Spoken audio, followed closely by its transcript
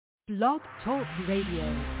Blog Talk Radio.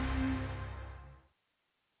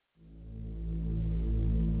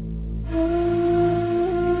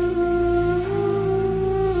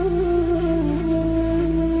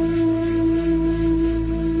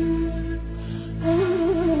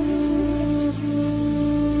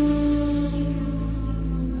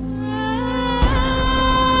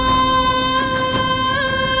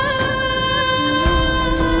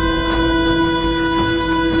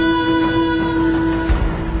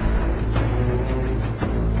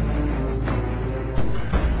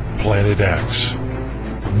 Planet X,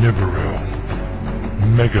 Nibiru,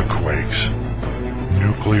 megaquakes,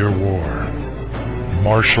 nuclear war,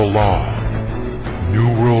 martial law, New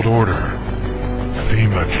World Order,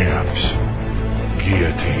 FEMA camps,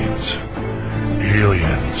 guillotines,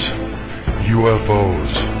 aliens,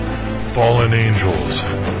 UFOs, fallen angels,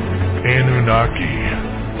 Anunnaki.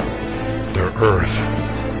 Their Earth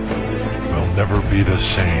will never be the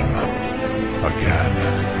same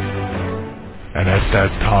again. And at that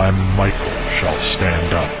time Michael shall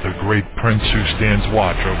stand up, the great prince who stands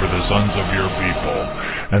watch over the sons of your people.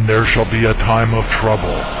 And there shall be a time of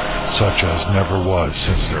trouble, such as never was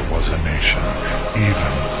since there was a nation,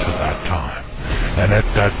 even to that time. And at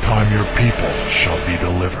that time your people shall be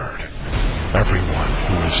delivered, everyone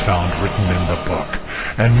who is found written in the book.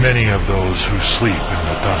 And many of those who sleep in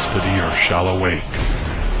the dust of the earth shall awake,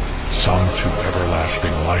 some to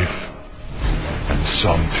everlasting life, and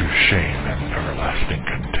some to shame and everlasting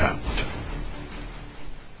contempt.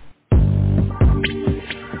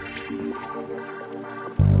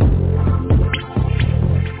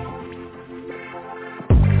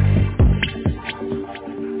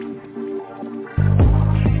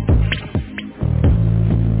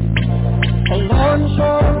 Alarms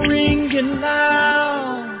are ringing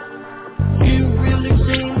now. You really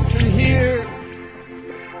seem to hear.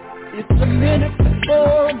 It's a minute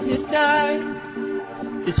before midnight.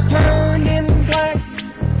 It's turning black.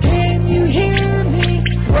 Can you hear me?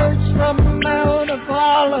 Words from the Mount of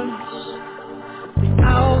Olives. The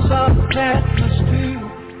owls of Patmos too.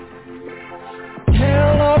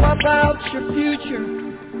 Tell all about your future.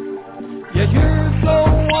 Yeah, you're the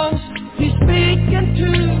ones he's speaking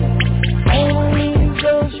to. Only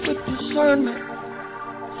those with discernment,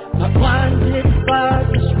 not blinded by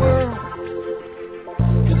this world,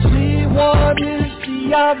 can see what is the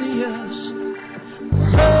obvious.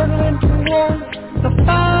 Hurtling toward the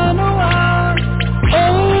final hour. Oh,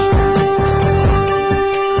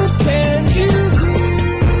 can you hear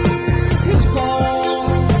his call?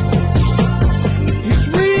 He's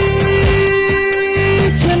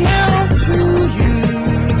reaching out to you.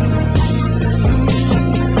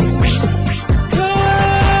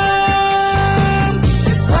 Come,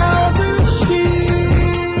 while there's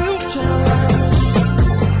still time.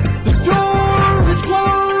 The door is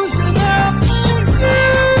closing up.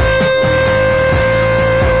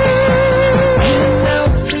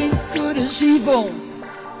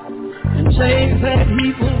 Say that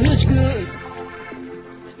evil is good.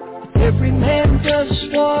 Every man does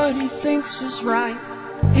what he thinks is right.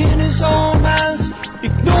 In his own eyes,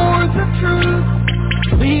 ignore the truth.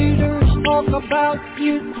 Leaders talk about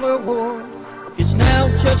nuclear war. It's now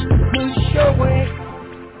just a push away.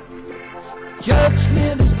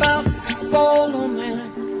 Judgment is about to fall on man.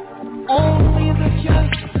 Only the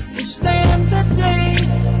just will stand the day.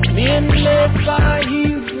 Men led by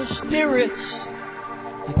evil spirits,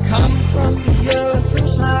 they come from the other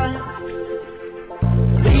side,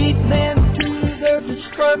 lead men to their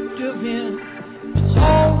destructive end. It's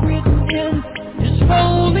all written in His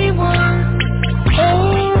holy word. Oh,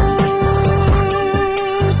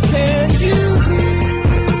 can you hear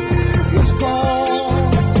His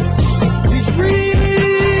call? He's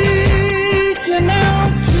reaching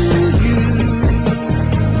out to you.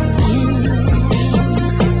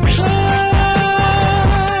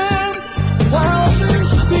 While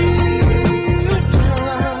there's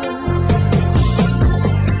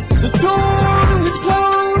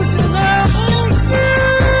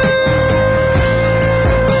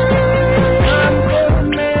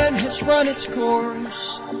its course,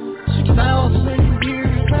 6,000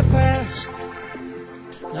 years have passed.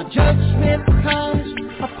 Now judgment comes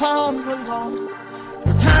upon the lost.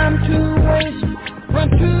 No time to waste, run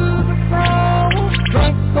to the cross.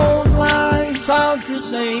 Drunk old lies of this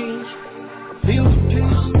age, feel too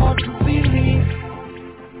smart to believe.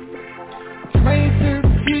 Trade their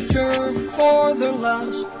future for their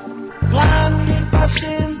lust. Blinded by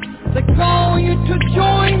sin, they call you to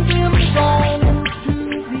join them. Fall into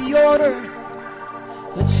the order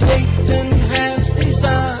that Satan has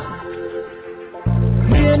designed.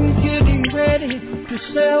 Men getting ready to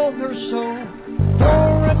sell their soul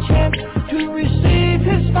for a chance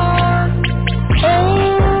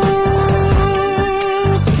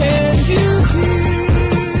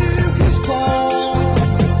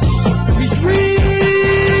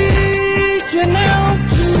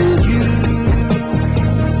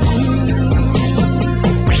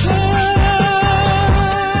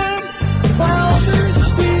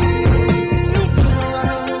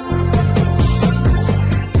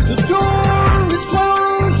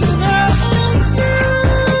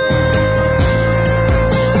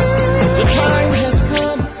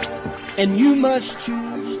and you must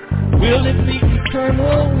choose. Will it be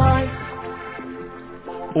eternal life,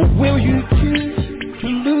 or will you choose to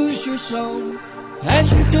lose your soul as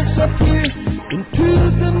you disappear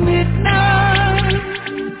into the midnight?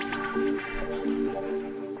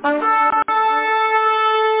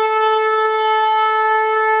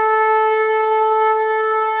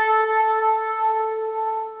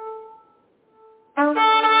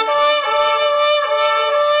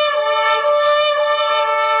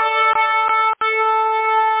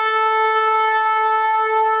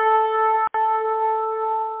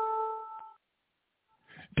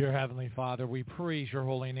 Dear Heavenly Father, we praise your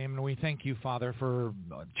holy name, and we thank you, Father, for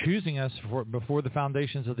choosing us before the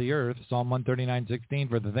foundations of the earth, Psalm 139:16,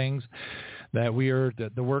 for the things that we are,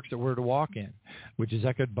 the works that we're to walk in, which is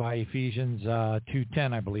echoed by Ephesians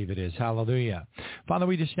 2:10, I believe it is. Hallelujah. Father,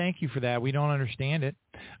 we just thank you for that. We don't understand it,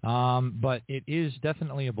 but it is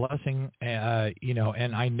definitely a blessing,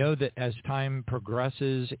 and I know that as time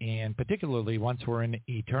progresses, and particularly once we're in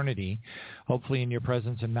eternity, hopefully in your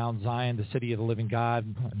presence in Mount Zion, the city of the living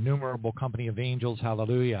God, innumerable company of angels,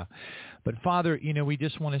 hallelujah. But Father, we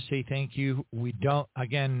just want to say thank you. We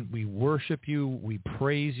worship you, we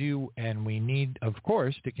praise you, and we need, of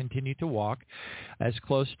course, to continue to walk as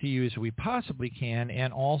close to you as we possibly can,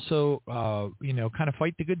 and also, kind of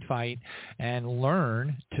fight the good fight and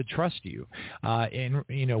learn to trust you.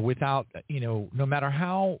 Without, no matter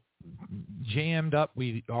how jammed up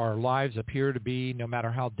our lives appear to be, no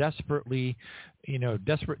matter how desperate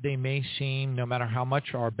they may seem, no matter how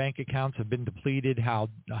much our bank accounts have been depleted, how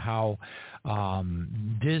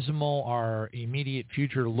dismal our immediate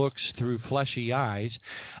future looks through fleshy eyes,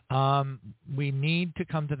 we need to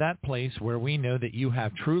come to that place where we know that you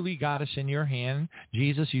have truly got us in your hand.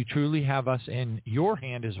 Jesus, you truly have us in your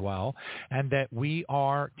hand as well, and that we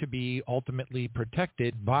are to be ultimately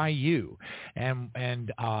protected by you. And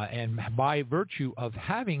by virtue of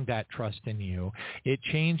having that trust in you, it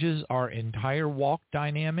changes our entire walk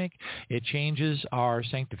dynamic. It changes our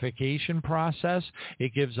sanctification process.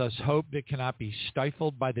 It gives us hope that cannot be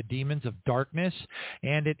stifled by the demons of darkness,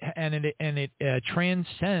 and it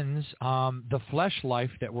transcends the flesh life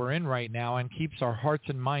that we're in right now, and keeps our hearts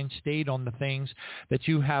and minds stayed on the things that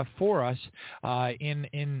you have for us in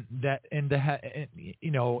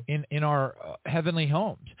our heavenly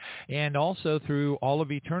homes, and also through all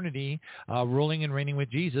of eternity, ruling and reigning with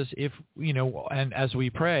Jesus. And as we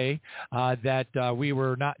pray that we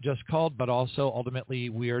were not just called, but also ultimately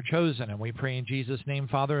we are chosen. And we pray in Jesus' name,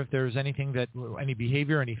 Father, if there's anything any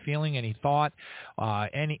behavior, any feeling, any thought,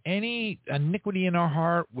 any iniquity in our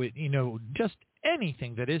heart, with just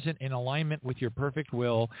anything that isn't in alignment with your perfect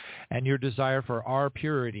will and your desire for our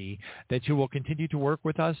purity, that you will continue to work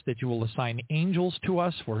with us, that you will assign angels to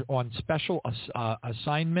us on special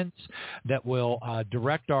assignments that will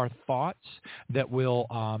direct our thoughts, that will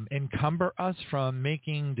encumber us from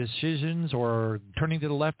making decisions or turning to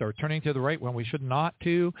the left or turning to the right when we should not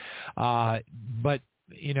to. But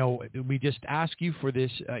we just ask you for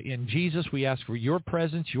this in Jesus. We ask for your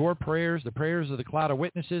presence, your prayers, the prayers of the cloud of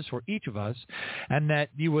witnesses for each of us, and that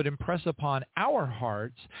you would impress upon our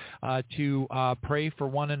hearts to pray for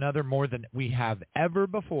one another more than we have ever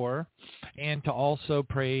before, and to also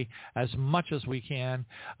pray as much as we can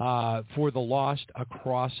for the lost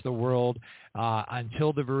across the world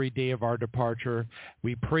until the very day of our departure.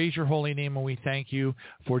 We praise your holy name, and we thank you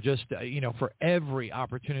for just, for every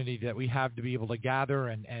opportunity that we have to be able to gather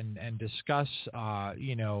and discuss,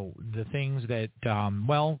 the things that,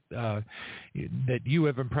 that you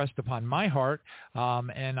have impressed upon my heart.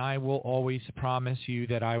 And I will always promise you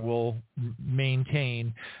that I will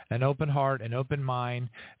maintain an open heart, an open mind,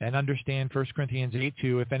 and understand 1 Corinthians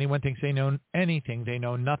 8:2. If anyone thinks they know anything, they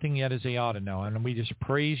know nothing yet as they ought to know. And we just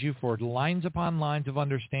praise you for lines upon lines of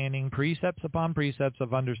understanding, precepts upon precepts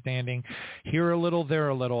of understanding, here a little, there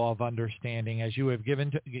a little of understanding, as you have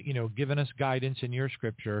given us guidance in your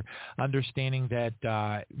Scripture, understanding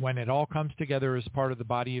that when it all comes together as part of the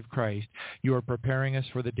body of Christ, you are preparing us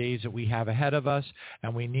for the days that we have ahead of us,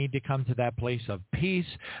 and we need to come to that place of peace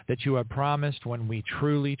that you have promised when we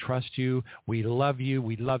truly trust you. We love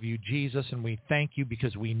you, Jesus, and we thank you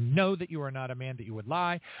because we know that you are not a man that you would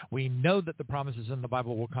lie. We know that the promises in the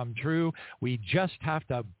Bible will come true. We just have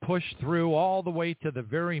to push through all the way to the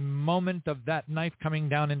very moment of that knife coming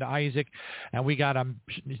down into Isaac, and we got to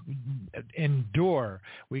endure.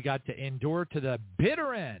 We got to endure to the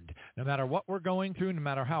bitter end, no matter what we're going through, no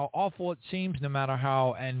matter how awful it seems, no matter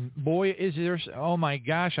how, and boy, is there, oh my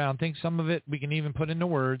gosh, I don't think some of it we can even put into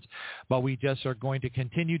words, but we just are going to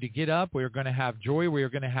continue to get up. We are going to have joy. We are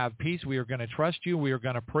going to have peace. We are going to trust you. We are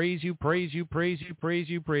going to praise you, praise you, praise you, praise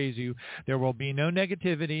you, praise you. There will be no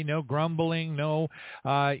negativity, no grumbling, no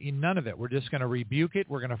none of it. We're just going to rebuke it.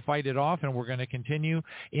 We're going to fight it off, and we're going to continue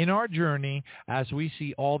in our journey as we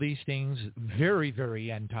see all these things, very,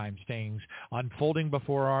 very end times things, unfolding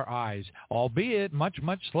before our eyes, albeit much,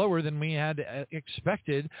 much slower than we had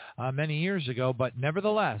expected many years ago, but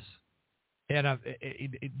nevertheless, and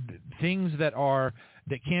things that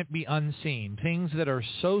can't be unseen, things that are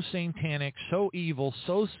so satanic, so evil,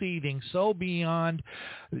 so seething, so beyond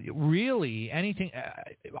really anything.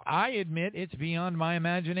 I admit it's beyond my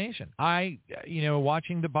imagination.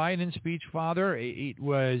 Watching the Biden speech, Father, it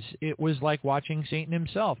was like watching Satan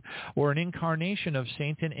himself, or an incarnation of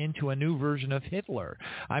Satan into a new version of Hitler.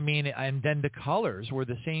 I mean, and then the colors were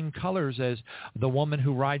the same colors as the woman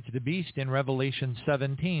who rides the beast in Revelation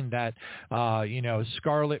 17, that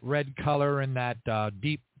scarlet red color and that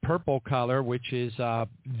deep purple color, which is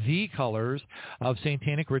the colors of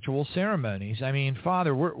satanic ritual ceremonies. I mean,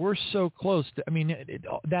 Father, we're so close to,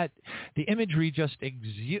 that the imagery just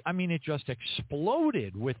it just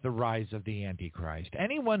exploded with the rise of the Antichrist.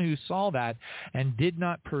 Anyone who saw that and did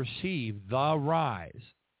not perceive the rise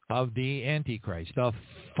of the Antichrist, the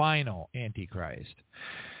final Antichrist,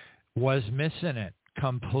 was missing it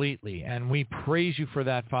completely. And we praise you for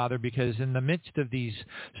that, Father, because in the midst of these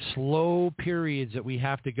slow periods that we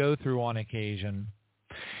have to go through on occasion,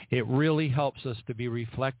 it really helps us to be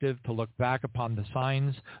reflective, to look back upon the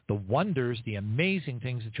signs, the wonders, the amazing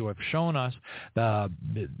things that you have shown us, the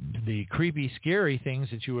creepy, scary things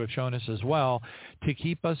that you have shown us as well, to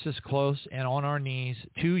keep us as close and on our knees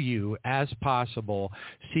to you as possible,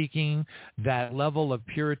 seeking that level of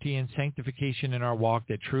purity and sanctification in our walk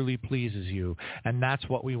that truly pleases you. And that's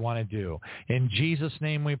what we want to do. In Jesus'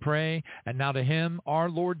 name we pray. And now to him, our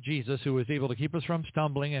Lord Jesus, who is able to keep us from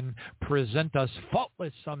stumbling and present us faultless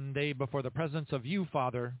someday before the presence of you,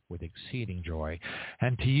 Father, with exceeding joy.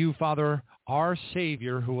 And to you, Father, our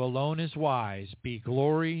Savior, who alone is wise, be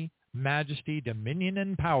glory, majesty, dominion,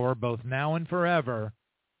 and power, both now and forever.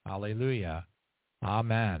 Hallelujah.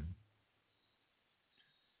 Amen.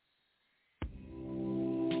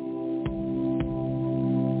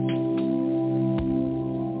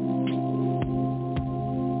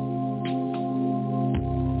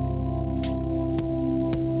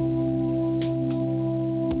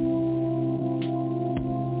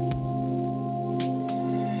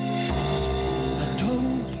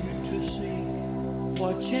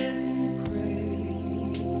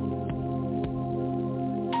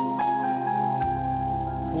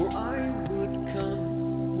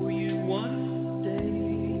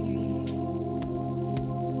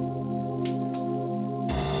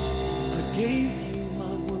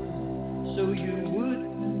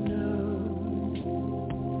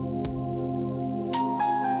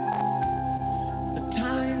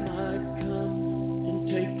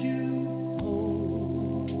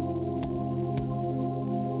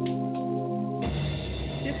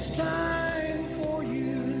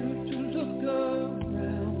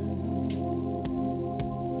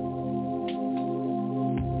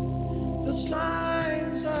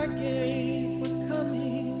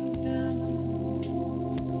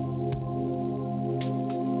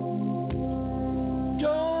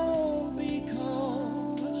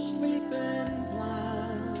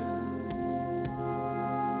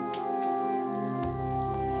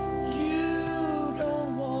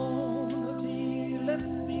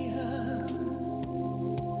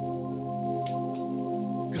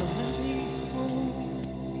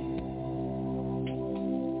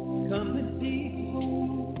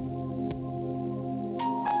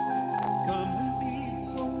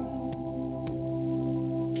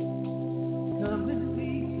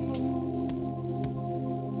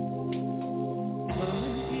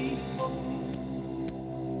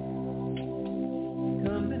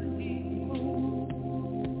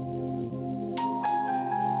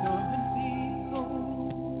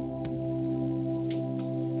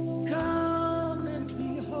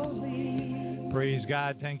 Praise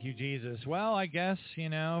God. Thank you, Jesus. Well, I guess,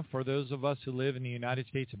 for those of us who live in the United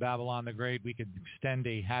States of Babylon the Great, we could extend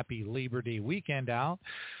a happy Labor Day weekend out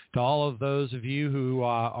to all of those of you who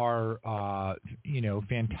are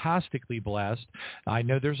fantastically blessed. I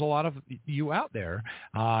know there's a lot of you out there.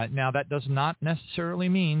 Now, that does not necessarily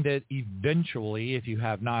mean that eventually, if you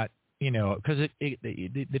have not, because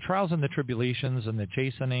the trials and the tribulations and the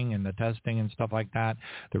chastening and the testing and stuff like that,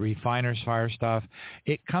 the refiner's fire stuff,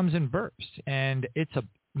 it comes in bursts, and it's a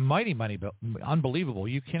mighty, unbelievable.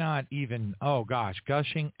 You cannot even,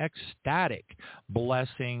 gushing, ecstatic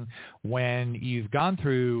blessing when you've gone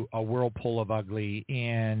through a whirlpool of ugly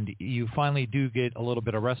and you finally do get a little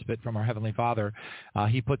bit of respite from our Heavenly Father.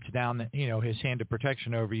 He puts down, his hand of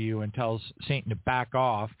protection over you and tells Satan to back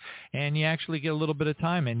off, and you actually get a little bit of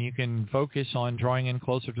time and you can focus on drawing in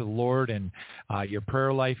closer to the Lord, and your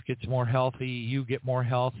prayer life gets more healthy, you get more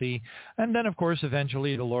healthy, and then, of course,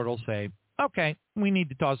 eventually the Lord will say, okay, we need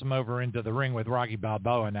to toss him over into the ring with Rocky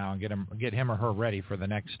Balboa now and get him or her ready for the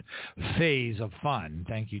next phase of fun.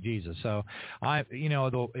 Thank you, Jesus. So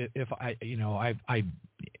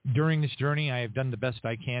during this journey, I have done the best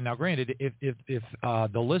I can. Now, granted, if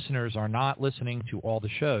the listeners are not listening to all the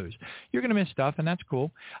shows, you're going to miss stuff, and that's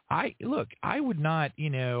cool. I would not,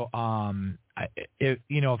 if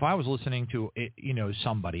I was listening to,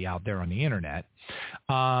 somebody out there on the internet,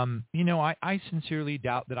 I sincerely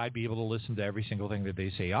doubt that I'd be able to listen to every single thing that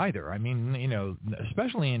they say either. I mean,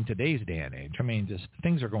 especially in today's day and age. I mean, just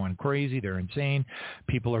things are going crazy. They're insane.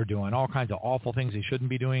 People are doing all kinds of awful things they shouldn't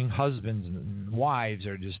be doing. Husbands and wives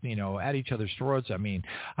are just, at each other's throats. I mean,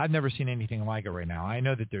 I've never seen anything like it right now. I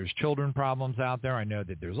know that there's children problems out there. I know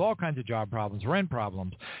that there's all kinds of job problems, rent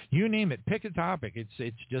problems. You name it. Pick a topic.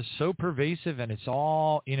 It's just so pervasive, and it's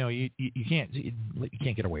all, you can't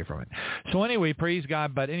get away from it. So anyway, praise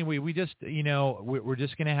God. But anyway, we just, we're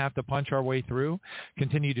just going to have to punch our way through,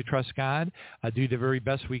 continue to trust God, do the very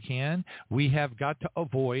best we can. We have got to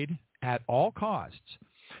avoid at all costs.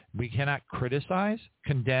 We cannot criticize,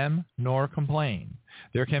 condemn, nor complain.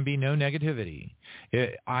 There can be no negativity.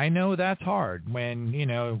 I know that's hard when,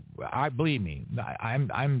 believe me,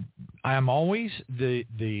 I'm always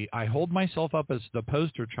I hold myself up as the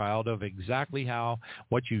poster child of exactly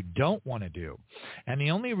what you don't want to do. And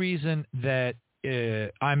the only reason that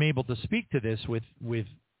I'm able to speak to this with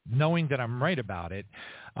knowing that I'm right about it,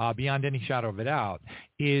 beyond any shadow of a doubt,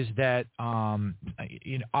 is that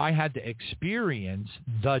I had to experience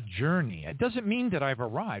the journey. It doesn't mean that I've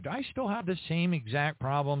arrived. I still have the same exact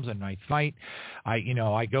problems, and I fight.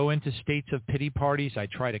 I go into states of pity parties. I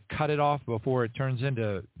try to cut it off before it turns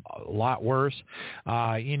into a lot worse.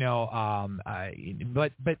 But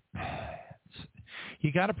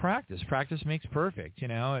you got to practice. Practice makes perfect.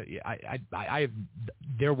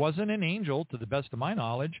 There wasn't an angel, to the best of my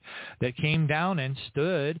knowledge, that came down and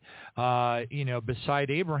stood, beside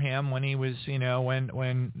Abraham when he was,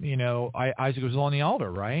 when Isaac was on the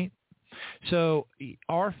altar, right? So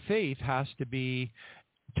our faith has to be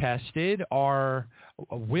tested, our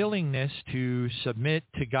willingness to submit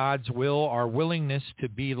to God's will, our willingness to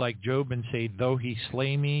be like Job and say, though he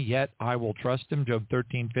slay me, yet I will trust him, Job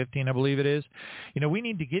 13:15, I believe it is. We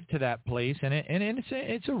need to get to that place, and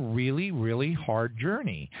it's a really, really hard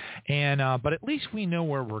journey. But at least we know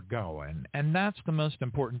where we're going, and that's the most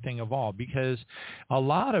important thing of all, because a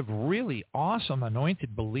lot of really awesome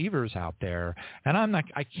anointed believers out there, and I'm not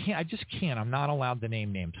allowed to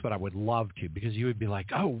name names, but I would love to, because you would be like,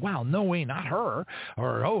 oh, wow, no way, not her,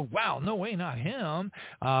 or, oh, wow, no way, not him.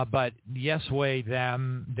 But yes way,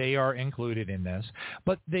 them, they are included in this.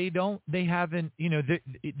 But they haven't,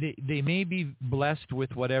 they may be blessed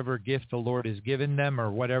with whatever gift the Lord has given them, or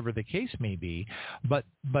whatever the case may be. But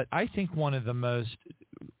I think one of the most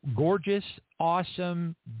gorgeous,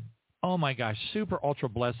 awesome, oh my gosh, super ultra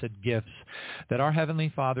blessed gifts that our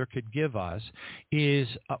Heavenly Father could give us is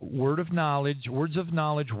words of knowledge, words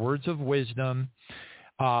of wisdom,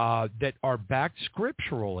 that are backed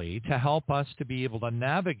scripturally to help us to be able to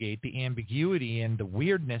navigate the ambiguity and the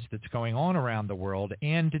weirdness that's going on around the world,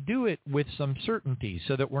 and to do it with some certainty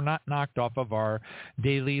so that we're not knocked off of our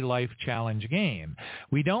daily life challenge game.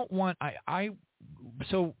 We don't want,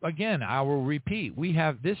 so again, I will repeat, we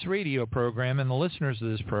have this radio program, and the listeners of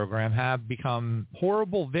this program have become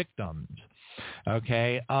horrible victims,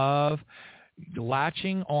 okay, of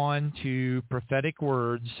latching on to prophetic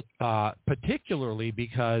words, particularly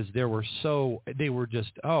because they were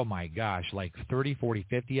just, oh my gosh, like 30, 40,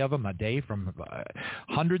 50 of them a day from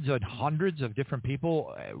hundreds and hundreds of different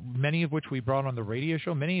people, many of which we brought on the radio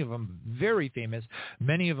show, many of them very famous.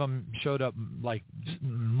 Many of them showed up like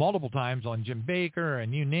multiple times on Jim Baker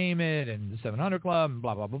and you name it, and the 700 Club and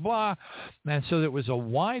blah, blah, blah, blah. And so it was a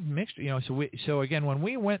wide mixture, so again, when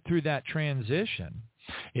we went through that transition,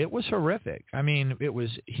 it was horrific. I mean, it was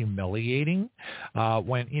humiliating.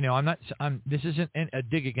 This isn't a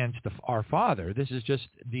dig against our Father. This is just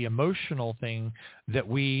the emotional thing that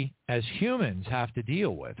we as humans have to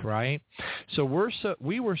deal with, right? So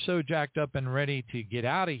we were so jacked up and ready to get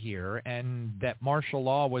out of here, and that martial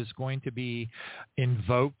law was going to be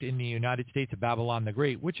invoked in the United States of Babylon the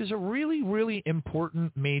Great, which is a really, really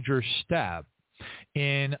important major step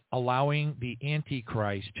in allowing the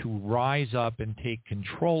Antichrist to rise up and take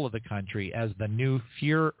control of the country as the new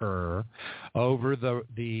Führer over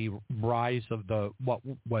the rise of the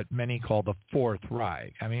what many call the Fourth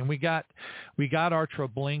Reich. I mean, we got our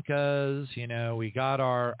Treblinkas, we got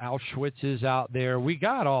our Auschwitzes out there. We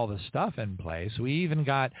got all the stuff in place. We even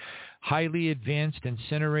got highly advanced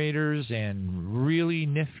incinerators and really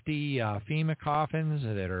nifty FEMA coffins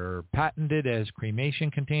that are patented as cremation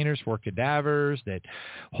containers for cadavers that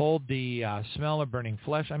hold the smell of burning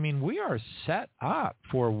flesh. I mean, we are set up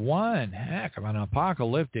for one heck of an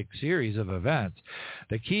apocalyptic series of events.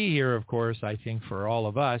 The key here, of course, I think for all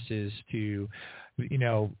of us is to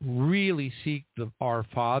really seek our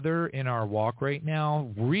Father in our walk right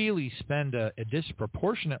now, really spend a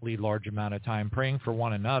disproportionately large amount of time praying for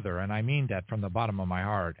one another, and I mean that from the bottom of my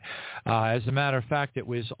heart. As a matter of fact, it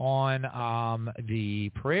was on the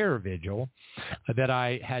prayer vigil that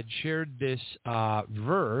I had shared this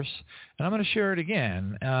verse, and I'm going to share it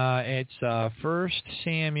again. It's 1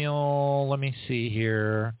 Samuel, let me see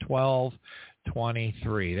here,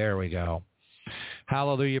 12:23. There we go.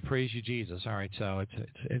 Hallelujah, praise you, Jesus. All right, so it's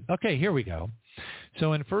okay, here we go.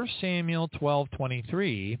 So in 1 Samuel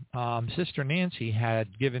 12:23, Sister Nancy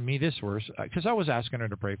had given me this verse, because I was asking her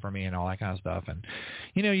to pray for me and all that kind of stuff. And,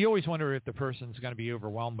 you always wonder if the person's going to be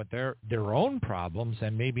overwhelmed with their own problems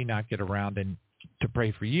and maybe not get around to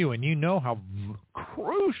pray for you. And you know how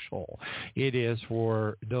crucial it is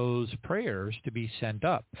for those prayers to be sent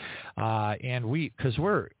up.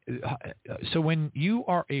 So when you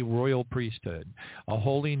are a royal priesthood, a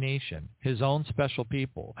holy nation, his own special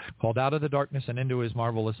people, called out of the darkness and into his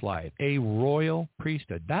marvelous light, a royal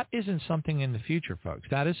priesthood, that isn't something in the future, folks.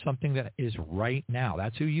 That is something that is right now.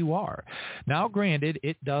 That's who you are. Now, granted,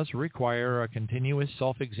 it does require a continuous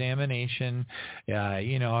self-examination.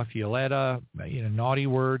 If you let a naughty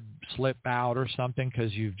word slip out or something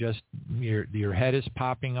because you've just your head is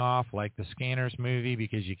popping off like the Scanners movie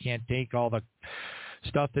because you can't take all the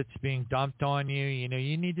stuff that's being dumped on you,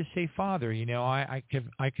 you need to say, Father,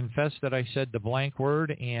 I confess that I said the blank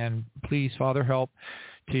word, and please, Father, help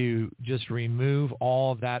to just remove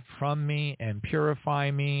all of that from me and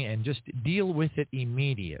purify me and just deal with it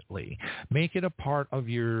immediately. Make it a part of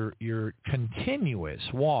your continuous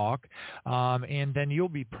walk, and then you'll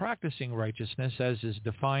be practicing righteousness as is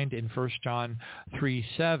defined in 1 John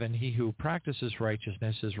 3:7. He who practices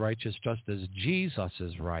righteousness is righteous just as Jesus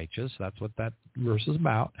is righteous. That's what that verse is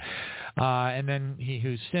about. And then he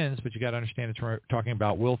who sins, but you got to understand it's talking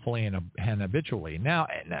about willfully and habitually. Now,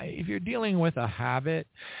 if you're dealing with a habit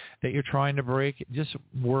that you're trying to break, just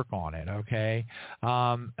work on it, okay?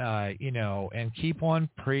 And keep on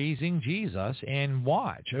praising Jesus and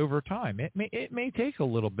watch over time. It may take a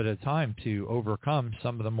little bit of time to overcome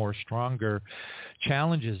some of the more stronger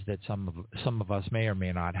challenges that some of us may or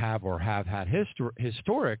may not have or have had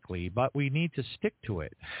historically, but we need to stick to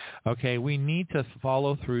it, okay? We need to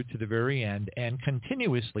follow through to the very end and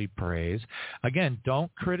continuously praise. Again,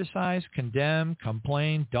 don't criticize, condemn,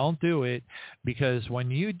 complain. Don't do it, because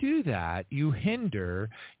when you do that, you hinder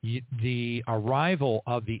the arrival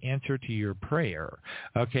of the answer to your prayer,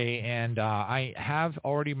 okay? And I have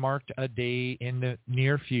already marked a day in the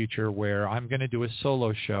near future where I'm going to do a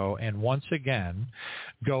solo show and once again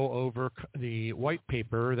go over the white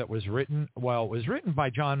paper that was written, it was written by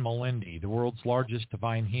John Malindi, the world's largest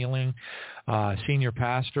divine healing senior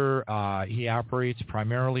pastor. He operates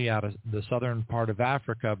primarily out of the southern part of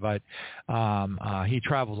Africa, but he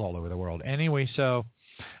travels all over the world. Anyway, so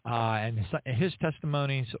and his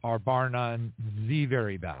testimonies are bar none the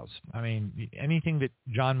very best. I mean, anything that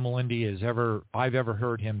John Malindi I've ever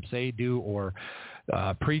heard him say, do, or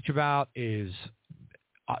preach about is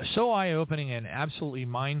so eye-opening and absolutely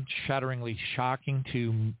mind-shatteringly shocking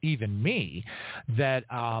to even me that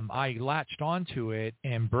I latched onto it,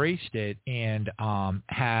 embraced it, and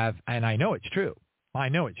I know it's true. I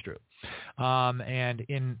know it's true. And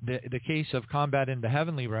in the case of combat in the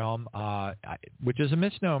heavenly realm, which is a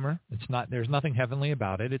misnomer, it's not. There's nothing heavenly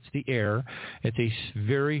about it. It's the air. It's a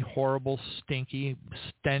very horrible, stinky,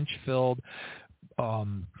 stench-filled,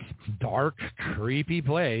 dark, creepy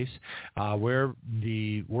place where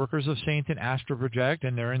the workers of Satan astral project,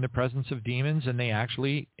 and they're in the presence of demons, and they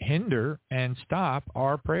actually hinder and stop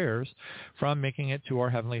our prayers from making it to our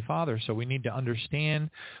Heavenly Father. So we need to understand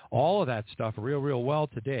all of that stuff real well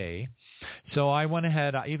today. So I went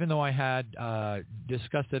ahead, even though I had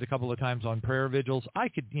discussed it a couple of times on prayer vigils, I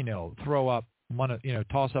could, throw up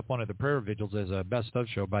toss up one of the prayer vigils as a best of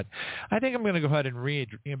show, but I think I'm going to go ahead and read,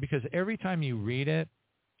 because every time you read it,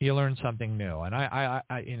 you learn something new, and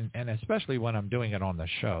and especially when I'm doing it on the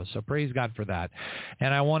show. So praise God for that.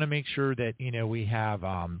 And I want to make sure that we have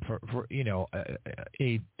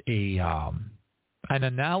an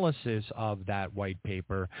analysis of that white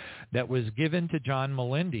paper that was given to John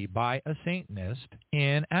Melendi by a Satanist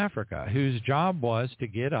in Africa, whose job was to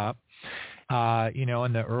get up in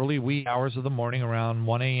the early wee hours of the morning around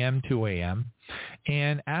 1 a.m., 2 a.m.,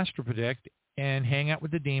 and astral project and hang out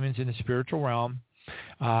with the demons in the spiritual realm,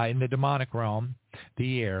 in the demonic realm,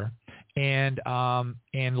 the air, and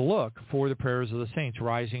look for the prayers of the saints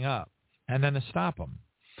rising up, and then to stop them.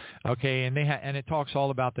 Okay, and and it talks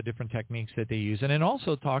all about the different techniques that they use, and it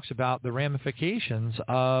also talks about the ramifications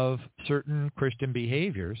of certain Christian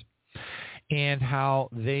behaviors and how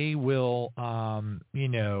they will,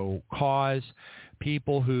 cause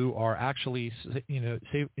people who are actually,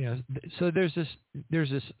 So there's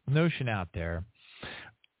this notion out there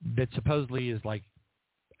that supposedly is like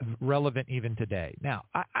relevant even today. Now,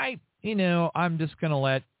 I'm just going to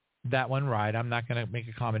let that one ride. I'm not going to make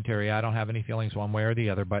a commentary. I don't have any feelings one way or the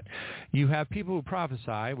other, but you have people who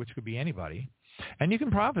prophesy, which could be anybody, and you can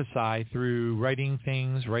prophesy through writing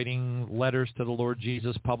things, writing letters to the Lord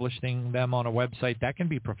Jesus, publishing them on a website. That can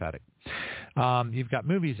be prophetic. You've got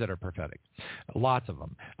movies that are prophetic, lots of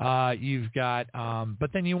them. You've got,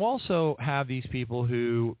 but then you also have these people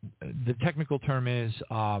who, the technical term is,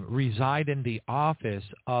 reside in the office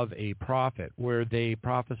of a prophet, where they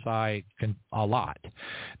prophesy a lot.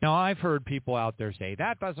 Now, I've heard people out there say,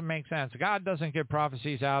 that doesn't make sense. God doesn't give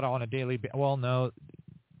prophecies out on a daily basis. Well, no.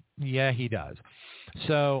 Yeah, he does.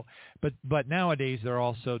 So, but nowadays they're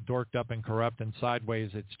also dorked up and corrupt and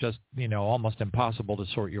sideways. It's just, almost impossible to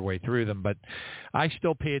sort your way through them. But I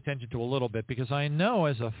still pay attention to a little bit, because I know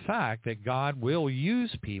as a fact that God will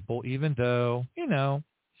use people, even though,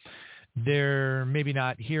 they're maybe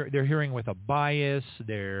not they're hearing with a bias,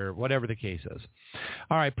 they're whatever the case is.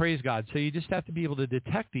 All right, praise God. So you just have to be able to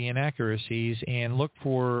detect the inaccuracies and look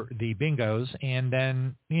for the bingos, and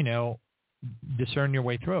then, discern your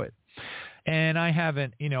way through it. And I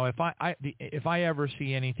haven't, if I ever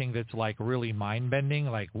see anything that's like really mind bending,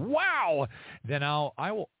 like wow, then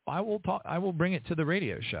I will bring it to the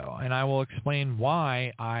radio show, and I will explain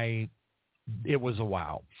why it was a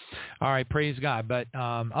wow. All right, praise God. But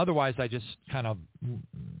otherwise, I just kind of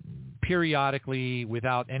periodically,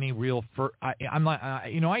 without any real, I'm not, I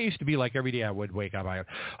used to be like every day I would wake up, I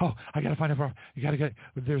got to find a prophecy.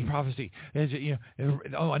 There's a prophecy.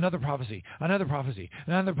 Another prophecy, another prophecy,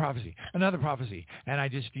 another prophecy, another prophecy. And I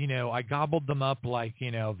just, I gobbled them up like,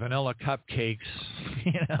 vanilla cupcakes,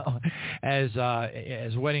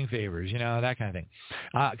 as wedding favors, that kind of thing.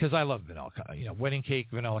 Because I love vanilla, wedding cake,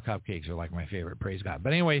 vanilla cupcakes are like my favorite, praise God.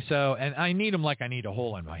 But anyway, and I need them like I need a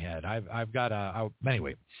hole in my head. I've got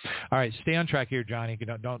anyway. All right, stay on track here, Johnny.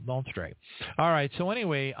 Don't stray. All right, so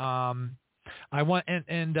anyway, I want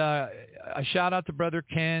and a shout out to Brother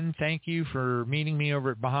Ken. Thank you for meeting me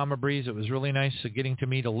over at Bahama Breeze. It was really nice getting to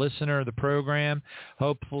meet a listener of the program.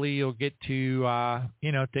 Hopefully, you'll get to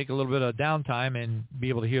take a little bit of downtime and be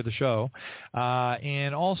able to hear the show.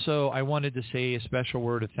 And also, I wanted to say a special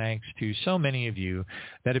word of thanks to so many of you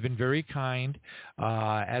that have been very kind.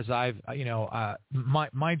 As I've,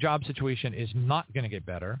 my job situation is not going to get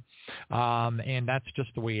better, and that's just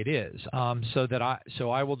the way it is.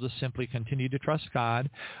 So I will just simply continue to trust God.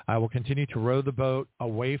 I will continue to row the boat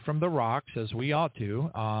away from the rocks, as we ought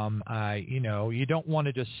to. You don't want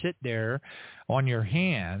to just sit there on your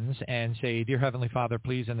hands and say, "Dear Heavenly Father,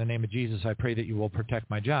 please, in the name of Jesus, I pray that you will protect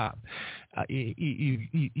my job."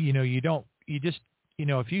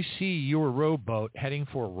 If you see your rowboat heading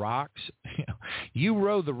for rocks, You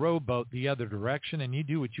row the rowboat the other direction, and you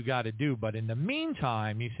do what you got to do. But in the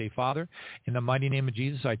meantime, you say, Father, in the mighty name of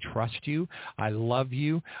Jesus, I trust you. I love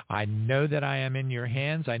you. I know that I am in your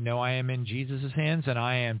hands. I know I am in Jesus' hands, and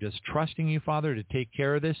I am just trusting you, Father, to take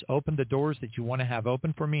care of this. Open the doors that you want to have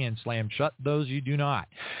open for me and slam shut those you do not.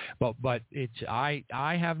 But it's I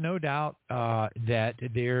have no doubt that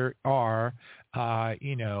there are,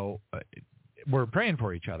 we're praying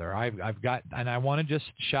for each other. I've got, and I want to just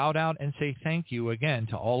shout out and say thank you again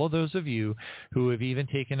to all of those of you who have even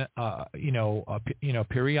taken a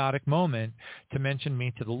periodic moment to mention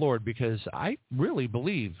me to the Lord, because I really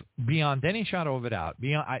believe beyond any shadow of a doubt,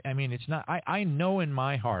 it's not, I know in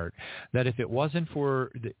my heart that if it wasn't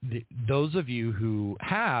for those of you who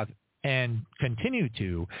have and continue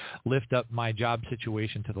to lift up my job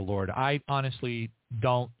situation to the Lord, I honestly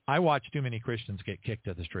don't. I watch too many Christians get kicked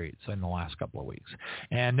to the streets in the last couple of weeks.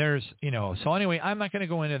 And there's, so anyway, I'm not going to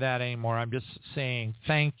go into that anymore. I'm just saying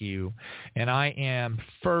thank you. And I am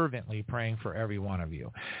fervently praying for every one of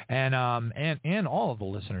you and all of the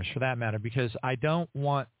listeners for that matter, because I don't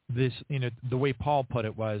want this, the way Paul put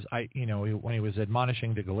it was, when he was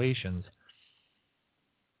admonishing the Galatians,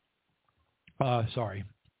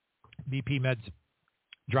 BP Meds,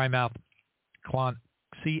 dry mouth,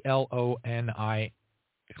 C-L-O-N-I,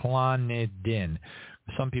 clonidine.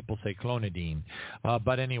 Some people say clonidine.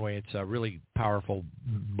 But anyway, it's a really powerful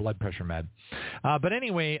blood pressure med. But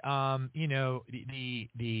anyway,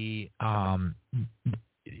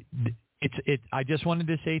 I just wanted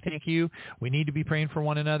to say thank you. We need to be praying for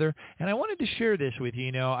one another. And I wanted to share this with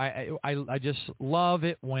you. I just love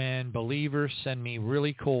it when believers send me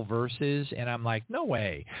really cool verses, and I'm like, no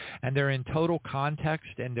way. And they're in total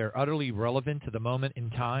context, and they're utterly relevant to the moment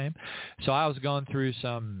in time. So I was going through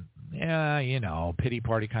some, pity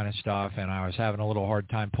party kind of stuff, and I was having a little hard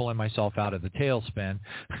time pulling myself out of the tailspin,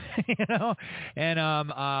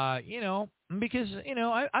 because,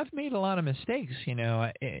 I've made a lot of mistakes,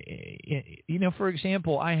 for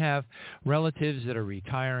example, I have relatives that are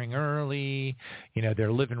retiring early,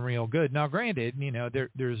 they're living real good. Now, granted,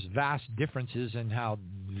 there's vast differences in how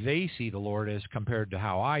they see the Lord as compared to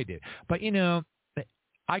how I do. But,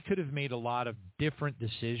 I could have made a lot of different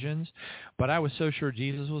decisions, but I was so sure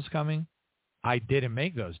Jesus was coming, I didn't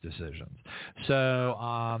make those decisions. So,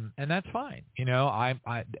 and that's fine.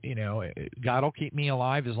 God will keep me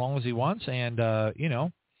alive as long as he wants. And,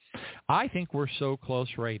 I think we're so close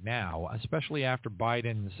right now, especially after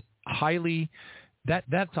Biden's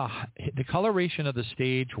the coloration of the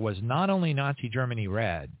stage was not only Nazi Germany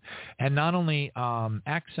red, and not only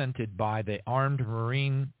accented by the armed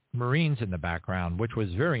Marines in the background, which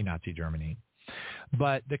was very Nazi Germany,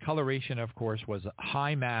 but the coloration, of course, was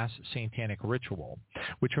high mass satanic ritual,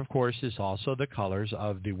 which, of course, is also the colors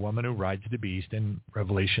of the woman who rides the beast in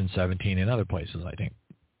Revelation 17 and other places, I think.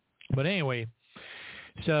 But anyway,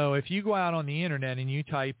 so if you go out on the internet and you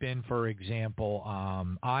type in, for example,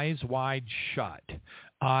 Eyes Wide Shut,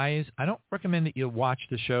 I don't recommend that you watch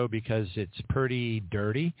the show because it's pretty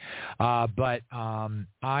dirty, but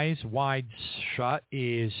Eyes Wide Shut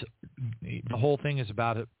is, the whole thing is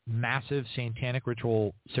about a massive satanic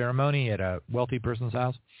ritual ceremony at a wealthy person's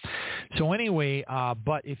house. So anyway,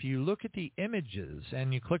 but if you look at the images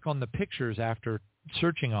and you click on the pictures after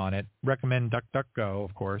searching on it, recommend DuckDuckGo,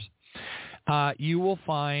 of course, you will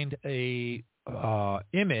find a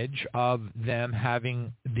image of them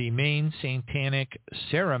having the main satanic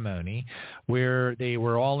ceremony where they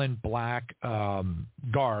were all in black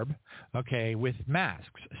garb, okay, with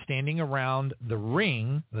masks, standing around the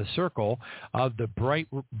ring, the circle of the bright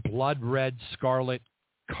blood red scarlet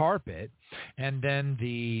carpet, and then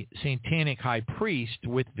the satanic high priest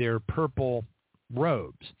with their purple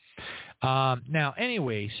robes. Now,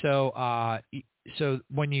 anyway, so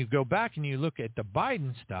when you go back and you look at the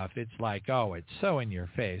Biden stuff, it's like, oh, it's so in your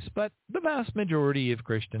face. But the vast majority of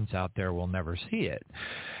Christians out there will never see it.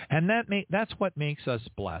 And that's what makes us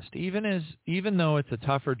blessed. Even though it's a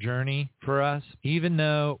tougher journey for us, even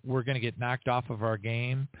though we're going to get knocked off of our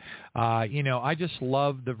game, I just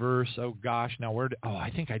love the verse, oh, gosh, now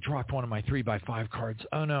I think I dropped one of my 3x5 cards.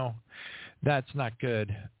 Oh, no, that's not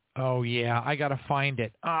good. Oh, yeah, I got to find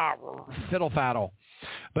it. Fiddle-faddle.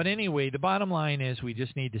 But anyway, the bottom line is we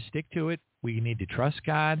just need to stick to it. We need to trust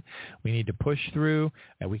God. We need to push through.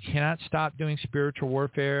 And we cannot stop doing spiritual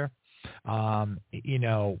warfare.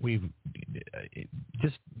 We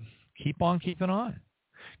just keep on keeping on.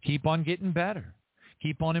 Keep on getting better.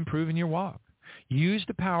 Keep on improving your walk. Use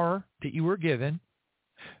the power that you were given.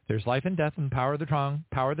 There's life and death in the power of the tongue.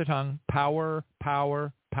 Power of the tongue. Power,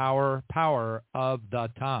 power, power, power of the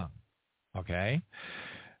tongue. Okay?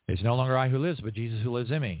 It's no longer I who lives, but Jesus who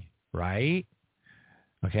lives in me, right?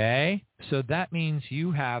 Okay? So that means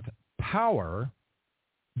you have power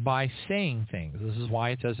by saying things. This is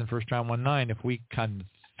why it says in 1 John 1:9, if we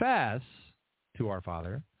confess to our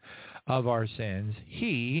Father of our sins,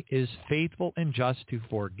 he is faithful and just to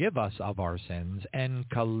forgive us of our sins and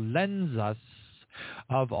cleanse us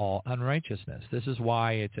of all unrighteousness. This is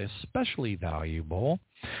why it's especially valuable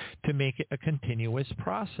to make it a continuous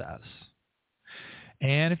process.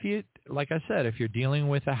 And if you, like I said, if you're dealing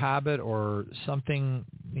with a habit or something,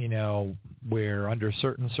 where under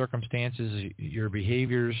certain circumstances your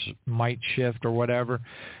behaviors might shift or whatever,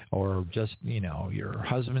 or just, your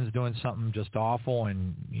husband's doing something just awful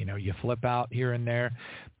and, you flip out here and there,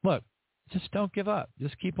 look, just don't give up.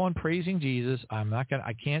 Just keep on praising Jesus. I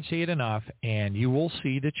can't say it enough, and you will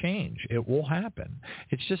see the change. It will happen.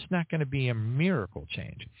 It's just not going to be a miracle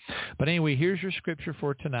change. But anyway, here's your scripture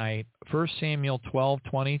for tonight, 1 Samuel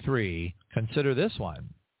 12:23. Consider this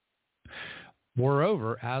one.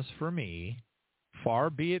 Moreover, as for me, far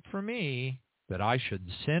be it from me that I should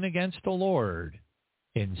sin against the Lord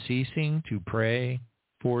in ceasing to pray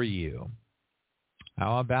for you.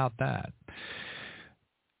 How about that?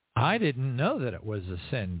 I didn't know that it was a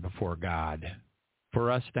sin before God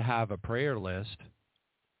for us to have a prayer list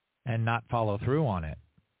and not follow through on it.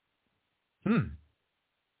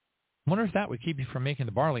 Wonder if that would keep you from making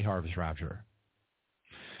the barley harvest rapture.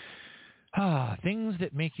 Things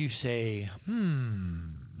that make you say,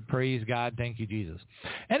 praise God, thank you, Jesus.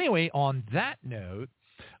 Anyway, on that note,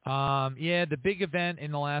 the big event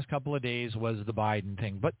in the last couple of days was the Biden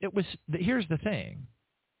thing. But here's the thing.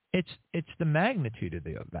 It's the magnitude of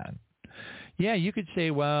the event. Yeah, you could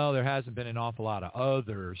say, well, there hasn't been an awful lot of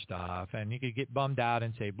other stuff, and you could get bummed out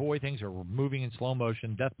and say, boy, things are moving in slow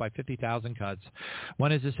motion, death by 50,000 cuts.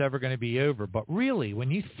 When is this ever going to be over? But really,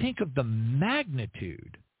 when you think of the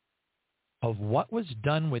magnitude of what was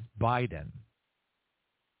done with Biden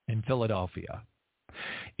in Philadelphia,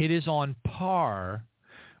 it is on par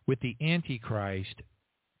with the Antichrist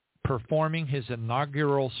performing his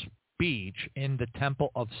inaugural speech in the temple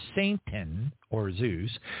of Satan, or Zeus,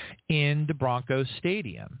 in the Broncos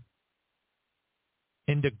Stadium.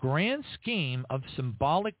 In the grand scheme of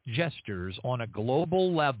symbolic gestures on a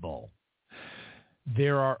global level,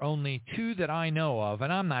 there are only two that I know of,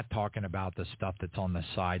 and I'm not talking about the stuff that's on the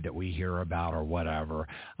side that we hear about or whatever.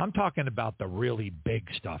 I'm talking about the really big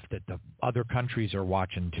stuff that the other countries are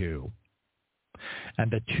watching too. And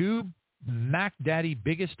the two Mac Daddy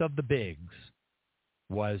biggest of the bigs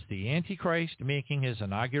was the Antichrist making his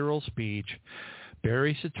inaugural speech,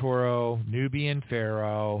 Barry Soetoro, Nubian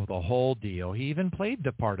Pharaoh, the whole deal. He even played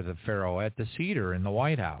the part of the Pharaoh at the Cedar in the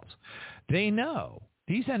White House. They know.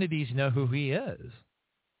 These entities know who he is.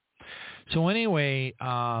 So anyway,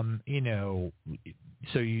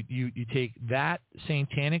 so you take that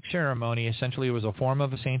satanic ceremony, essentially it was a form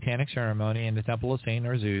of a satanic ceremony in the Temple of Satan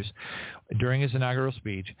or Zeus during his inaugural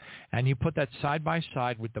speech, and you put that side by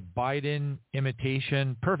side with the Biden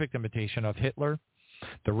imitation, perfect imitation of Hitler,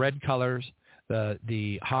 the red colors,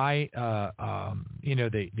 the high,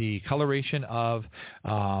 the coloration of,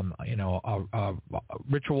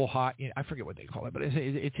 ritual high. I forget what they call it, but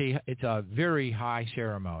it's a very high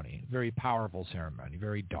ceremony, very powerful ceremony,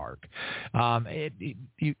 very dark.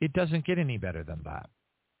 It doesn't get any better than that.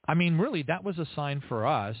 I mean, really, that was a sign for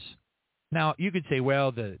us. Now, you could say,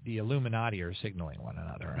 well, the Illuminati are signaling one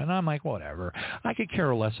another. And I'm like, whatever. I could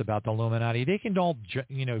care less about the Illuminati. They can all,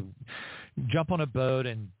 jump on a boat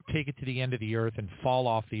and take it to the end of the earth and fall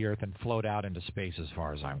off the earth and float out into space as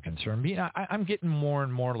far as I'm concerned. I'm getting more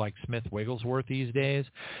and more like Smith Wigglesworth these days.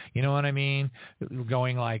 You know what I mean?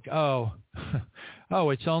 Going like, oh,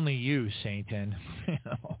 it's only you, Satan.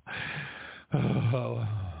 And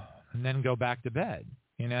then go back to bed,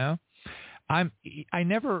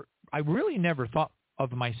 I really never thought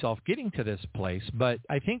of myself getting to this place, but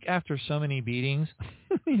I think after so many beatings,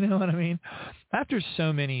 you know what I mean? After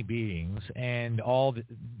so many beatings and all,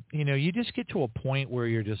 you just get to a point where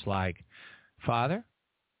you're just like, Father,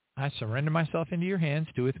 I surrender myself into your hands.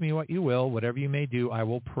 Do with me what you will. Whatever you may do, I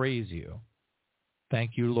will praise you.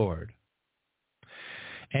 Thank you, Lord.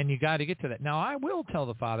 And you got to get to that. Now, I will tell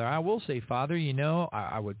the Father, I will say, Father,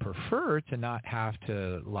 I would prefer to not have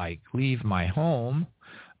to, leave my home.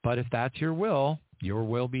 But if that's your will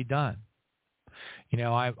be done.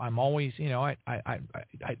 I'm always,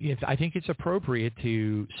 I think it's appropriate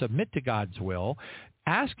to submit to God's will,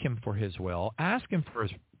 ask him for his will, ask him for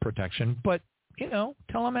his protection, but,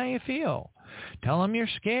 tell him how you feel. Tell him you're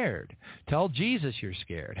scared. Tell Jesus you're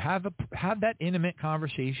scared. Have that intimate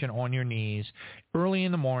conversation on your knees early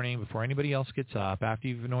in the morning before anybody else gets up, after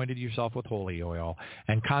you've anointed yourself with holy oil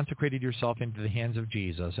and consecrated yourself into the hands of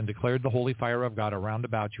Jesus and declared the holy fire of God around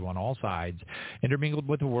about you on all sides, intermingled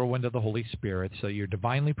with the whirlwind of the Holy Spirit, so you're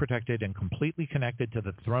divinely protected and completely connected to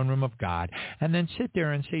the throne room of God. And then sit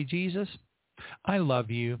there and say, Jesus, I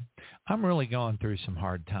love you. I'm really going through some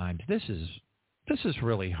hard times. This is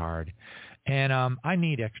really hard, and I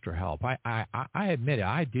need extra help. I admit it.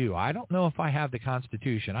 I do. I don't know if I have the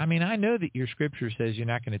constitution. I mean, I know that your scripture says you're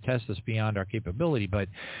not going to test us beyond our capability, but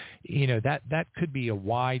that could be a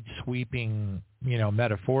wide sweeping,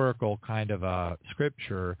 metaphorical kind of a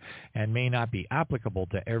scripture and may not be applicable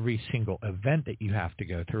to every single event that you have to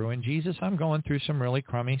go through. And Jesus, I'm going through some really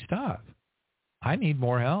crummy stuff. I need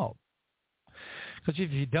more help. Because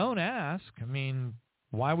if you don't ask, I mean,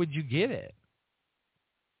 why would you get it?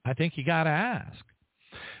 I think you got to ask.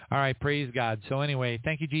 All right, praise God. So anyway,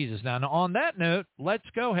 thank you, Jesus. Now, on that note, let's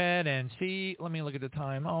go ahead and see. Let me look at the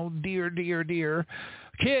time. Oh, dear.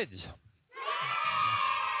 Kids.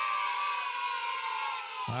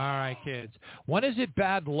 All right, kids. When is it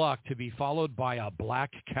bad luck to be followed by a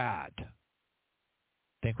black cat?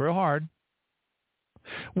 Think real hard.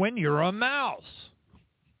 When you're a mouse.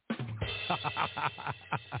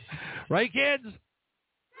 Right, kids?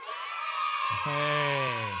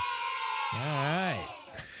 Hey. All right.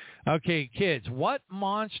 Okay, kids, what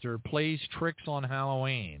monster plays tricks on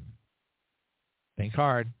Halloween? Think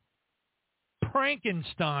hard.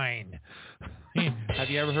 Frankenstein. Have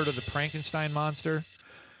you ever heard of the Frankenstein monster?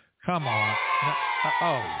 Come on.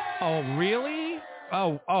 Oh, really?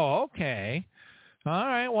 Oh, okay. All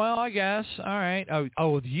right, well, I guess. All right.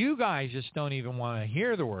 Oh, you guys just don't even want to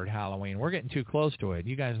hear the word Halloween. We're getting too close to it.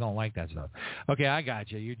 You guys don't like that stuff. Okay, I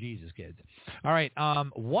got you. You're Jesus kids. All right,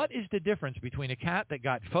 what is the difference between a cat that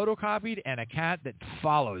got photocopied and a cat that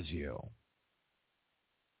follows you?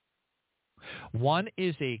 One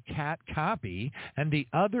is a cat copy, and the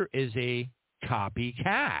other is a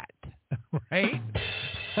copycat, right?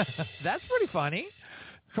 That's pretty funny.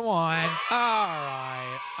 Come on. All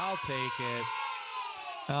right, I'll take it.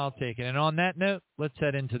 And on that note, let's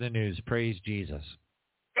head into the news. Praise Jesus.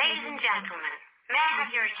 Ladies and gentlemen, may I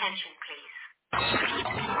have your attention, please?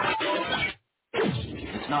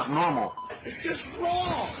 It's not normal. It's just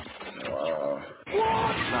wrong.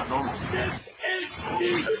 What? It's not normal. This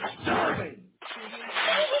is disturbing.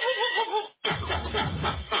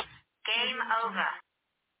 Game over.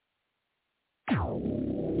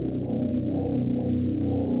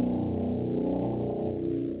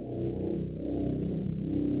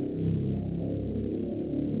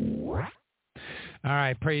 All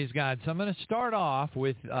right, praise God. So I'm going to start off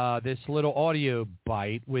with this little audio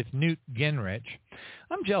bite with Newt Gingrich.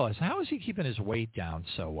 I'm jealous. How is he keeping his weight down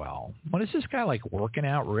so well? What is this guy like working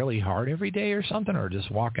out really hard every day or something, or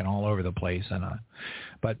just walking all over the place?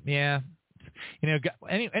 But yeah,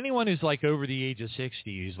 anyone who's like over the age of 60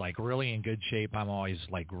 who's like really in good shape, I'm always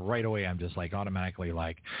like right away. I'm just like automatically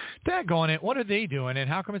like, daggone it. What are they doing? And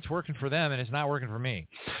how come it's working for them and it's not working for me?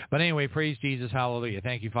 But anyway, praise Jesus. Hallelujah.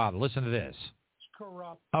 Thank you, Father. Listen to this.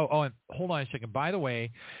 Corrupt. Oh, and hold on a second. By the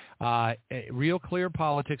way, Real Clear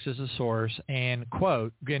Politics is a source, and,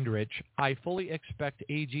 quote, Gingrich, I fully expect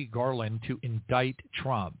A.G. Garland to indict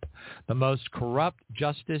Trump, the most corrupt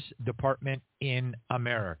Justice Department in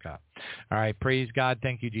America. All right, praise God.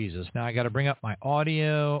 Thank you, Jesus. Now I got to bring up my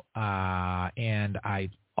audio, and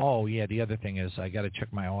the other thing is I got to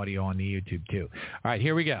check my audio on the YouTube, too. All right,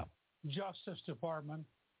 here we go. Justice Department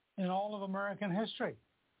in all of American history.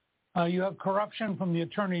 You have corruption from the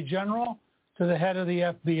Attorney General to the head of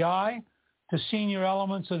the FBI to senior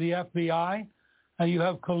elements of the FBI. You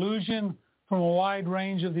have collusion from a wide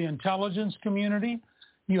range of the intelligence community.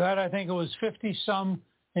 You had, I think it was 50-some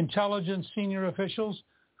intelligence senior officials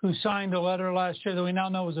who signed a letter last year that we now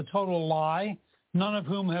know was a total lie, none of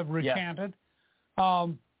whom have recanted. Yeah.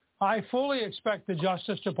 I fully expect the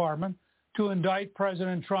Justice Department to indict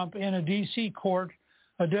President Trump in a D.C. court,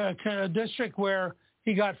 a district where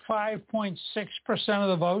he got 5.6% of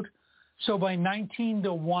the vote. So by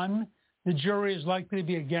 19-1, the jury is likely to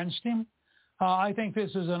be against him. I think this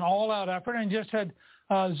is an all-out effort. And just had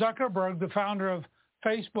Zuckerberg, the founder of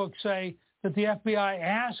Facebook, say that the FBI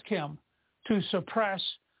asked him to suppress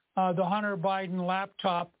the Hunter Biden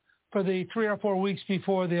laptop for the 3 or 4 weeks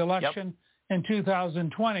before the election in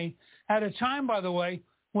 2020, at a time, by the way,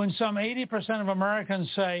 when some 80% of Americans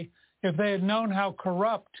say if they had known how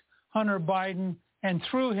corrupt Hunter Biden and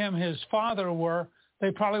through him his father were,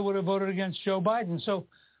 they probably would have voted against Joe Biden. So,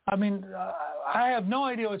 I mean, I have no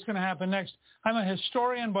idea what's going to happen next. I'm a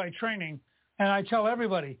historian by training. And I tell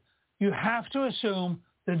everybody, you have to assume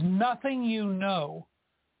that nothing you know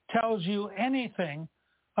tells you anything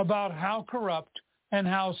about how corrupt and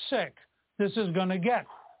how sick this is going to get,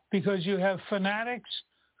 because you have fanatics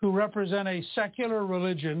who represent a secular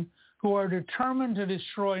religion who are determined to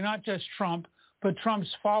destroy not just Trump, but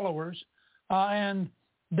Trump's followers, and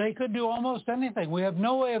they could do almost anything. We have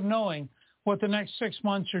no way of knowing what the next 6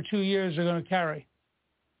 months or 2 years are going to carry.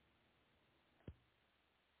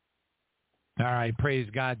 All right, praise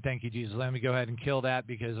God. Thank you, Jesus. Let me go ahead and kill that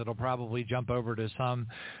because it'll probably jump over to some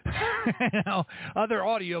other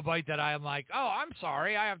audio bite that I am like, oh, I'm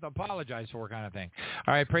sorry, I have to apologize for kind of thing.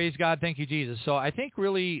 All right, praise God. Thank you, Jesus. So I think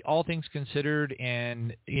really all things considered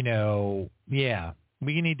and, we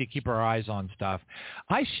need to keep our eyes on stuff.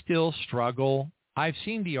 I still struggle. I've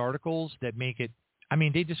seen the articles that make it,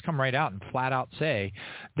 they just come right out and flat out say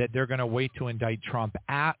that they're going to wait to indict Trump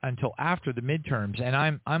until after the midterms.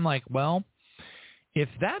 And I'm like, well, if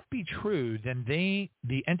that be true, then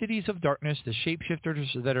the entities of darkness, the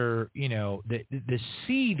shapeshifters that are, the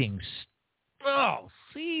seething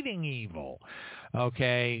evil,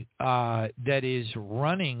 okay, that is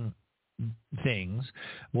running things,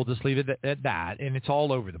 we'll just leave it at that, and it's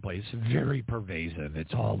all over the place, very pervasive,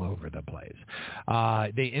 it's all over the place.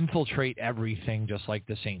 They infiltrate everything just like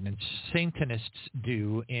the Satanists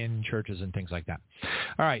do in churches and things like that.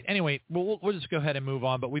 All right, anyway, we'll just go ahead and move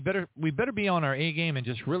on, but we better be on our A game and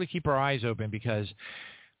just really keep our eyes open, because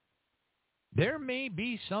there may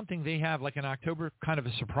be something they have, like an October kind of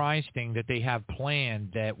a surprise thing that they have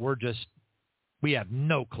planned that we have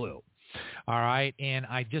no clue. All right, and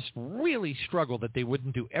I just really struggle that they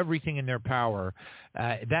wouldn't do everything in their power,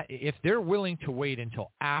 that if they're willing to wait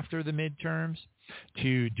until after the midterms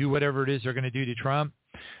to do whatever it is they're going to do to Trump,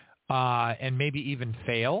 and maybe even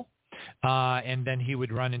fail, and then he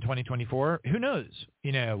would run in 2024. Who knows?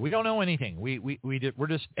 We don't know anything. We're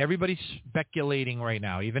just, everybody's speculating right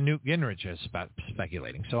now. Even Newt Gingrich is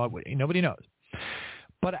speculating, so nobody knows.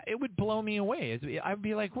 But it would blow me away. I'd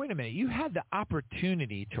be like, wait a minute, you had the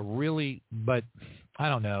opportunity to really, but I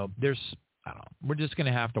don't know. We're just going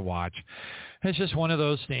to have to watch. It's just one of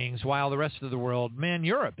those things. While the rest of the world, man,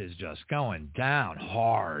 Europe is just going down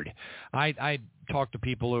hard. I talk to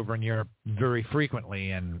people over in Europe very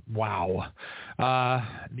frequently, and wow,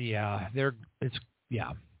 they're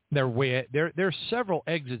several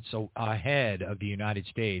exits ahead of the United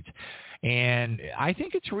States. And I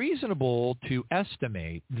think it's reasonable to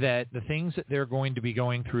estimate that the things that they're going to be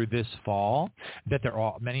going through this fall, that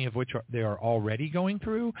many of which they are already going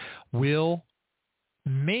through, will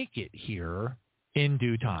make it here in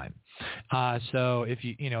due time. So if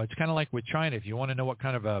it's kind of like with China. If you want to know what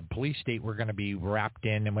kind of a police state we're going to be wrapped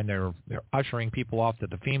in, and when they're ushering people off to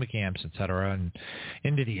the FEMA camps, et cetera, and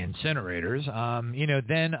into the incinerators,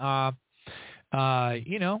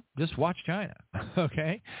 just watch China.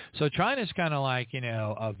 Okay. So China's kind of like,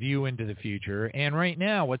 a view into the future. And right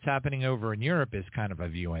now what's happening over in Europe is kind of a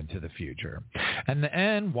view into the future.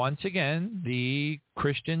 And once again, the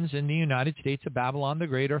Christians in the United States of Babylon the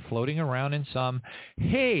Great are floating around in some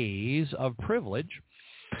haze of privilege,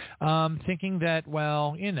 thinking that,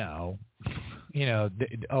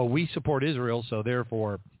 we support Israel, so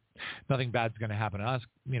therefore nothing bad's going to happen to us,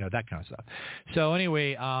 that kind of stuff. So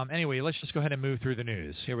anyway, let's just go ahead and move through the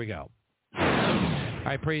news. Here we go. All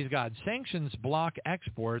right, praise God. Sanctions block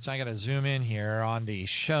exports. I got to zoom in here on the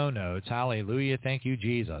show notes. Hallelujah. Thank you,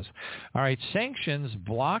 Jesus. All right, sanctions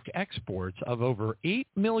block exports of over 8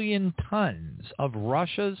 million tons of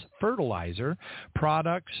Russia's fertilizer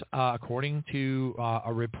products, according to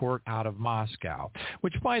a report out of Moscow,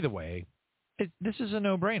 which, by the way, this is a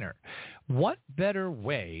no-brainer. What better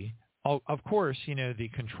way? Of course, the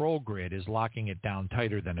control grid is locking it down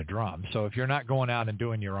tighter than a drum. So if you're not going out and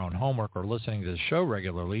doing your own homework or listening to the show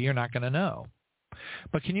regularly, you're not going to know.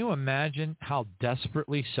 But can you imagine how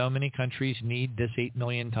desperately so many countries need this 8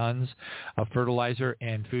 million tons of fertilizer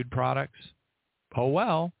and food products? Oh,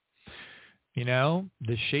 well.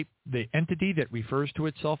 The entity that refers to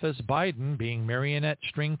itself as Biden being marionette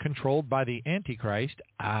string controlled by the Antichrist,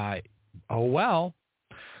 oh, well.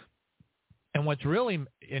 And what's really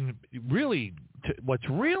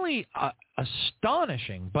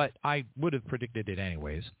astonishing, but I would have predicted it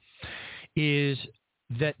anyways, is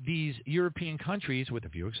that these European countries, with a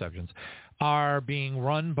few exceptions, are being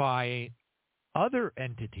run by other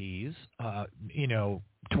entities, to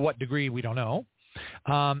what degree we don't know,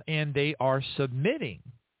 and they are submitting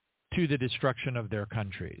to the destruction of their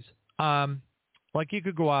countries. Like you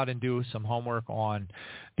could go out and do some homework on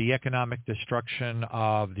the economic destruction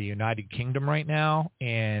of the United Kingdom right now,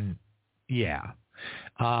 and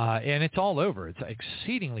And it's all over. It's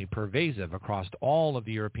exceedingly pervasive across all of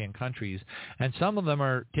the European countries. And some of them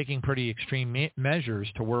are taking pretty extreme measures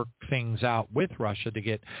to work things out with Russia to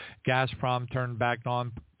get Gazprom turned back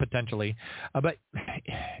on potentially. But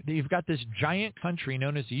you've got this giant country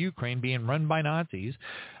known as Ukraine being run by Nazis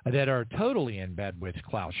that are totally in bed with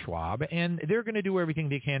Klaus Schwab, and they're going to do everything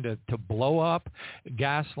they can to blow up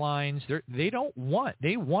gas lines. They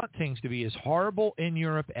want things to be as horrible in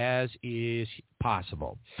Europe as is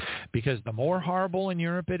possible, because the more horrible in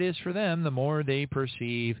Europe it is for them, the more they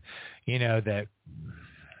perceive, that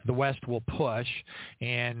the West will push.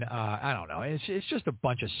 And I don't know. It's just a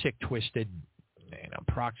bunch of sick, twisted,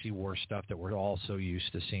 proxy war stuff that we're all so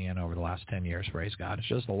used to seeing over the last 10 years, praise God. It's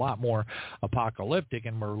just a lot more apocalyptic,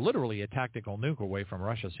 and we're literally a tactical nuke away from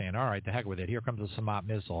Russia saying, all right, the heck with it. Here comes a Samat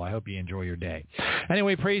missile. I hope you enjoy your day.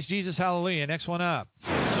 Anyway, praise Jesus, hallelujah. Next one up.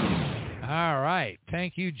 All right.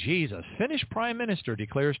 Thank you, Jesus. Finnish Prime Minister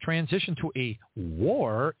declares transition to a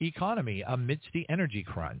war economy amidst the energy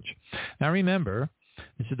crunch. Now, remember,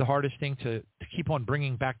 this is the hardest thing to keep on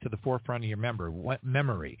bringing back to the forefront of your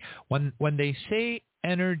memory. When they say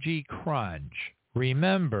energy crunch,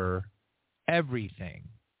 remember everything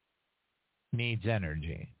needs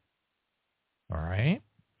energy. All right?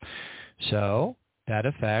 So that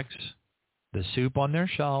affects the soup on their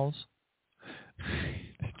shelves.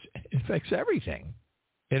 It affects everything.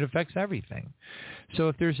 It affects everything. So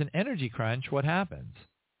if there's an energy crunch, what happens?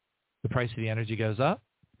 The price of the energy goes up.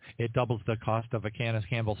 It doubles the cost of a can of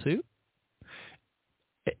Campbell soup.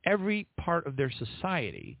 Every part of their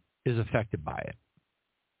society is affected by it.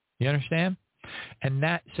 You understand? And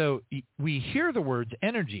so we hear the words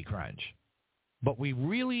energy crunch, but we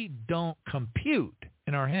really don't compute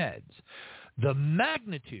in our heads the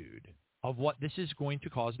magnitude of what this is going to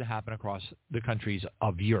cause to happen across the countries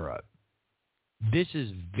of Europe. This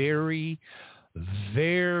is very,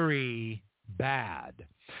 very bad,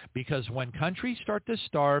 because when countries start to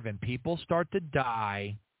starve and people start to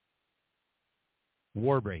die,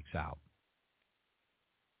 war breaks out.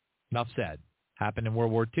 Enough said. Happened in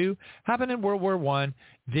World War II, happened in World War I.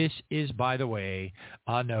 This is, by the way,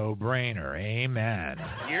 a no-brainer. Amen.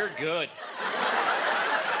 You're good.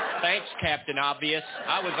 Thanks, Captain Obvious.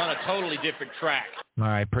 I was on a totally different track. All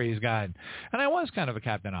right, praise God. And I was kind of a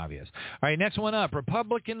Captain Obvious. All right, next one up.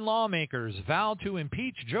 Republican lawmakers vow to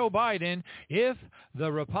impeach Joe Biden if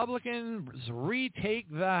the Republicans retake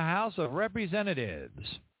the House of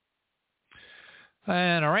Representatives.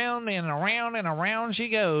 And around and around and around she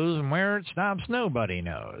goes, and where it stops, nobody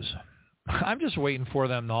knows. I'm just waiting for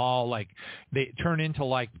them to all, they turn into,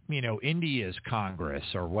 India's Congress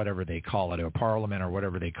or whatever they call it, or Parliament or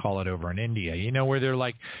whatever they call it over in India, where they're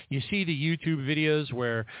you see the YouTube videos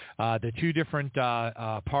where the two different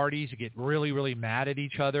parties get really, really mad at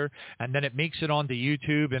each other, and then it makes it onto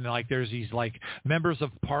YouTube, and, there's these, members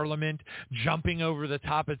of Parliament jumping over the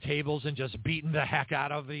top of tables and just beating the heck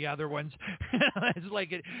out of the other ones. It's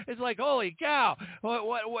like, holy cow,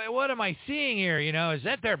 what am I seeing here, Is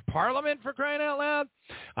that their Parliament, for crying out loud?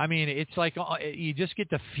 I mean, it's you just get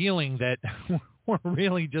the feeling that we're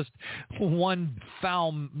really just one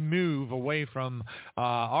foul move away from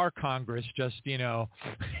our Congress just,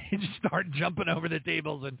 start jumping over the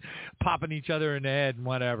tables and popping each other in the head and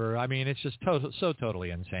whatever. I mean, it's just so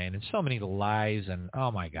totally insane. And so many lies, and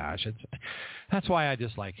oh my gosh, that's why I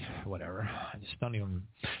just whatever. I just don't even,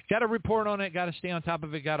 got to report on it, got to stay on top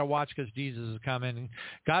of it, got to watch because Jesus is coming.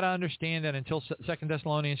 Got to understand that until 2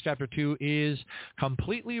 Thessalonians chapter 2 is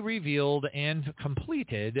completely revealed and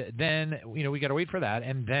completed, then, we got to wait for that,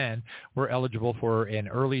 and then we're eligible for an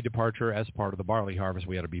early departure as part of the barley harvest.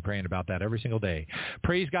 We ought to be praying about that every single day.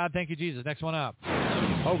 Praise God. Thank you, Jesus. Next one up.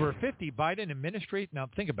 Over 50 Biden administration. Now,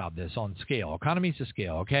 think about this on scale. Economies to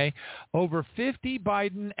scale, okay? Over 50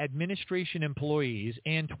 Biden administration employees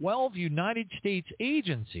and 12 United States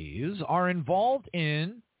agencies are involved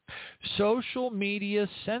in social media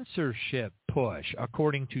censorship push,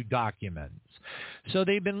 according to documents. So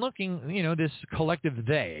they've been looking, this collective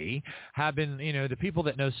they have been, the people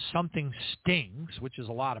that know something stinks, which is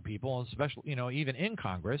a lot of people, especially, even in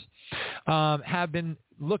Congress, have been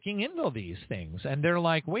looking into these things. And they're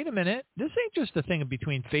like, wait a minute, this ain't just a thing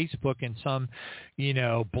between Facebook and some,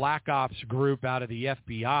 black ops group out of the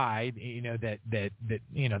FBI,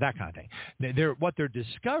 that kind of thing. What they're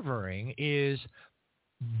discovering is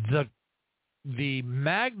the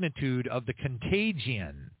magnitude of the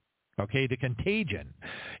contagion. Okay, the contagion.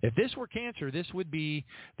 If this were cancer, this would be,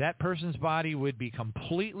 that person's body would be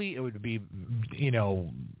completely, it would be,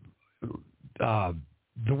 the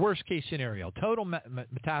worst case scenario, total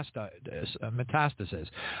metastasis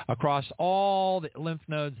across all the lymph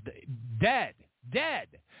nodes, dead. Dead.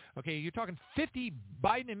 Okay, you're talking 50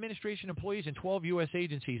 Biden administration employees and 12 U.S.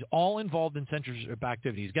 agencies all involved in censorship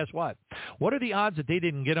activities. Guess what? What are the odds that they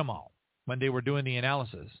didn't get them all when they were doing the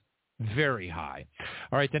analysis? Very high.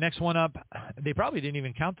 All right, the next one up, they probably didn't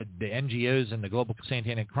even count the NGOs and the Global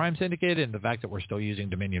Satanic Crime Syndicate and the fact that we're still using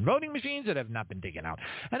Dominion voting machines that have not been taken out.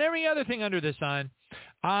 And every other thing under the sun,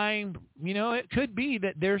 it could be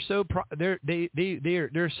that they're so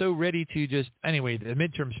ready to just, anyway, the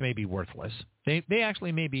midterms may be worthless. They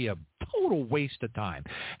actually may be a total waste of time.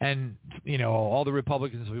 And, all the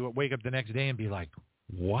Republicans will wake up the next day and be like,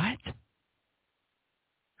 what?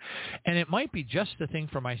 And it might be just the thing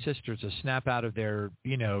for my sisters to snap out of their,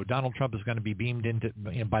 Donald Trump is going to be beamed into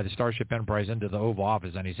by the Starship Enterprise into the Oval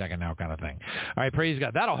Office any second now kind of thing. All right, praise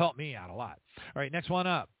God. That'll help me out a lot. All right, next one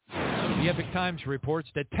up. The Epic Times reports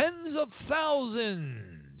that tens of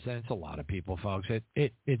thousands, and it's a lot of people, folks.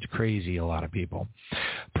 It's crazy, a lot of people,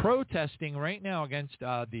 protesting right now against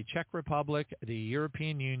the Czech Republic, the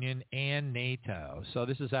European Union, and NATO. So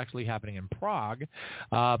this is actually happening in Prague,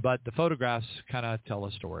 but the photographs kind of tell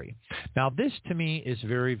a story. Now, this to me is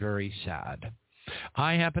very, very sad.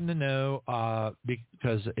 I happen to know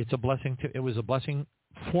because it was a blessing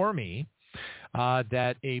for me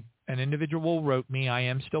that an individual wrote me. I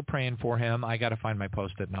am still praying for him. I got to find my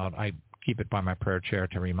Post-it note. I keep it by my prayer chair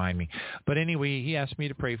to remind me. But anyway, he asked me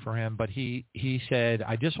to pray for him. But he said,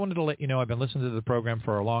 I just wanted to let you know I've been listening to the program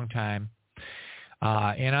for a long time,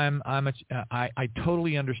 and I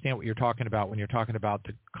totally understand what you're talking about when you're talking about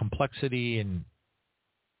the complexity and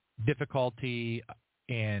difficulty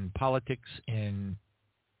and politics and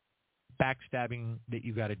backstabbing that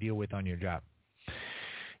you got to deal with on your job.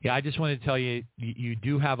 Yeah, I just wanted to tell you, you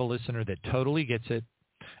do have a listener that totally gets it.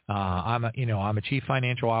 I'm a chief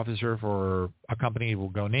financial officer for a company that will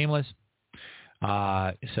go nameless.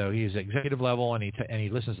 So he's executive level, and he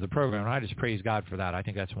listens to the program, and I just praise God for that. I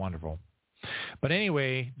think that's wonderful. But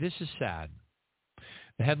anyway, this is sad.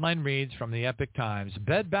 The headline reads from the Epic Times: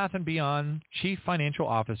 Bed Bath & Beyond chief financial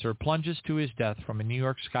officer plunges to his death from a New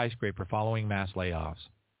York skyscraper following mass layoffs.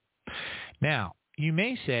 Now, you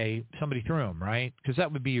may say somebody threw him, right? Because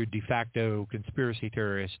that would be your de facto conspiracy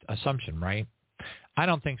theorist assumption, right? I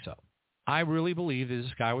don't think so. I really believe this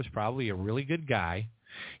guy was probably a really good guy.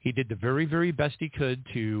 He did the very, very best he could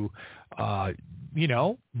to,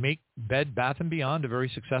 make Bed Bath & Beyond a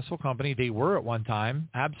very successful company. They were at one time.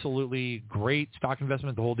 Absolutely great stock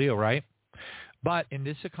investment, the whole deal, right? But in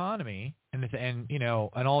this economy and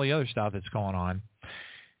all the other stuff that's going on,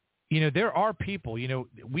 there are people,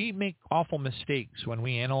 we make awful mistakes when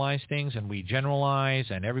we analyze things and we generalize,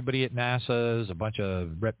 and everybody at NASA is a bunch of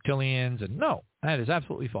reptilians. And no, that is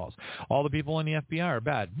absolutely false. All the people in the FBI are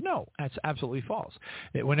bad. No, that's absolutely false.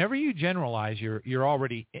 Whenever you generalize, you're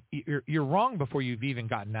wrong before you've even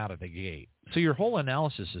gotten out of the gate. So your whole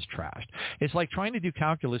analysis is trashed. It's like trying to do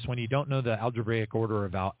calculus when you don't know the algebraic order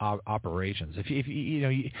of operations.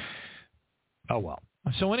 Oh well.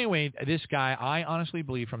 So anyway, this guy, I honestly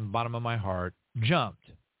believe from the bottom of my heart, jumped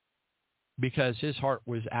because his heart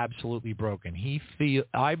was absolutely broken.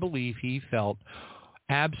 I believe he felt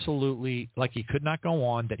absolutely like he could not go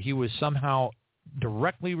on, that he was somehow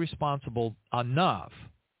directly responsible enough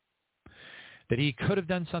that he could have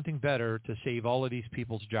done something better to save all of these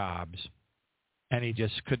people's jobs, and he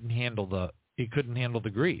just couldn't handle the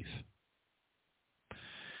grief.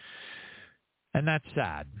 And that's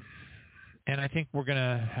sad. And I think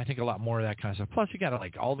a lot more of that kind of stuff. Plus, you got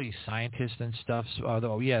like all these scientists and stuff.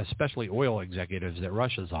 Especially oil executives that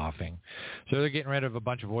Russia's offing. So they're getting rid of a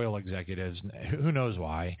bunch of oil executives. Who knows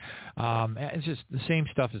why? It's just the same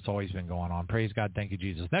stuff that's always been going on. Praise God. Thank you,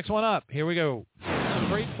 Jesus. Next one up. Here we go.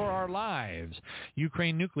 Afraid for our lives.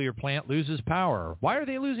 Ukraine nuclear plant loses power. Why are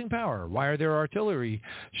they losing power? Why are there artillery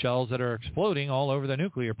shells that are exploding all over the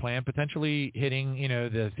nuclear plant, potentially hitting,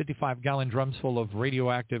 the 55-gallon drums full of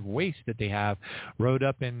radioactive waste that they have rode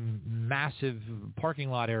up in massive parking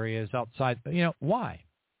lot areas outside? Why?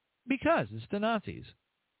 Because it's the Nazis.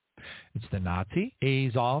 It's the Nazi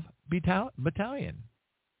Azov battalion.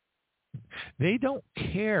 They don't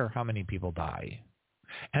care how many people die.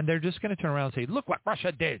 And they're just going to turn around and say, look what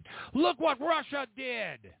Russia did. Look what Russia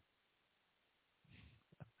did.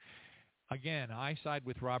 Again, I side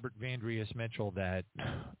with Robert Vandrius Mitchell that,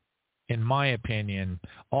 in my opinion,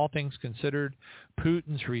 all things considered,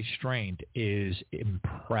 Putin's restraint is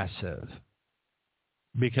impressive.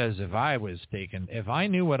 Because if I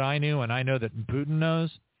knew what I knew, and I know that Putin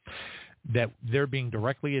knows, that they're being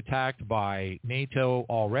directly attacked by NATO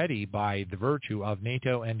already by the virtue of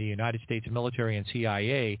NATO and the United States military and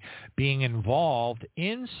CIA being involved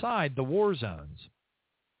inside the war zones.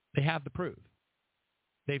 They have the proof.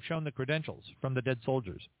 They've shown the credentials from the dead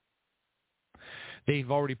soldiers. They've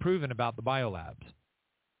already proven about the biolabs.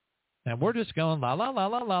 And we're just going la, la, la,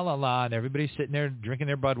 la, la, la, la, and everybody's sitting there drinking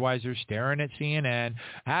their Budweiser, staring at CNN,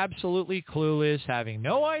 absolutely clueless, having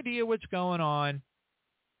no idea what's going on.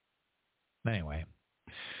 Anyway.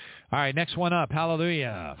 All right, next one up.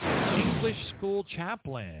 Hallelujah. English school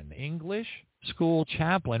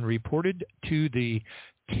chaplain reported to the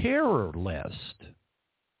terror list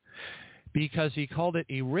because he called it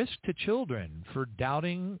a risk to children for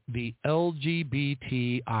doubting the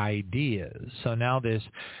LGBT ideas. So now this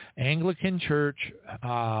Anglican Church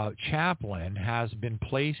chaplain has been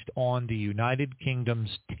placed on the United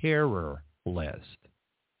Kingdom's terror list.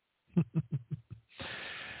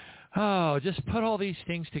 Oh, just put all these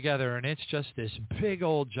things together, and it's just this big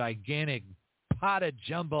old gigantic pot of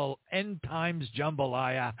jumble, end times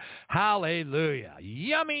jambalaya. Hallelujah.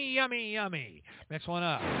 Yummy, yummy, yummy. Next one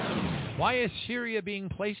up. Why is Syria being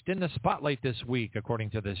placed in the spotlight this week, according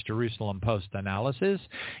to this Jerusalem Post analysis?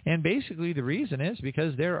 And basically the reason is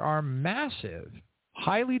because there are massive,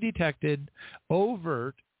 highly detected,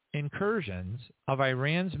 overt incursions of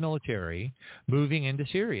Iran's military moving into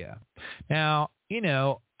Syria. Now,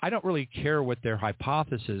 I don't really care what their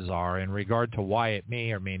hypotheses are in regard to why it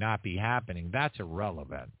may or may not be happening. That's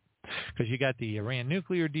irrelevant. Because you got the Iran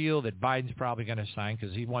nuclear deal that Biden's probably going to sign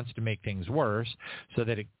because he wants to make things worse so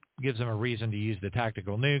that it gives them a reason to use the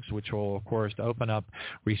tactical nukes, which will, of course, open up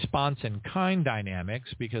response in kind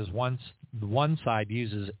dynamics because once one side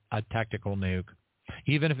uses a tactical nuke,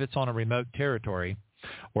 even if it's on a remote territory,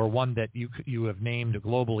 or one that you have named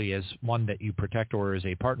globally as one that you protect or is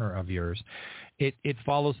a partner of yours, it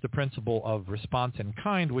follows the principle of response in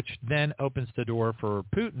kind, which then opens the door for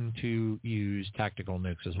Putin to use tactical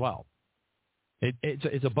nukes as well.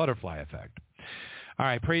 It's a butterfly effect. All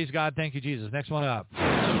right, praise God. Thank you, Jesus. Next one up.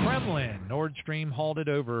 Kremlin, Nord Stream halted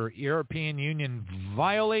over European Union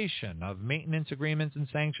violation of maintenance agreements and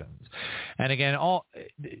sanctions. And again,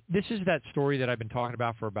 this is that story that I've been talking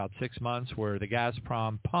about for about 6 months where the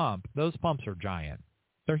Gazprom pump, those pumps are giant.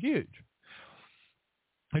 They're huge.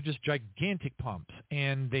 They're just gigantic pumps,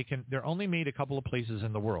 and they're only made a couple of places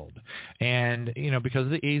in the world. And, because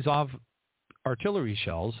of the Azov artillery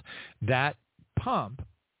shells, that pump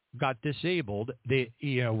got disabled.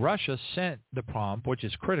 Russia sent the pump, which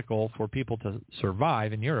is critical for people to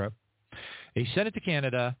survive in Europe. They sent it to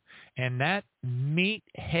Canada, and that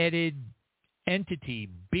meat-headed entity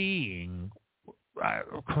being,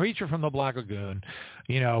 creature from the Black Lagoon,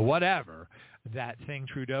 whatever, that thing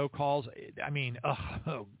Trudeau calls,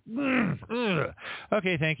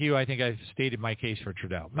 okay, thank you. I think I've stated my case for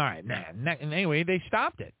Trudeau. All right, anyway, they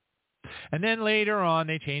stopped it. And then later on,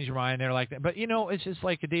 they changed their mind. They're like that. But, it's just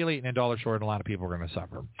like a day late and a dollar short, and a lot of people are going to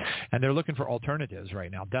suffer. And they're looking for alternatives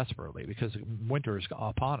right now desperately because winter is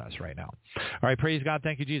upon us right now. All right, praise God.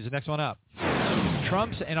 Thank you, Jesus. Next one up.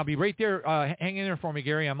 Trump's, and I'll be right there. Hang in there for me,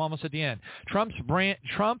 Gary. I'm almost at the end. Trump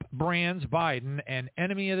brands Biden an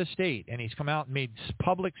enemy of the state, and he's come out and made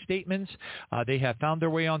public statements. They have found their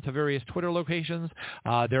way onto various Twitter locations.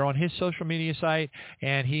 They're on his social media site,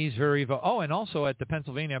 and he's very and also at the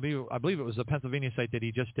Pennsylvania, I believe it was the Pennsylvania site that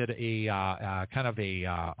he just did a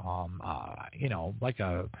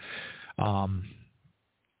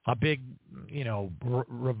big,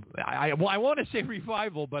 I want to say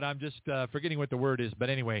revival, but I'm just forgetting what the word is. But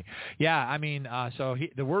anyway, so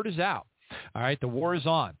the word is out. All right, the war is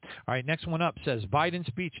on. All right, next one up says Biden's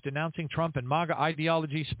speech denouncing Trump and MAGA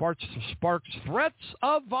ideology sparks threats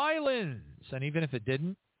of violence. And even if it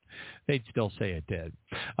didn't, they'd still say it did.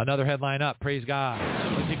 Another headline up, praise God.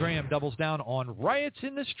 Lindsey Graham doubles down on riots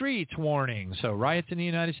in the streets warning. So riots in the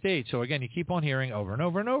United States. So again, you keep on hearing over and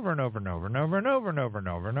over and over and over and over and over and over and over and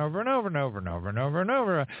over and over and over and over and over and over and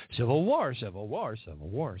over. Civil war, civil war, civil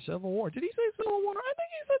war, civil war. Did he say civil war? I think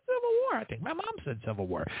he said civil war. I think my mom said civil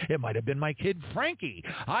war. It might have been my kid Frankie.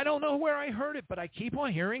 I don't know where I heard it, but I keep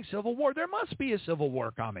on hearing civil war. There must be a civil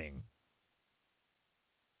war coming.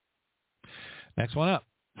 Next one up.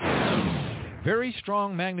 Very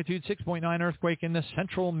strong magnitude 6.9 earthquake in the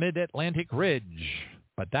central mid-Atlantic ridge.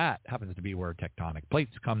 But that happens to be where tectonic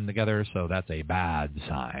plates come together, so that's a bad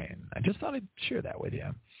sign. I just thought I'd share that with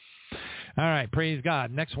you. All right, praise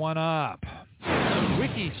God. Next one up.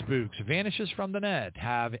 WikiSpooks vanishes from the net.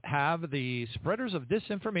 Have the spreaders of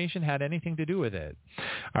disinformation had anything to do with it?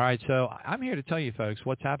 All right, so I'm here to tell you, folks,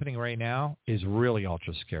 what's happening right now is really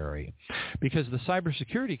ultra scary because the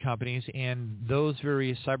cybersecurity companies and those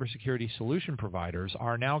various cybersecurity solution providers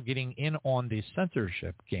are now getting in on the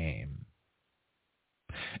censorship game.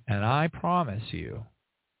 And I promise you,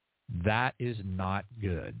 that is not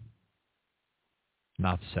good.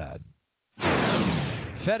 Not said.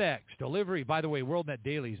 FedEx delivery. By the way, WorldNet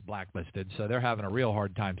Daily's blacklisted, so they're having a real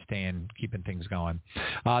hard time keeping things going.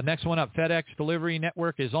 Next one up, FedEx delivery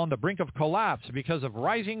network is on the brink of collapse because of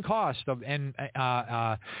rising costs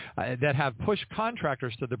that have pushed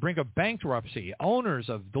contractors to the brink of bankruptcy. Owners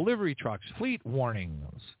of delivery trucks, fleet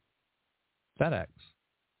warnings. FedEx.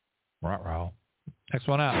 Ruh-roh. Next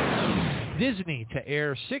one up. Disney to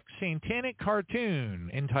air 6 satanic cartoon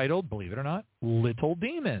entitled, believe it or not, Little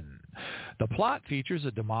Demon. The plot features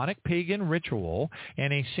a demonic pagan ritual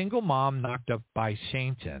and a single mom knocked up by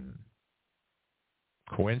Satan.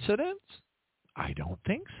 Coincidence? I don't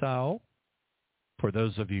think so. For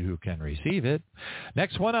those of you who can receive it.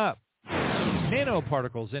 Next one up.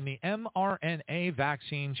 Nanoparticles in the mRNA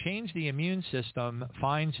vaccine change the immune system,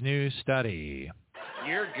 finds new study.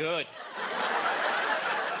 You're good.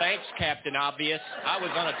 Thanks, Captain Obvious. I was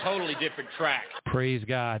on a totally different track. Praise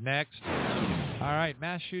God. Next. All right.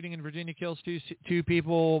 Mass shooting in Virginia kills two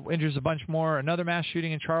people, injures a bunch more. Another mass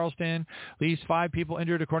shooting in Charleston leaves 5 people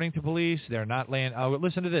injured, according to police. They're not laying. Oh,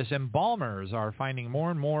 listen to this. Embalmers are finding more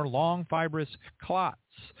and more long fibrous clots.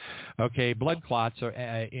 Okay, blood clots are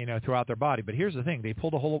throughout their body. But here's the thing: they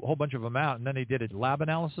pulled a whole bunch of them out, and then they did a lab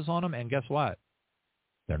analysis on them, and guess what?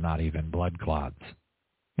 They're not even blood clots.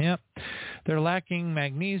 Yep. They're lacking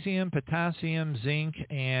magnesium, potassium, zinc,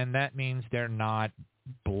 and that means they're not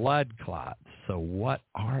blood clots. So what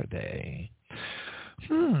are they?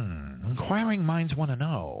 Inquiring minds want to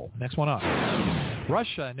know. Next one up.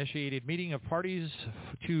 Russia initiated meeting of parties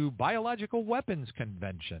to Biological Weapons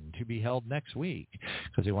Convention to be held next week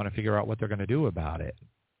because they want to figure out what they're going to do about it.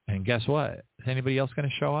 And guess what? Is anybody else going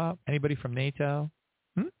to show up? Anybody from NATO?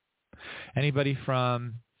 Anybody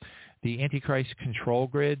from the Antichrist control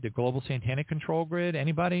grid, the global satanic control grid?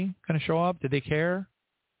 Anybody going to show up? Did they care?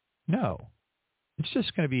 No. It's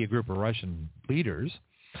just going to be a group of Russian leaders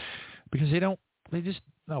because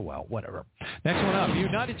oh, well, whatever. Next one up.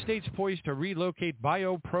 United States poised to relocate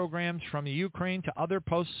bio programs from the Ukraine to other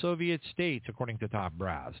post-Soviet states, according to top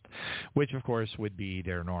brass, which, of course, would be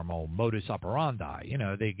their normal modus operandi. You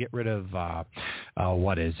know, they get rid of, the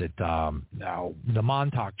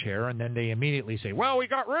Montauk chair, and then they immediately say, well, we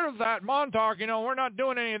got rid of that Montauk. We're not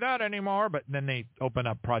doing any of that anymore. But then they open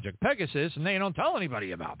up Project Pegasus, and they don't tell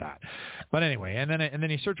anybody about that. But anyway, and then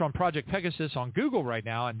you search on Project Pegasus on Google right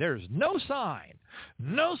now, and there's no sign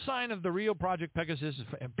of the real Project Pegasus.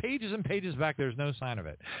 Pages and pages back, there's no sign of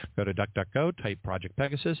it. Go to DuckDuckGo, type Project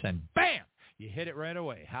Pegasus, and bam! You hit it right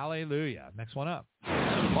away. Hallelujah. Next one up.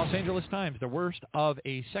 Los Angeles Times, the worst of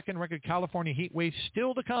a second record California heat wave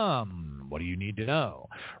still to come. What do you need to know?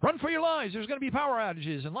 Run for your lives. There's going to be power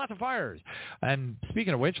outages and lots of fires. And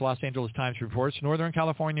speaking of which, Los Angeles Times reports Northern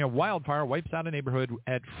California wildfire wipes out a neighborhood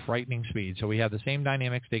at frightening speed. So we have the same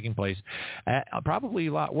dynamics taking place, probably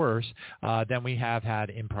a lot worse than we have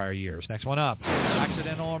had in prior years. Next one up.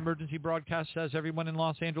 Accidental emergency broadcast says everyone in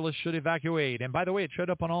Los Angeles should evacuate. And by the way, it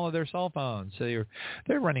showed up on all of their cell phones. So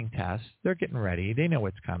they're running tests. They're getting ready. They know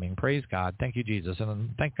what's coming. Praise God. Thank you, Jesus.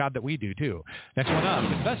 And thank God that we do, too. Next one up.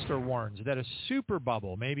 Investor warns that a super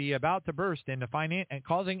bubble may be about to burst into finance and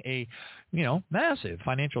causing a, massive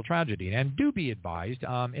financial tragedy. And do be advised,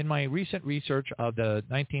 in my recent research of the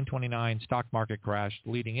 1929 stock market crash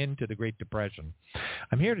leading into the Great Depression,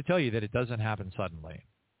 I'm here to tell you that it doesn't happen suddenly.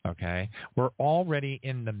 Okay? We're already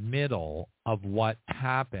in the middle of what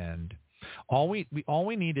happened. All we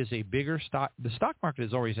need is a bigger stock. The stock market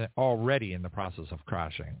is already in the process of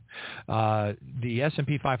crashing. The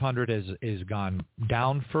S&P 500 is gone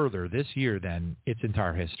down further this year than its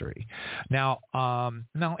entire history. Now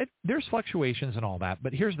there's fluctuations and all that,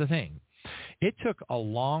 but here's the thing. It took a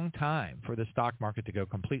long time for the stock market to go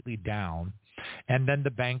completely down, and then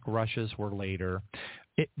the bank rushes were later.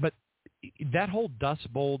 But that whole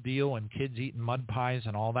Dust Bowl deal and kids eating mud pies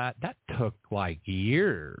and all that took like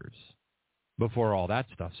years before all that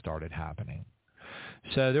stuff started happening.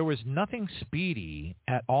 So there was nothing speedy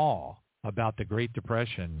at all about the Great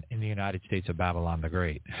Depression in the United States of Babylon the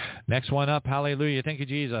Great. Next one up, hallelujah, thank you,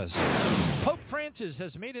 Jesus. Pope Francis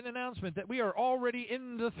has made an announcement that we are already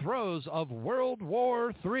in the throes of World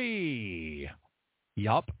War III.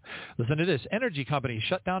 Yup. Listen to this. Energy companies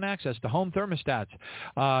shut down access to home thermostats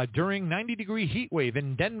during 90-degree heat wave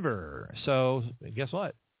in Denver. So guess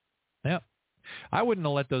what? Yep. I wouldn't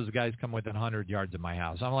have let those guys come within 100 yards of my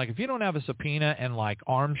house. I'm like, if you don't have a subpoena and like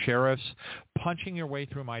armed sheriffs punching your way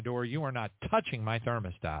through my door, you are not touching my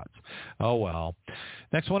thermostats. Oh, well.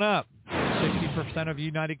 Next one up. 60% of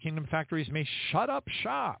United Kingdom factories may shut up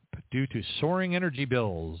shop due to soaring energy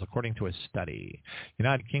bills, according to a study.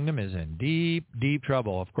 United Kingdom is in deep, deep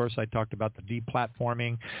trouble. Of course, I talked about the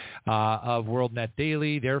deplatforming of WorldNet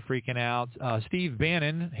Daily. They're freaking out. Steve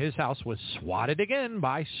Bannon, his house was swatted again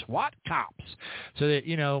by SWAT cops. So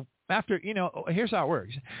that, after, here's how it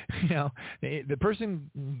works. The person,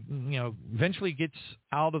 eventually gets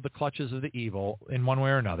out of the clutches of the evil in one way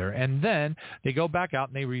or another, and then they go back out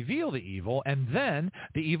and they reveal the evil, and then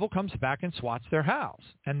the evil comes back and swats their house,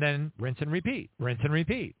 and then rinse and repeat, rinse and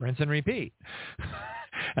repeat, rinse and repeat.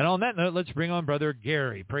 And on that note, let's bring on Brother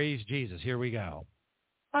Gary. Praise Jesus. Here we go.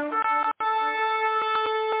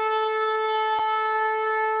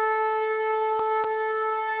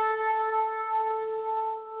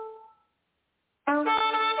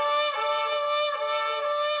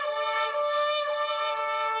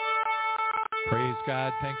 Praise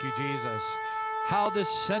God. Thank you, Jesus. How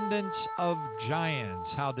descendants of giants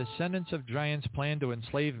plan to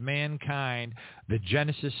enslave mankind, the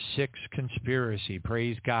Genesis 6 conspiracy.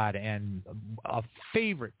 Praise God. And a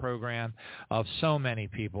favorite program of so many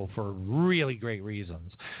people for really great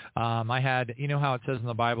reasons. I had, how it says in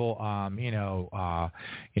the Bible, I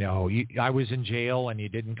was in jail and you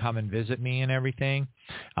didn't come and visit me and everything.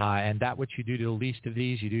 And that what you do to the least of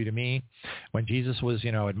these, you do to me. When Jesus was,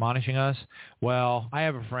 admonishing us, well, I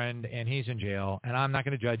have a friend and he's in jail and I'm not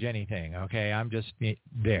going to judge anything. Okay. I'm just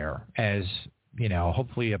there as,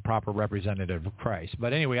 hopefully a proper representative of Christ.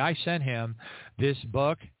 But anyway, I sent him this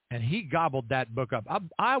book and he gobbled that book up.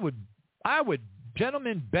 I would,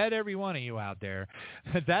 gentlemen, bet every one of you out there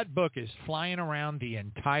that book is flying around the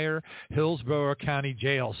entire Hillsborough County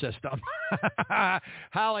jail system.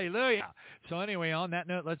 Hallelujah. So anyway, on that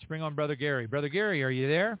note, let's bring on Brother Gary. Brother Gary, are you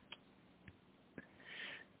there?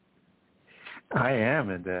 I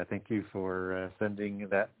am, and thank you for sending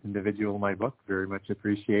that individual my book. Very much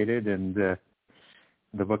appreciated. And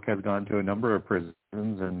the book has gone to a number of prisons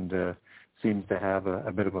and seems to have a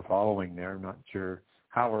bit of a following there. I'm not sure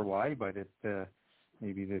how or why, but it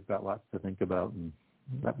maybe they've got lots to think about, and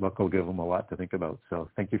that book will give them a lot to think about. So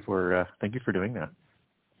thank you for doing that.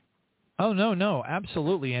 Oh, no,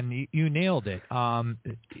 absolutely. And you nailed it. I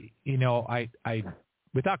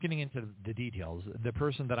without getting into the details, the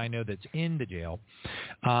person that I know that's in the jail,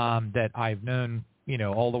 that I've known,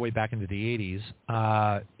 all the way back into the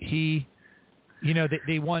 80s, he,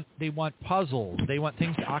 they want puzzles. They want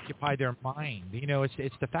things to occupy their mind.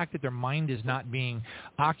 It's the fact that their mind is not being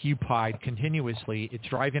occupied continuously. It's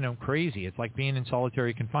driving them crazy. It's like being in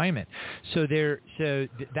solitary confinement. So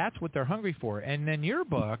that's what they're hungry for. And then your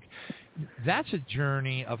book, that's a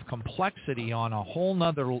journey of complexity on a whole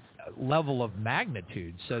nother level of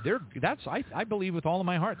magnitude. So I believe with all of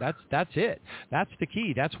my heart, that's it. That's the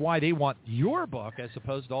key. That's why they want your book as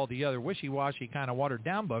opposed to all the other wishy-washy kind of watered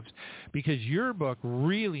down books, because your book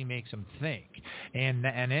really makes them think. And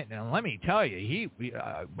let me tell you,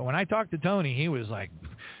 when I talked to Tony, he was like,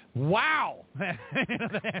 wow.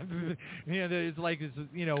 It's like,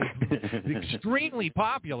 extremely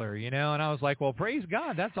popular, and I was like, well, praise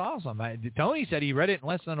God. That's awesome. Tony said he read it in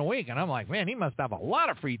less than a week. And I'm like, man, he must have a lot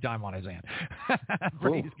of free time on his hand.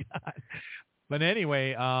 Praise God. But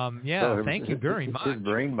anyway, thank you very much. His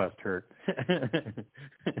brain must hurt.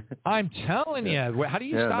 I'm telling you. How do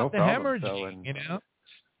you stop the hemorrhaging,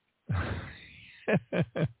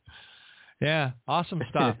 Yeah, awesome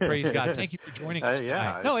stuff. Praise God. Thank you for joining us.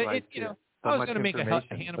 Yeah. No, I was going to make a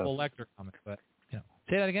Hannibal Lecter comment, but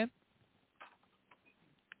say that again.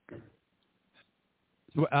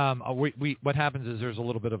 What happens is there's a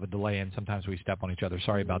little bit of a delay, and sometimes we step on each other.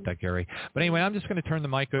 Sorry about that, Gary. But anyway, I'm just going to turn the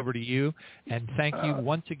mic over to you, and thank you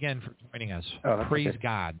once again for joining us. Praise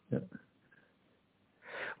God.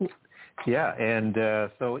 Yeah, and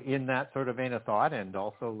so in that sort of vein of thought, and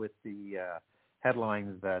also with the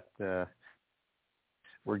headlines that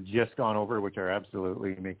were just gone over, which are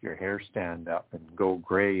absolutely make your hair stand up and go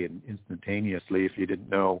gray and instantaneously if you didn't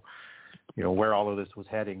know, where all of this was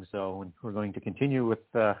heading. So we're going to continue with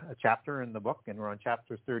a chapter in the book, and we're on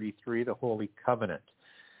chapter 33, the Holy Covenant.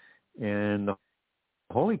 And the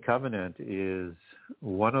Holy Covenant is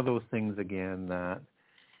one of those things, again, that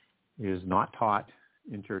is not taught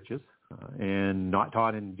in churches and not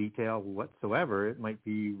taught in detail whatsoever. It might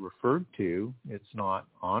be referred to. It's not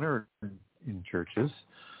honored in churches.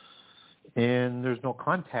 And there's no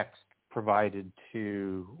context provided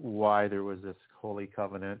to why there was this Holy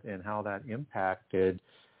Covenant and how that impacted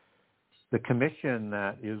the commission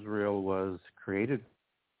that Israel was created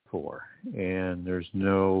for. And there's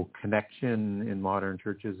no connection in modern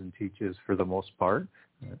churches and teaches for the most part.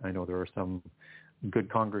 I know there are some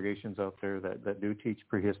good congregations out there that do teach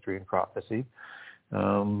prehistory and prophecy.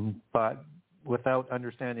 But without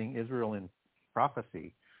understanding Israel in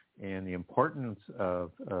prophecy and the importance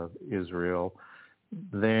of Israel,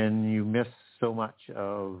 then you miss so much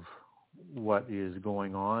of what is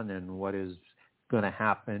going on and what is going to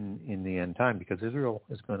happen in the end time, because Israel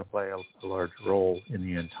is going to play a large role in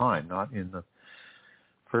the end time, not in the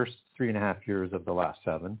first 3.5 years of the last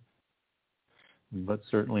 7, but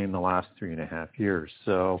certainly in the last 3.5 years.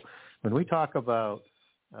 So when we talk about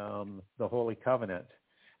the Holy Covenant,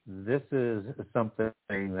 this is something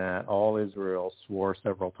that all Israel swore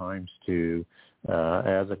several times to,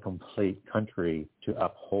 as a complete country, to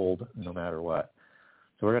uphold no matter what.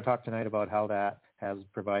 So we're going to talk tonight about how that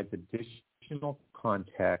provides additional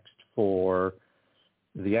context for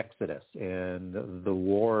the Exodus and the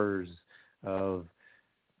wars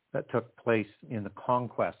that took place in the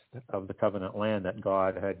conquest of the covenant land that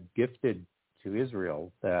God had gifted to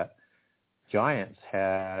Israel, that giants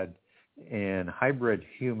had, and hybrid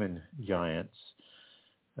human giants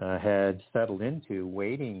had settled into,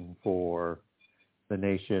 waiting for the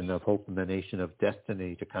nation of hope and the nation of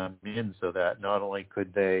destiny to come in, so that not only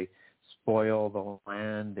could they spoil the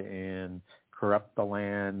land and corrupt the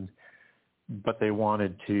land, but they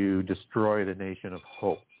wanted to destroy the nation of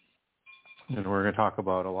hope. And we're going to talk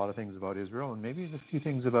about a lot of things about Israel, and maybe a few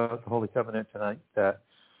things about the Holy Covenant tonight that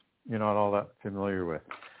you're not all that familiar with.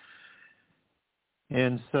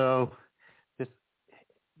 And so this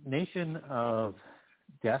nation of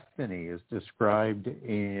destiny is described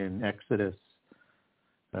in Exodus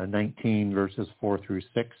 19 verses 4 through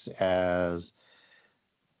 6 as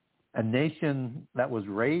a nation that was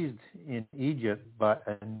raised in Egypt, but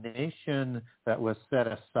a nation that was set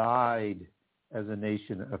aside as a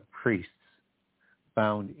nation of priests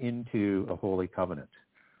bound into a holy covenant.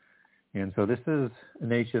 And so this is a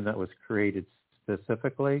nation that was created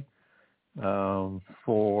specifically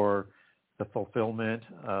for the fulfillment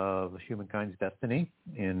of humankind's destiny,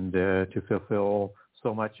 and to fulfill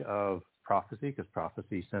so much of prophecy, because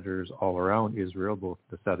prophecy centers all around Israel, both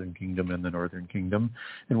the southern kingdom and the northern kingdom,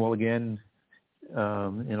 and will again,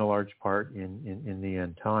 in a large part, in the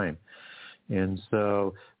end time. And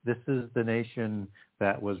so this is the nation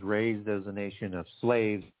that was raised as a nation of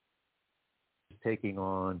slaves, taking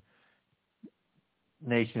on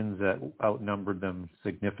nations that outnumbered them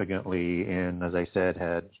significantly, and as I said,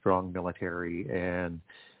 had strong military and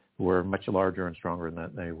were much larger and stronger than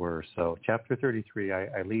they were. So chapter 33,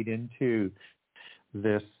 I lead into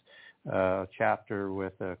this chapter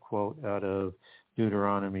with a quote out of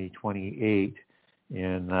Deuteronomy 28,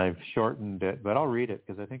 and I've shortened it, but I'll read it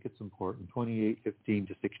because I think it's important. 28:15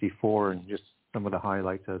 to 64, and just some of the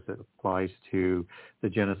highlights as it applies to the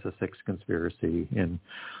Genesis 6 conspiracy. And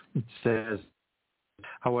it says,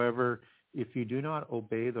 however, if you do not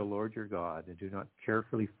obey the Lord your God and do not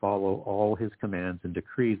carefully follow all his commands and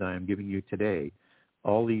decrees I am giving you today,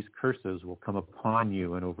 all these curses will come upon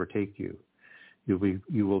you and overtake you.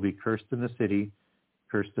 You will be cursed in the city,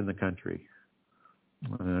 cursed in the country.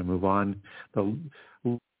 And I move on. The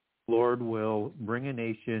Lord will bring a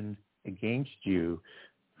nation against you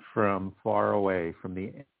from far away, from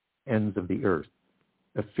the ends of the earth,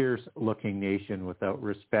 a fierce-looking nation without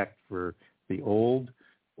respect for the old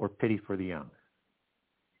or pity for the young.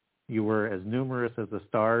 You were as numerous as the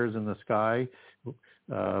stars in the sky,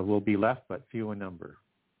 will be left but few in number.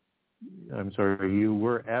 I'm sorry, you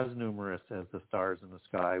were as numerous as the stars in the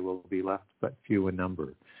sky, will be left but few in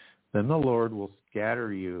number. Then the Lord will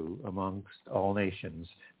scatter you amongst all nations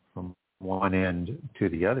from one end to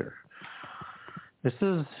the other. This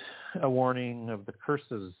is a warning of the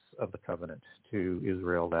curses of the covenant to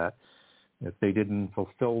Israel, that if they didn't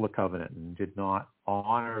fulfill the covenant and did not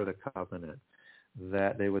honor the covenant,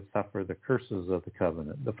 that they would suffer the curses of the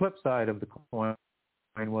covenant. The flip side of the coin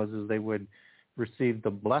was they would receive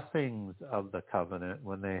the blessings of the covenant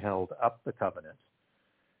when they held up the covenant,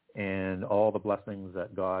 and all the blessings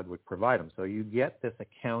that God would provide them. So you get this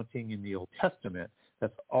accounting in the Old Testament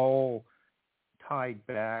that's all tied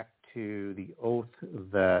back to the oath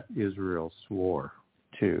that Israel swore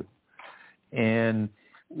to. And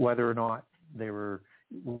whether or not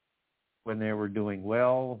when they were doing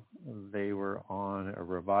well, they were on a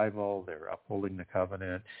revival, they were upholding the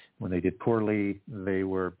covenant. When they did poorly, they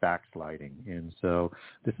were backsliding. And so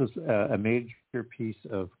this is a major piece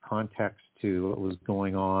of context to what was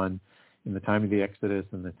going on in the time of the Exodus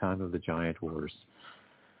and the time of the giant wars.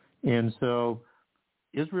 And so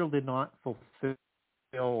Israel did not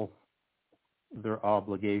fulfill their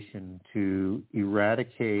obligation to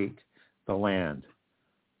eradicate the land.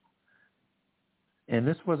 And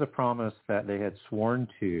this was a promise that they had sworn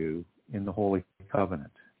to in the Holy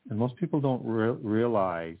Covenant. And most people don't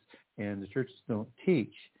realize, and the churches don't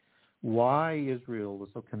teach, why Israel was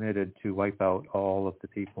so committed to wipe out all of the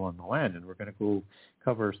people on the land. And we're going to go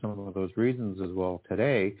cover some of those reasons as well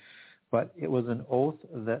today. But it was an oath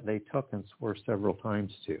that they took and swore several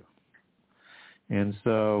times to. And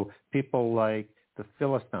so people like the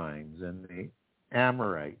Philistines and the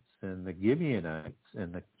Amorites and the Gibeonites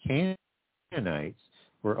and the Canaanites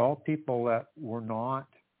were all people that were not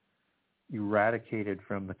eradicated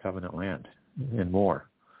from the covenant land and more.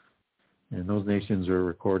 And those nations are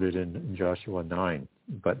recorded in Joshua 9,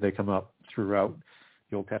 but they come up throughout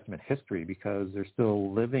the Old Testament history because they're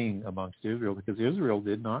still living amongst Israel, because Israel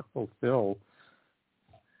did not fulfill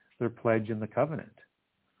their pledge in the covenant.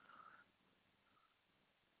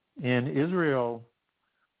 And Israel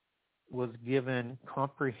was given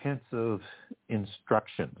comprehensive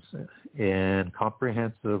instructions and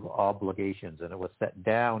comprehensive obligations, and it was set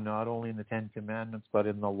down not only in the Ten Commandments, but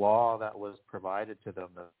in the law that was provided to them,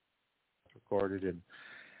 that's recorded in,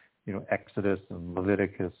 Exodus and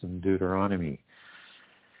Leviticus and Deuteronomy.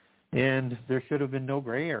 And there should have been no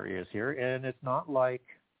gray areas here. And it's not like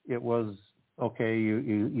it was, okay,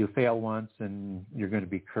 you fail once and you're going to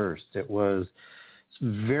be cursed. It's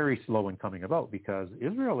very slow in coming about, because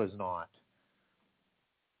Israel is not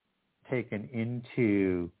taken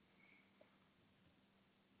into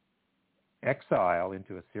exile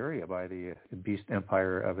into Assyria by the beast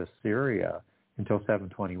empire of Assyria until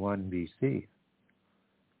 721 BC.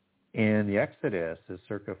 And the Exodus is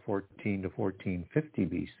circa 14 to 1450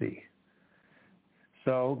 BC.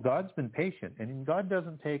 So God's been patient, and God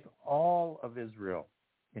doesn't take all of Israel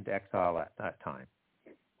into exile at that time.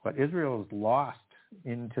 But Israel is lost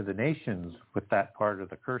into the nations with that part of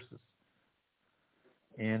the curses.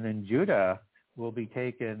 And then Judah will be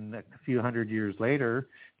taken a few hundred years later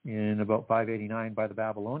in about 589 by the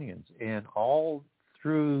Babylonians. And all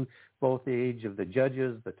through both the age of the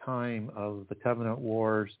judges, the time of the covenant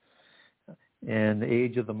wars, and the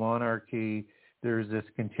age of the monarchy, there's this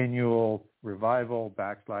continual revival,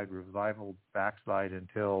 backslide,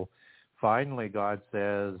 until finally God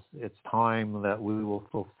says it's time that we will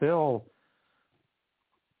fulfill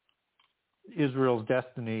Israel's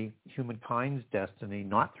destiny, humankind's destiny,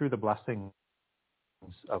 not through the blessings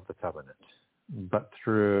of the covenant, but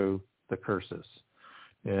through the curses.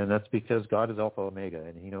 And that's because God is Alpha Omega,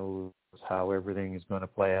 and he knows how everything is going to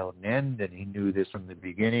play out and end, and he knew this from the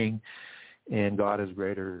beginning. And God is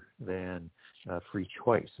greater than free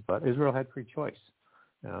choice. But Israel had free choice,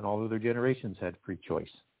 and all of their generations had free choice.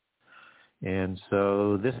 And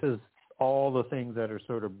so this is all the things that are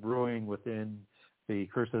sort of brewing within the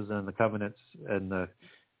curses and the covenants and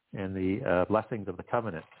the blessings of the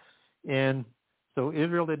covenant. And so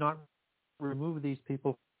Israel did not remove these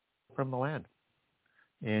people from the land.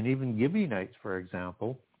 And even Gibeonites, for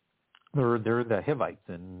example, they're the Hivites,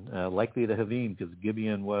 and likely the Havim, because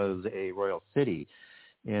Gibeon was a royal city,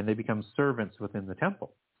 and they become servants within the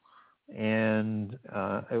temple. And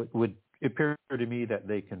it would appear to me that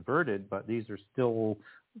they converted, but these are still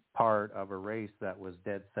part of a race that was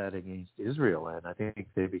dead set against Israel, and I think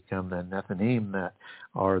they become the Nethinim that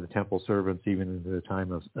are the temple servants even into the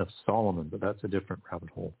time of Solomon, but that's a different rabbit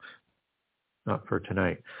hole, not for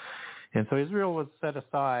tonight. And so Israel was set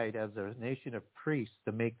aside as a nation of priests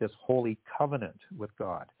to make this holy covenant with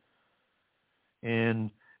God.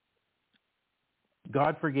 And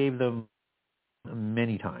God forgave them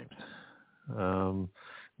many times.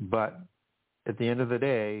 But at the end of the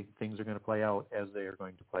day, things are going to play out as they are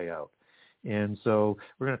going to play out. And so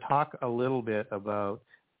we're going to talk a little bit about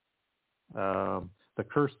the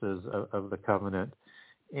curses of the covenant.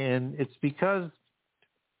 And it's because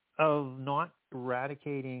of not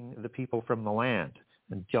eradicating the people from the land,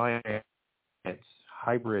 and giants,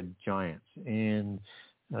 hybrid giants. And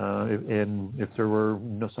if there were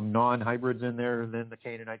some non-hybrids in there, then the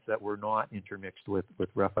Canaanites that were not intermixed with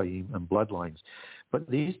Rephaim and bloodlines. But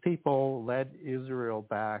these people led Israel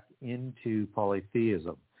back into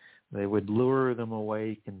polytheism. They would lure them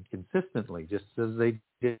away consistently, just as they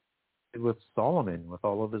did with Solomon, with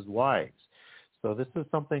all of his wives. So this is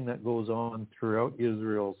something that goes on throughout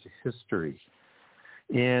Israel's history.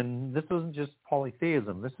 And this isn't just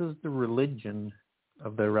polytheism. This is the religion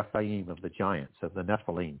of the Rephaim, of the giants, of the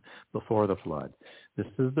Nephilim before the flood. This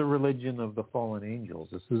is the religion of the fallen angels.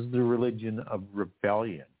 This is the religion of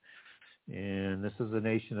rebellion. And this is a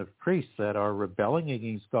nation of priests that are rebelling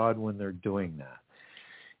against God when they're doing that.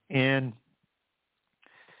 And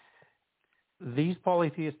these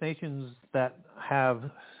polytheist nations that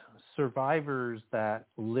have survivors that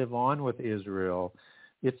live on with Israel,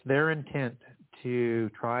 it's their intent to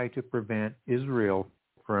try to prevent Israel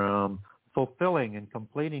from fulfilling and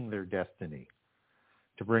completing their destiny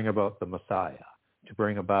to bring about the Messiah. to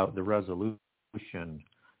bring about the resolution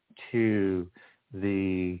to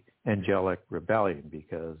the angelic rebellion,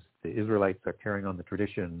 because the Israelites are carrying on the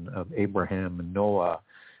tradition of Abraham and Noah,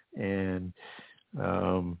 and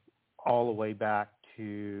all the way back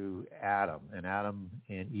to Adam. And Adam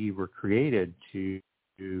and Eve were created to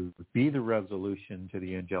be the resolution to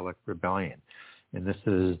the angelic rebellion. And this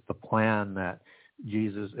is the plan that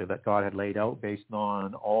God had laid out based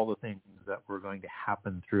on all the things that were going to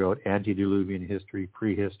happen throughout antediluvian history,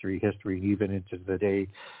 prehistory, history, even into the day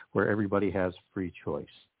where everybody has free choice.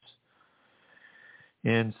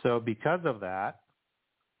 And so because of that,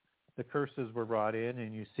 the curses were brought in,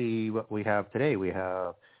 and you see what we have today. We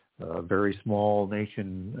have a very small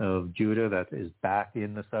nation of Judah that is back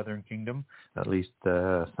in the southern kingdom. At least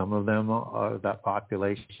some of them, that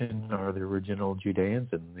population, are the original Judeans,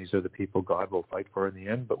 and these are the people God will fight for in the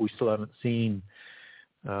end. But we still haven't seen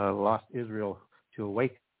lost Israel to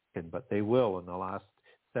awaken, but they will in the last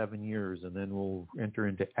 7 years, and then we'll enter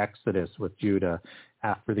into Exodus with Judah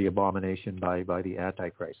after the abomination by the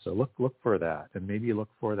Antichrist. So look for that, and maybe look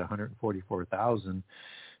for the 144,000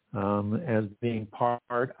 as being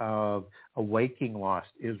part of awaking lost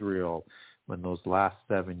Israel when those last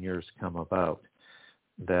 7 years come about.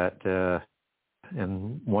 And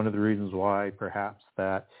one of the reasons why perhaps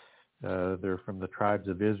that they're from the tribes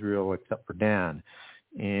of Israel except for Dan.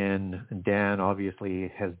 And Dan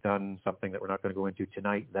obviously has done something that we're not going to go into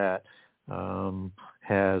tonight that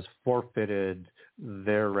has forfeited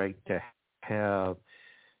their right to have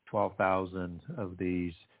 12,000 of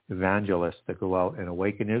these evangelists that go out and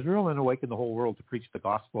awaken Israel and awaken the whole world to preach the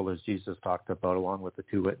gospel, as Jesus talked about, along with the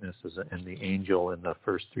 2 witnesses and the angel in the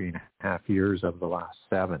first 3.5 years of the last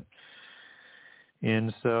 7.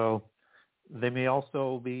 And so they may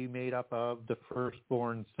also be made up of the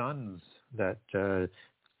firstborn sons that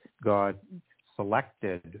God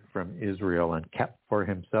selected from Israel and kept for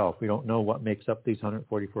himself. We don't know what makes up these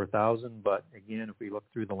 144,000, but again, if we look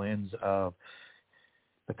through the lens of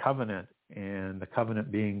the covenant, and the covenant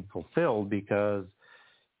being fulfilled, because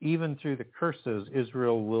even through the curses,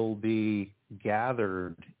 Israel will be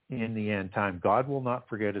gathered in the end time. God will not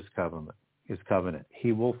forget his covenant.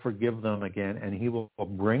 He will forgive them again, and he will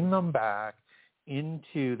bring them back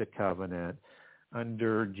into the covenant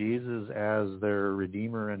under Jesus as their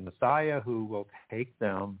Redeemer and Messiah, who will take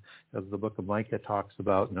them, as the book of Micah talks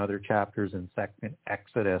about in other chapters in second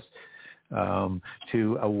Exodus,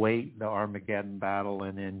 to await the Armageddon battle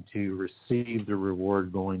and then to receive the reward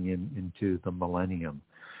going into the millennium.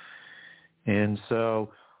 And so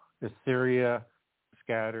Assyria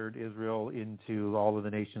scattered Israel into all of the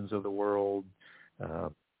nations of the world.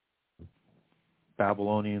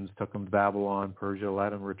 Babylonians took them to Babylon. Persia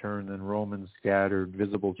let them return. Then Romans scattered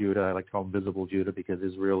visible Judah. I like to call them visible Judah because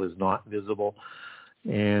Israel is not visible.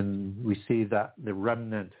 And we see that the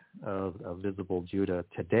remnant of visible Judah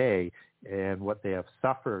today and what they have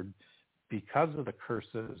suffered because of the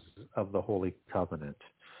curses of the Holy Covenant.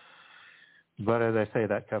 But as I say,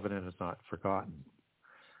 that covenant is not forgotten.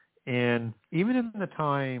 And even in the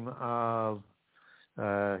time of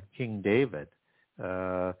King David,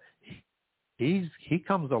 he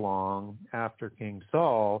comes along after King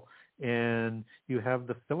Saul, and you have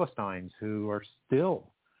the Philistines, who are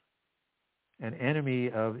still an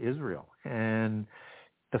enemy of Israel. And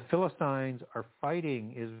the Philistines are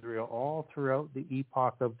fighting Israel all throughout the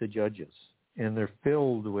epoch of the Judges. And they're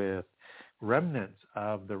filled with remnants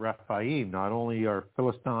of the Rephaim. Not only are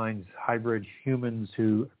Philistines hybrid humans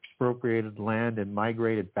who expropriated land and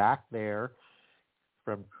migrated back there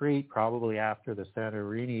from Crete, probably after the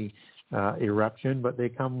Santorini eruption, but they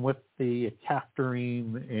come with the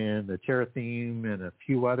Caphtorim and the Cherathim and a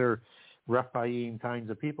few other Rephaim kinds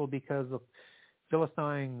of people, because the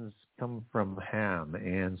Philistines come from Ham,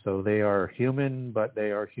 and so they are human, but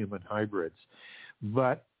they are human hybrids.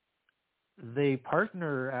 But they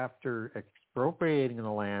partner after expropriating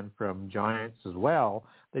the land from giants as well.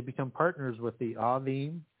 They become partners with the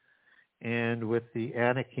Avim and with the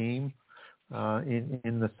Anakim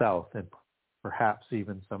in the south, and perhaps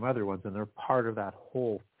even some other ones, and they're part of that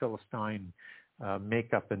whole Philistine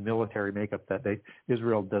makeup and military makeup that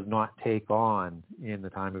Israel does not take on in the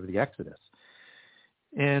time of the Exodus.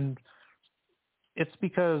 And it's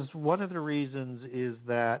because one of the reasons is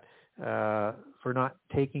that for not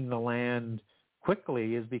taking the land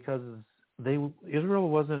quickly is because Israel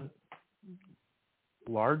wasn't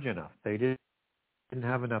large enough. They didn't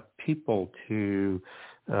have enough people to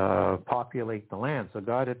populate the land. So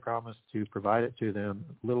God had promised to provide it to them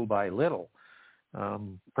little by little,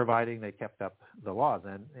 providing they kept up the laws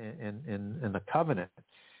and the covenant.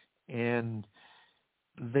 And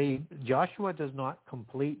Joshua does not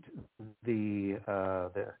complete the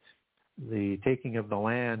taking of the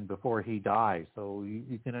land before he dies. So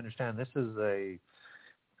you can understand this is a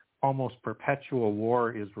almost perpetual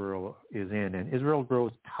war Israel is in, and Israel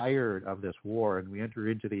grows tired of this war, and we enter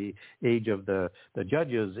into the age of the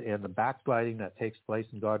judges and the backsliding that takes place,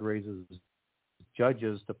 and God raises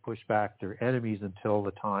judges to push back their enemies until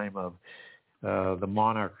the time of the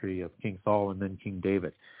monarchy of King Saul and then King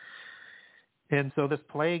David. And so this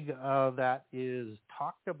plague that is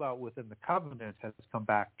talked about within the covenant has come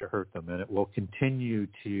back to hurt them, and it will continue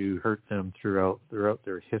to hurt them throughout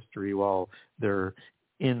their history while they're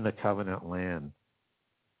in the covenant land.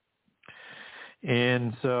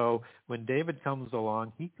 And so when David comes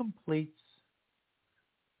along, he completes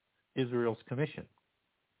Israel's commission.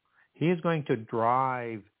 He is going to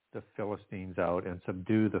drive the Philistines out and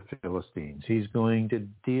subdue the Philistines. He's going to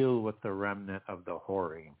deal with the remnant of the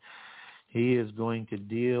Horim. He is going to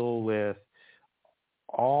deal with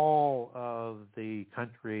all of the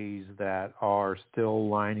countries that are still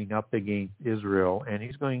lining up against Israel, and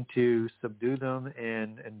he's going to subdue them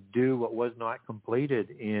and do what was not completed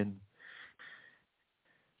in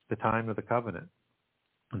the time of the covenant,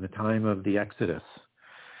 in the time of the Exodus.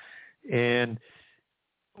 And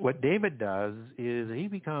what David does is he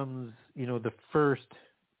becomes, the first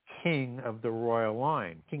king of the royal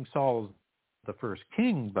line. King Saul's the first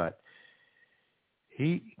king, but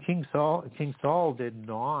King Saul did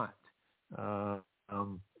not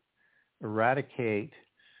eradicate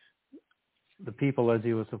the people as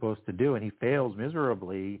he was supposed to do, and he fails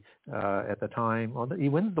miserably at the time. Well, he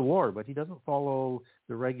wins the war, but he doesn't follow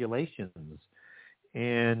the regulations.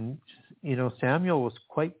 And Samuel was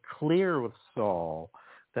quite clear with Saul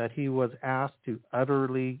that he was asked to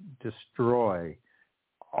utterly destroy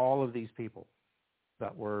all of these people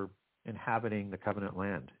that were inhabiting the covenant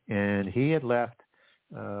land, and he had left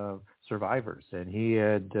survivors, and he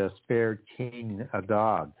had spared King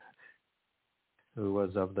Agag, who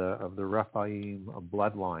was of the Rephaim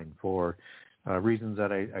bloodline, for reasons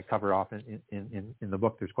that I cover off in the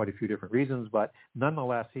book. There's quite a few different reasons, but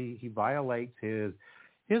nonetheless, he violates his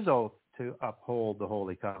oath to uphold the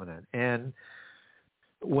Holy Covenant. And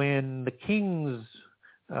when the kings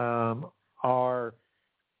are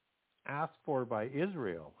asked for by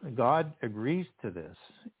Israel, God agrees to this,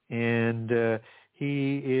 and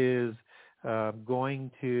he is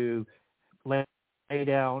going to lay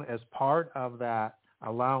down as part of that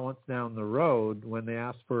allowance down the road, when they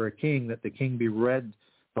ask for a king, that the king be read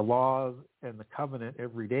the laws and the covenant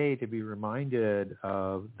every day to be reminded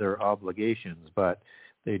of their obligations, but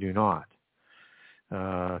they do not.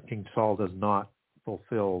 King Saul does not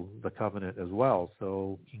fulfill the covenant as well,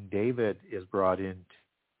 so King David is brought in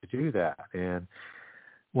to do that. And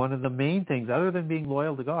one of the main things, other than being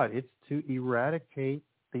loyal to God, it's to eradicate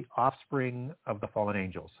the offspring of the fallen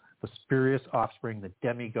angels, the spurious offspring, the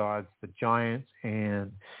demigods, the giants,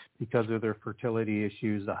 and because of their fertility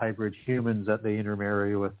issues, the hybrid humans that they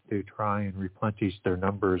intermarry with to try and replenish their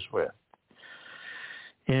numbers with.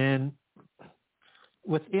 And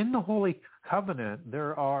within the Holy Covenant,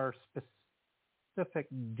 there are specific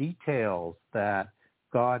details that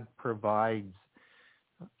God provides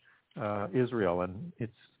Israel, and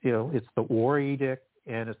it's the war edict,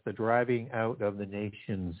 and it's the driving out of the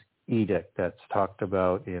nations edict that's talked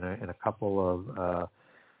about in a couple of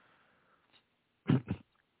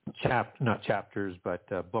not chapters,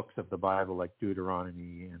 but books of the Bible, like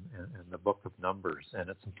Deuteronomy and the book of Numbers. And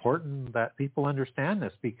it's important that people understand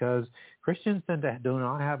this, because Christians do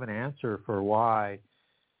not have an answer for why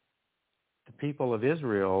the people of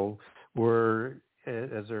Israel were,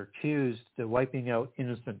 as they're accused, wiping out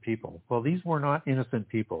innocent people. Well, these were not innocent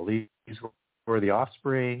people. These were the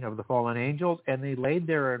offspring of the fallen angels, and they laid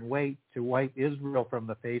there in wait to wipe Israel from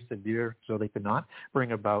the face of the earth so they could not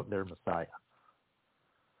bring about their Messiah.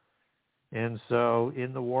 And so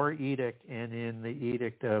in the war edict and in the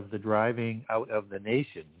edict of the driving out of the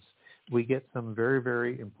nations, we get some very,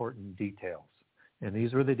 very important details. And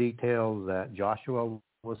these were the details that Joshua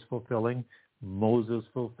was fulfilling, Moses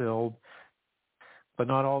fulfilled, but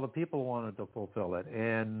not all the people wanted to fulfill it,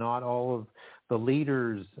 and not all of the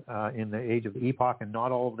leaders in the age of the epoch, and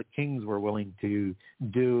not all of the kings were willing to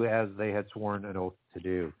do as they had sworn an oath to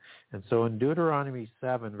do. And so in Deuteronomy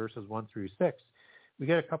 7, verses 1 through 6, we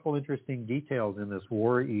get a couple interesting details in this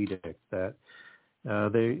war edict that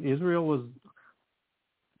Israel was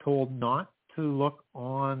told not to look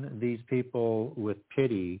on these people with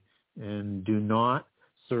pity and do not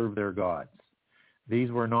serve their gods. These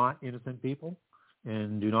were not innocent people,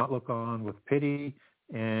 and do not look on with pity,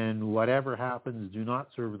 and whatever happens, do not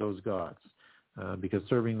serve those gods. because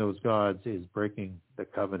serving those gods is breaking the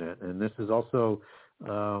covenant. And this is also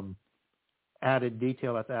added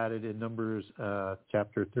detail that's added in Numbers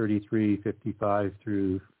chapter 33, 55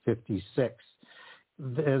 through 56,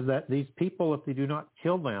 is that these people, if they do not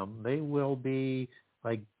kill them, they will be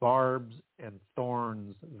like barbs and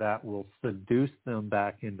thorns that will seduce them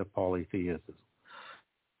back into polytheism.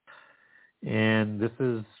 And this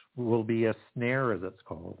will be a snare, as it's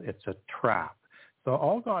called. It's a trap. So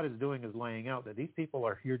all God is doing is laying out that these people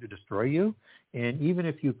are here to destroy you. And even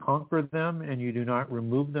if you conquer them and you do not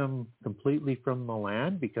remove them completely from the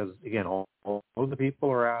land, because, again, all the people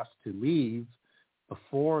are asked to leave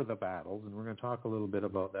before the battles, and we're going to talk a little bit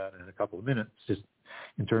about that in a couple of minutes, just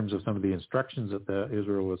in terms of some of the instructions that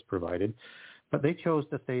Israel was provided. But they chose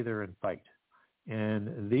to stay there and fight.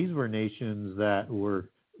 And these were nations that were,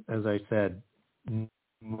 as I said,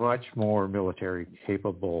 much more military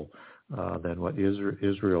capable than what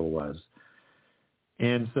Israel was.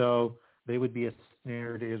 And so they would be a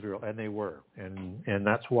snare to Israel, and they were. And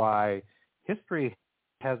that's why history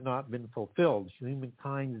has not been fulfilled.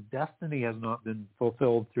 Humankind's destiny has not been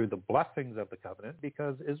fulfilled through the blessings of the covenant,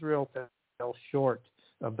 because Israel fell short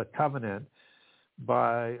of the covenant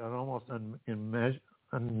by an almost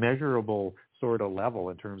unmeasurable sort of level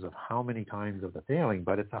in terms of how many times of the failing,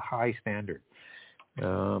 but it's a high standard.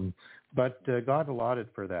 But God allotted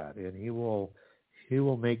for that, and He will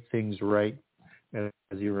make things right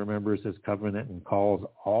as He remembers His covenant and calls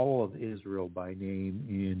all of Israel by name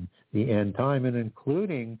in the end time, and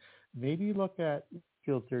including, maybe look at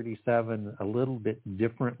Ezekiel 37 a little bit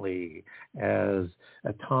differently as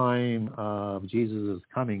a time of Jesus'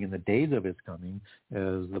 coming, in the days of His coming,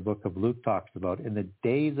 as the book of Luke talks about, in the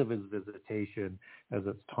days of His visitation, as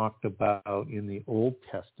it's talked about in the Old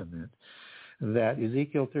Testament. That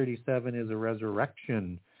Ezekiel 37 is a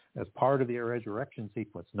resurrection, as part of the resurrection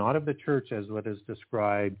sequence, not of the church as what is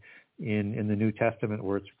described in the New Testament,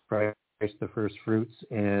 where it's Christ the first fruits,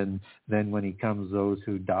 and then when He comes, those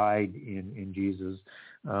who died in Jesus.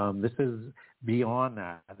 This is beyond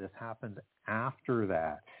that. This happens after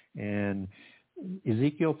that. And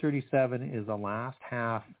Ezekiel 37 is the last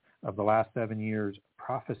half of the last 7 years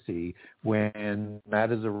prophecy, when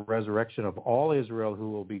that is a resurrection of all Israel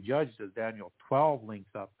who will be judged, as Daniel 12 links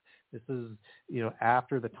up. This is,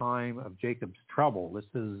 after the time of Jacob's trouble. This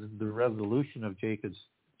is the resolution of Jacob's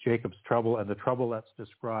trouble, and the trouble that's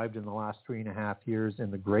described in the last 3.5 years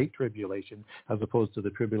in the Great Tribulation, as opposed to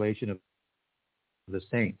the tribulation of the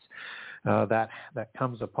saints. That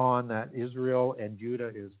comes upon, that Israel and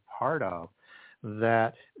Judah is part of.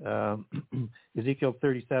 That Ezekiel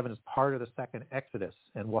 37 is part of the second Exodus,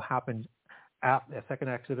 and will happen. The second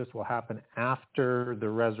Exodus will happen after the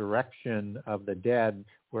resurrection of the dead,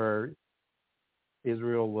 where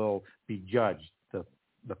Israel will be judged, the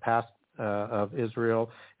past of Israel,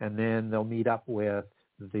 and then they'll meet up with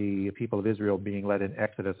the people of Israel being led in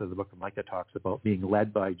Exodus, as the book of Micah talks about, being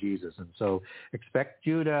led by Jesus. And so expect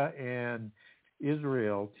Judah and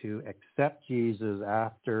Israel to accept Jesus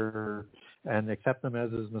and accept Him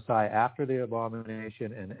as His Messiah after the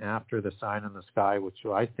abomination and after the sign in the sky, which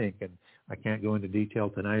I think, and I can't go into detail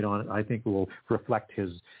tonight on it, I think will reflect His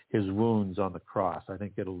wounds on the cross. I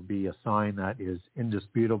think it'll be a sign that is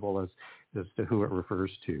indisputable as to who it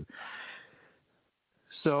refers to.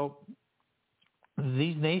 So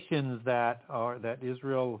these nations that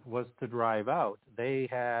Israel was to drive out, they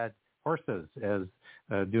had horses, as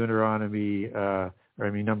Numbers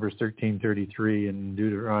 13:33 and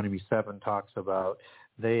Deuteronomy 7 talks about.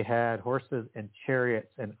 They had horses and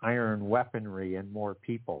chariots and iron weaponry and more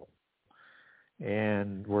people,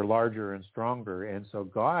 and were larger and stronger. And so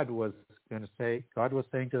God was saying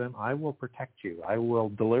to them, I will protect you. I will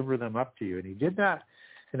deliver them up to you. And He did that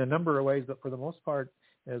in a number of ways, but for the most part,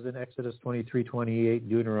 as in Exodus 23:28,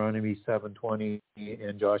 Deuteronomy 7:20,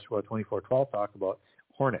 and Joshua 24:12 talk about,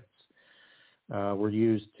 hornets were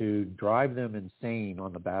used to drive them insane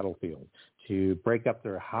on the battlefield, to break up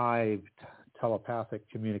their hive telepathic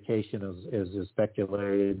communication, as is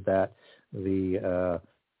speculated that the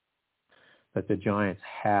giants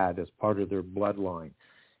had as part of their bloodline,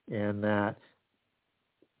 and that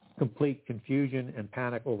complete confusion and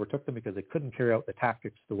panic overtook them because they couldn't carry out the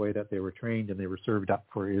tactics the way that they were trained, and they were served up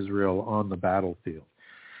for Israel on the battlefield.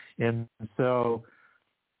 And so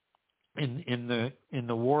in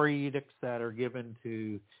the war edicts that are given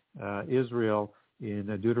to Israel in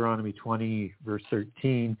Deuteronomy 20 verse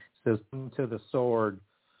 13, says, to the sword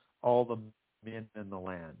all the men in the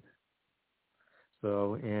land.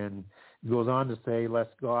 So, and it goes on to say,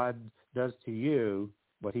 lest God does to you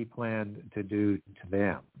what He planned to do to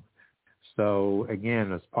them. So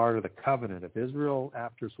again, as part of the covenant, if Israel,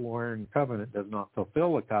 after sworn covenant, does not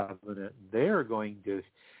fulfill the covenant, they're going to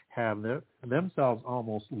have themselves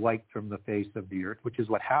almost wiped from the face of the earth, which is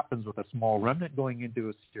what happens with a small remnant going into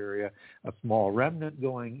Assyria, a small remnant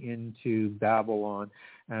going into Babylon,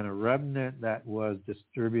 and a remnant that was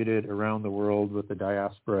distributed around the world with the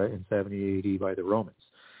diaspora in 70 AD by the Romans.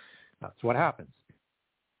 That's what happens,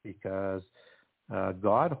 because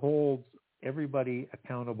God holds everybody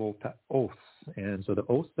accountable to oaths. And so the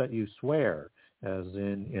oaths that you swear, as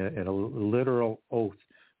in a literal oath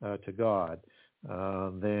to God,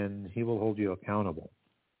 then he will hold you accountable.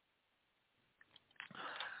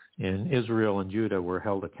 And Israel and Judah were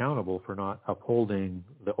held accountable for not upholding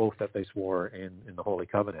the oath that they swore in the Holy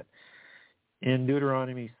Covenant. In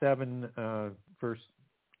Deuteronomy 7, verse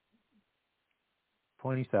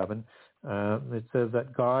 27, it says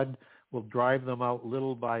that God will drive them out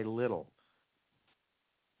little by little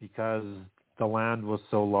because the land was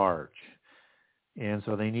so large. And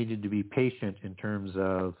so they needed to be patient in terms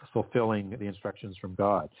of fulfilling the instructions from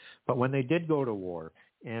God. But when they did go to war,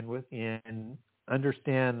 and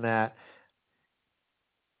understand that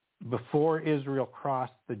before Israel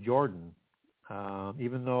crossed the Jordan,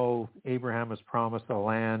 even though Abraham was promised a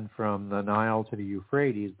land from the Nile to the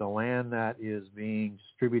Euphrates, the land that is being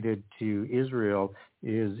distributed to Israel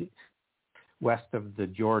is west of the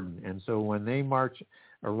Jordan. And so when they march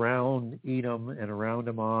around Edom and around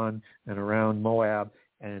Ammon and around Moab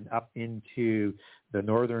and up into the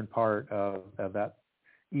northern part of that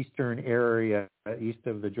eastern area east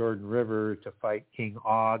of the Jordan River to fight King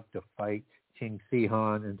Og, to fight King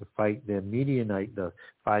Sihon, and to fight the Midianite, the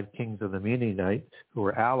 5 kings of the Midianite who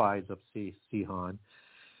were allies of Sihon.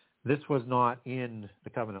 This was not in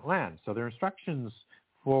the covenant land. So their instructions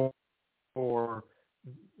for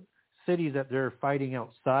cities that they're fighting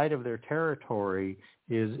outside of their territory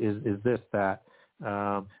is this, that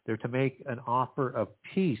they're to make an offer of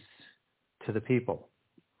peace to the people.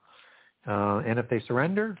 And if they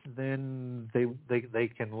surrender, then they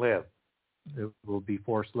can live. It will be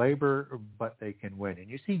forced labor, but they can win. And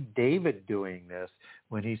you see David doing this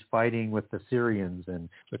when he's fighting with the Syrians and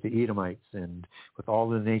with the Edomites and with all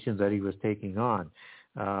the nations that he was taking on,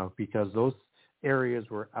 because those areas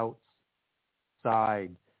were outside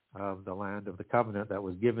of the land of the covenant that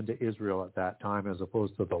was given to Israel at that time, as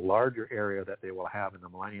opposed to the larger area that they will have in the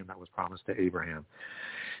millennium that was promised to Abraham.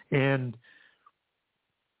 And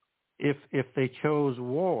if they chose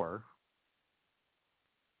war,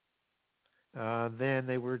 then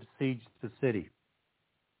they were to siege the city.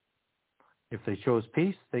 If they chose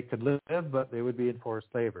peace, they could live, but they would be in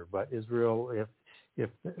forced labor. But Israel, if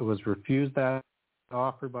it was refused that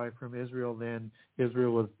offer from Israel, then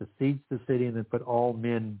Israel was to siege the city and then put all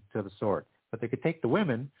men to the sword. But they could take the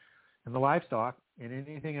women and the livestock and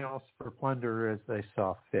anything else for plunder as they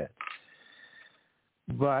saw fit.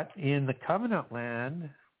 But in the covenant land,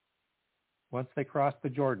 once they crossed the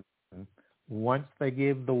Jordan, once they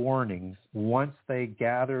gave the warnings, once they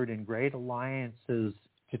gathered in great alliances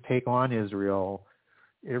to take on Israel,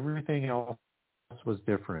 everything else was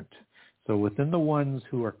different. So within the ones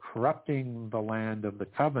who are corrupting the land of the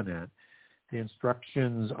covenant, the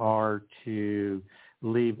instructions are to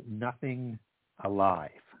leave nothing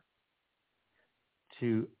alive,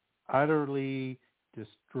 to utterly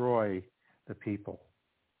destroy the people,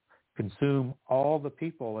 consume all the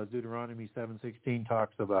people, as Deuteronomy 7:16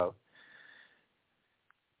 talks about.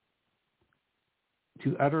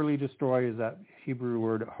 To utterly destroy is that Hebrew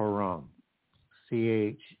word haram,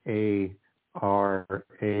 Charam,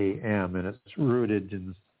 and it's rooted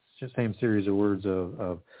in the same series of words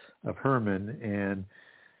of Herman, and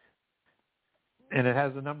it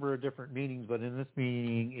has a number of different meanings, but in this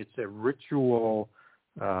meaning, it's a ritual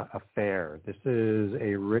affair. This is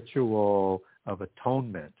a ritual of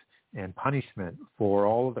atonement and punishment for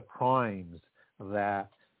all of the crimes that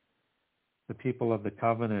the people of the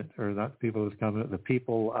covenant, or not the people of the covenant, the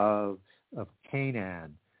people of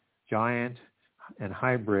Canaan, giant and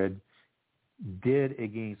hybrid, did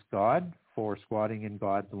against God for squatting in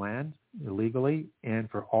God's land illegally, and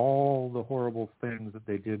for all the horrible things that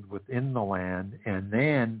they did within the land, and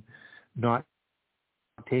then not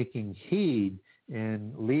taking heed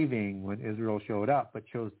and leaving when Israel showed up, but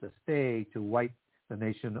chose to stay to wipe the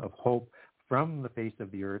nation of hope from the face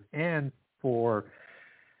of the earth, and for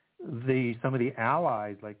some of the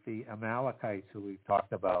allies like the Amalekites who we've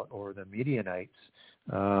talked about, or the Midianites,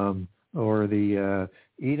 or the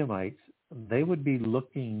Edomites. They would be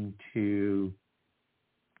looking to,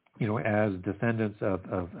 as descendants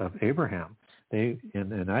of Abraham,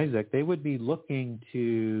 and Isaac, they would be looking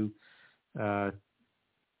to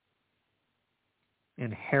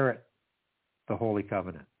inherit the Holy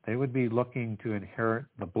Covenant. They would be looking to inherit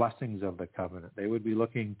the blessings of the covenant. They would be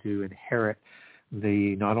looking to inherit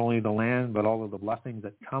not only the land, but all of the blessings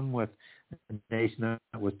that come with a nation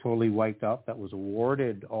that was totally wiped out, that was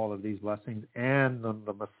awarded all of these blessings, and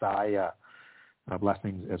the Messiah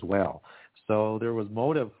blessings as well. So there was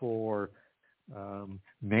motive for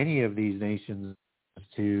many of these nations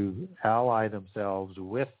to ally themselves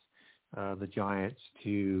with the giants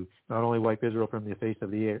to not only wipe Israel from the face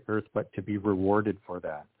of the earth, but to be rewarded for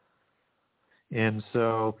that. And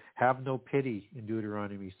so have no pity in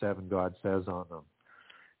Deuteronomy 7, God says on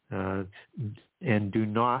them. And do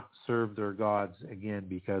not serve their gods again,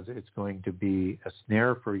 because it's going to be a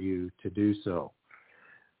snare for you to do so.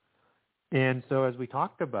 And so as we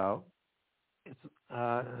talked about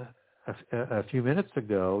a few minutes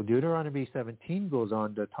ago, Deuteronomy 17 goes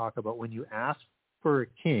on to talk about when you ask for a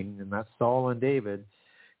king, and that's Saul and David,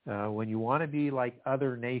 when you want to be like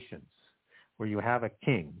other nations, where you have a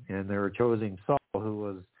king, and they were choosing Saul, who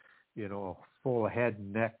was, full head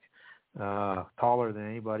and neck, taller than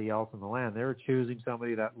anybody else in the land. They were choosing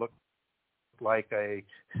somebody that looked like a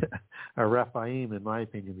Rephaim, in my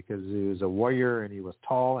opinion, because he was a warrior and he was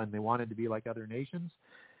tall, and they wanted to be like other nations.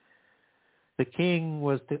 The king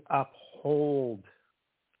was to uphold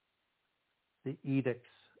the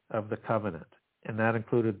edicts of the covenant, and that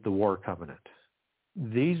included the war covenant.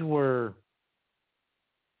 These were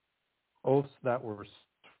oaths that were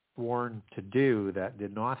sworn to do that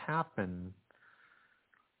did not happen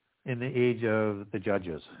in the age of the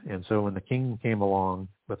judges. And so when the king came along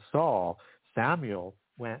with Saul, Samuel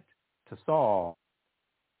went to Saul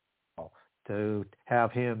to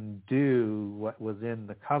have him do what was in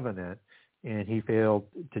the covenant, and he failed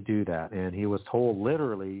to do that. And he was told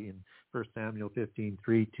literally in 1 Samuel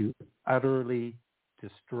 15:3 to utterly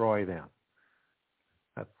destroy them.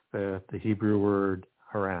 That's the Hebrew word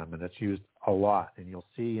haram, and it's used a lot. And you'll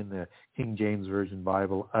see in the King James Version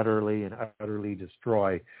Bible, utterly and utterly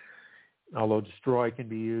destroy. Although destroy can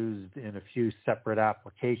be used in a few separate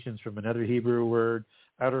applications from another Hebrew word,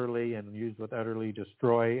 utterly, and used with utterly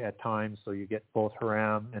destroy at times, so you get both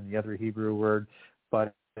haram and the other Hebrew word,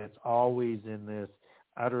 but it's always in this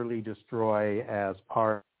utterly destroy as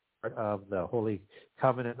part of the Holy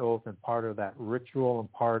Covenant oath and part of that ritual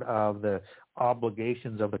and part of the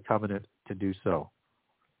obligations of the covenant to do so.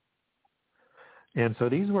 And so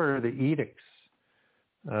these were the edicts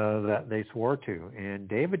that they swore to. And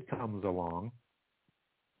David comes along,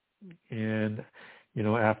 and,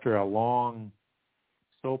 after a long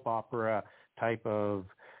soap opera type of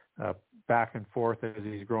back and forth as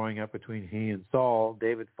he's growing up between he and Saul,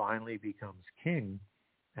 David finally becomes king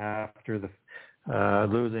after the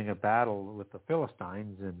losing a battle with the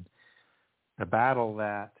Philistines, and a battle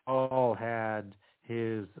that Saul had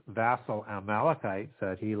his vassal Amalekites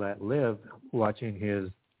that he let live watching his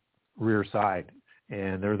rear side.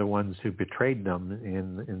 And they're the ones who betrayed them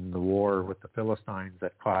in the war with the Philistines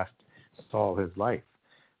that cost Saul his life.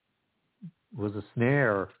 It was a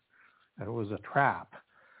snare, and it was a trap,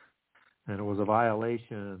 and it was a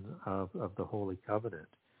violation of the Holy Covenant.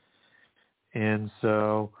 And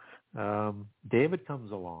so David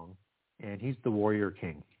comes along, and he's the warrior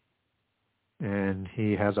king. And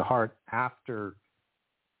he has a heart after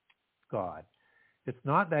God. It's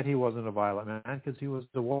not that he wasn't a violent man, because he was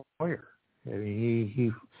the warrior. I mean,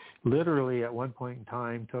 he literally at one point in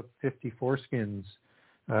time took 50 foreskins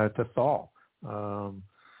to Saul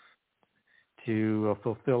to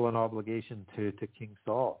fulfill an obligation to King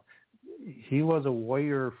Saul. He was a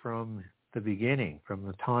warrior from the beginning, from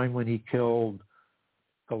the time when he killed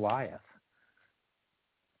Goliath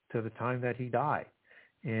to the time that he died.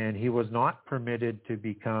 And he was not permitted to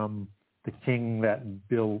become the king that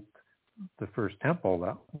built the first temple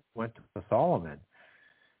that went to Solomon.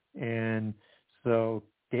 And so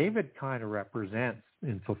David kind of represents,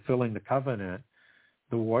 in fulfilling the covenant,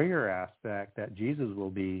 the warrior aspect that Jesus will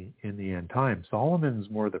be in the end time. Solomon's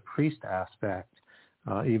more the priest aspect,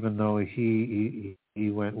 even though he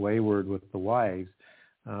went wayward with the wives,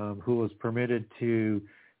 who was permitted to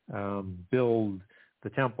build the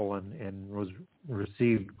temple and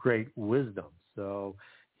received great wisdom. So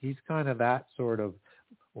he's kind of that sort of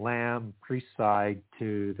lamb priest side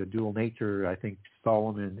to the dual nature I think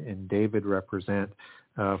Solomon and David represent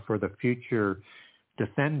for the future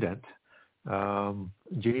descendant,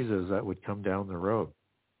 Jesus, that would come down the road.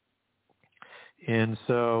 And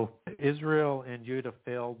so Israel and Judah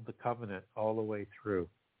failed the covenant all the way through,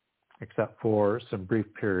 except for some brief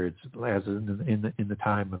periods, as in the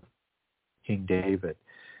time of King David.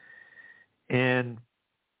 And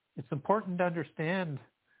it's important to understand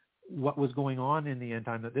what was going on in the end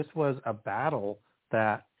time, that this was a battle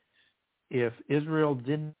that if Israel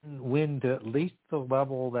didn't win to at least the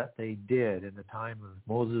level that they did in the time of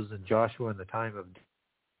Moses and Joshua and the time of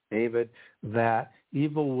David, that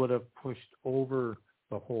evil would have pushed over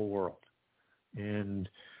the whole world. And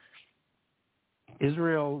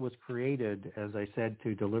Israel was created, as I said,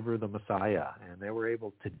 to deliver the Messiah, and they were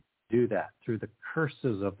able to do that through the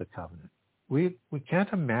curses of the covenant. We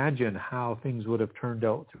can't imagine how things would have turned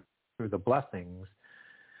out through the blessings,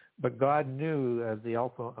 but God knew, as the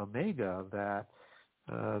Alpha Omega, that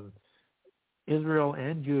Israel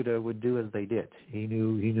and Judah would do as they did. He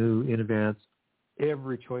knew in advance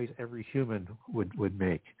every choice every human would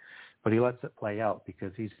make, but he lets it play out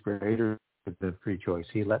because he's greater than free choice.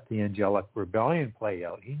 He let the angelic rebellion play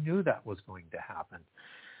out. He knew that was going to happen.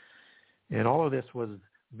 And all of this was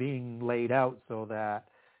being laid out so that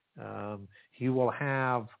he will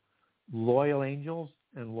have loyal angels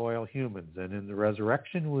and loyal humans. And in the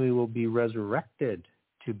resurrection, we will be resurrected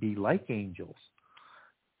to be like angels.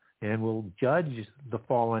 And we'll judge the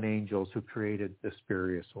fallen angels who created the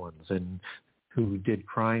spurious ones and who did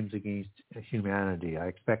crimes against humanity. I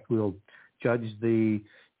expect we'll judge the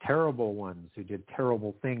terrible ones who did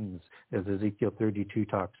terrible things, as Ezekiel 32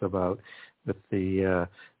 talks about, with the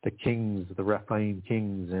kings, the Rephaim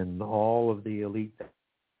kings, and all of the elite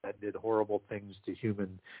that did horrible things to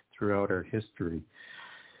humans throughout our history.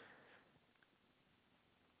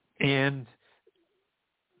 And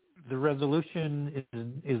the resolution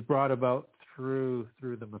is brought about through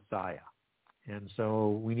the Messiah. And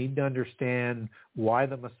so we need to understand why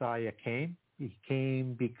the Messiah came. He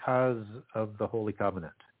came because of the Holy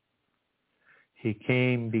Covenant. He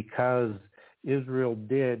came because Israel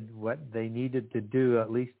did what they needed to do,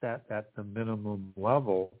 at least at the minimum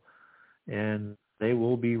level, and they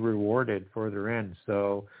will be rewarded for their end.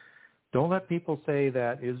 So don't let people say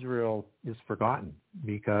that Israel is forgotten,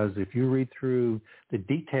 because if you read through the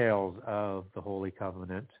details of the Holy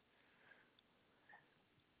Covenant,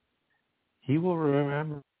 he will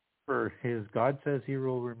remember God says he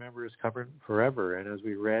will remember his covenant forever. And as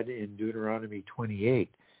we read in Deuteronomy 28,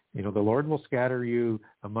 the Lord will scatter you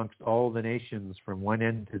amongst all the nations from one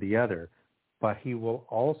end to the other, but he will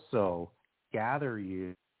also gather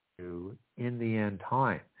you in the end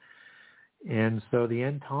time. And so the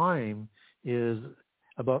end time is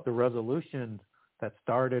about the resolution that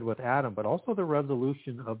started with Adam, but also the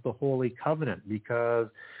resolution of the Holy Covenant, because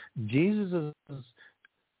Jesus'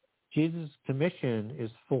 commission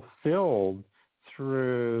is fulfilled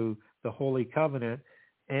through the Holy Covenant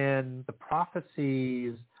and the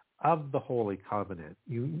prophecies of the Holy Covenant.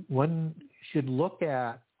 One should look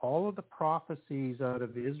at all of the prophecies out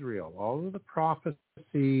of Israel. All of the prophecies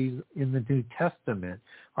in the New Testament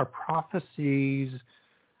are prophecies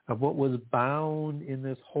of what was bound in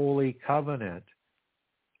this Holy Covenant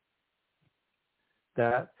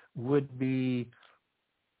that would be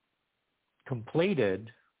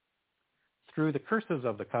completed through the curses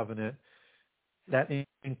of the covenant. That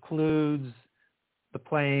includes the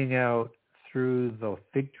playing out through the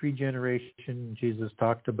fig tree generation Jesus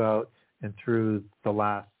talked about and through the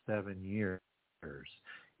last 7 years.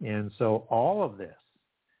 And so all of this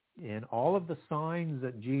and all of the signs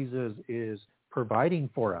that Jesus is providing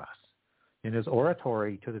for us in his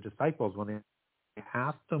oratory to the disciples when they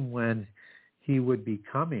asked him when he would be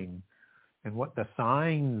coming and what the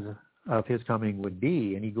signs of his coming would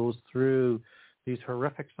be, and he goes through these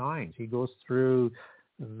horrific signs. He goes through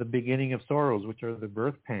the beginning of sorrows, which are the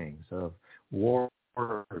birth pangs of wars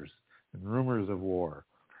and rumors of war,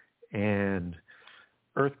 and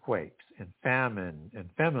earthquakes and famine and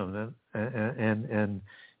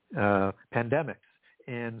pandemics,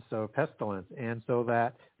 and so pestilence, and so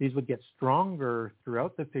that these would get stronger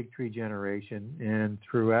throughout the fig tree generation and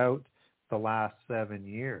throughout the last 7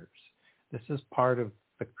 years. This is part of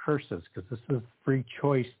the curses, because this is free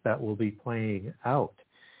choice that will be playing out.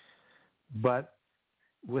 But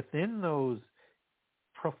within those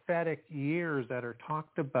prophetic years that are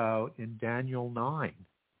talked about in Daniel 9,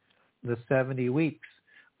 the 70 weeks,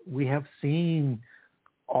 we have seen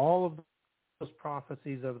all of those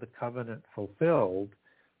prophecies of the covenant fulfilled,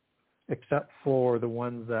 except for the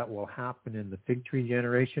ones that will happen in the fig tree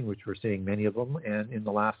generation, which we're seeing many of them, and in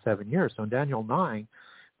the last 7 years. So in Daniel 9,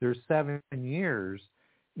 there's 7 years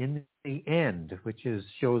in the end, which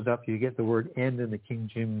shows up. You get the word end in the King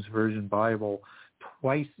James Version Bible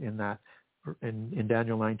twice in that, in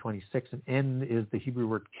Daniel 9:26. And end is the Hebrew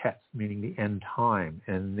word ketz, meaning the end time.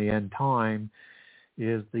 And the end time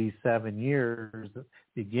is the 7 years,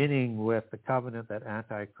 beginning with the covenant that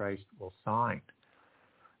Antichrist will sign.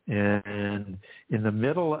 And in the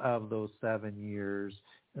middle of those 7 years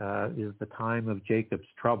is the time of Jacob's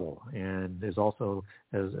trouble, and is also,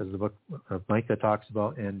 as the book of Micah talks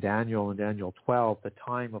about, and Daniel in Daniel 12, the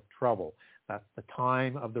time of trouble. That's the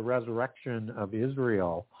time of the resurrection of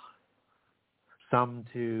Israel, some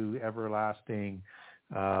to everlasting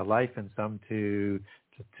life and some to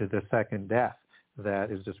the second death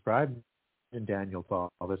that is described in Daniel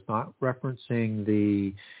 12. It's not referencing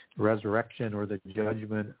the resurrection or the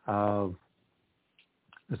judgment of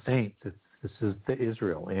the saints. This is the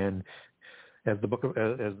Israel, and as the book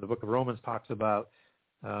of Romans talks about,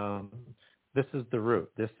 this is the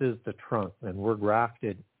root, this is the trunk, and we're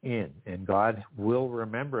grafted in, and God will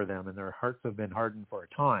remember them, and their hearts have been hardened for a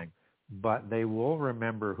time, but they will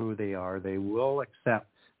remember who they are. They will accept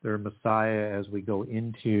their Messiah as we go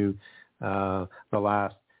into the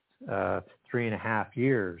last 3.5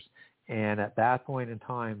 years, and at that point in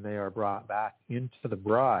time, they are brought back into the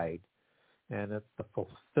bride, and it's the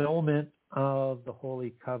fulfillment of the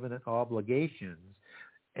Holy Covenant obligations,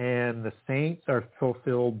 and the saints are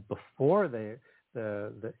fulfilled before the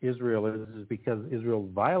Israel is, because Israel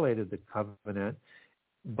violated the covenant,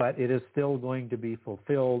 but it is still going to be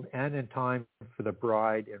fulfilled and in time for the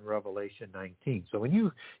bride in Revelation 19. So when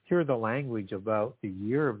you hear the language about the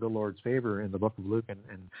year of the Lord's favor in the book of Luke and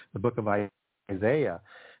the book of Isaiah,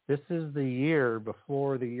 this is the year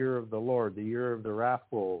before the year of the Lord, the year of the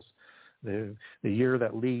wrathfuls, the year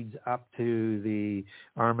that leads up to the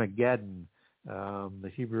Armageddon.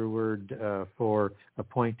 The Hebrew word for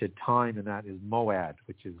appointed time, and that is Moad,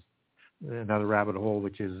 which is another rabbit hole,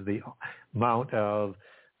 which is the mount of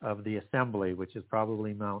the assembly, which is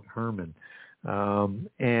probably Mount Hermon.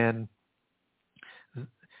 And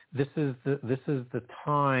this is the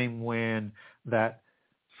time when that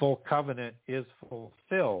full covenant is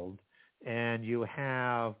fulfilled, and you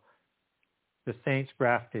have the saints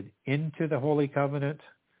grafted into the Holy Covenant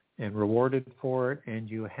and rewarded for it, and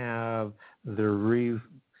you have the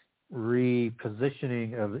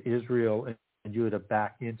repositioning of Israel and Judah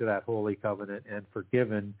back into that Holy Covenant and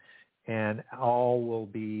forgiven, and all will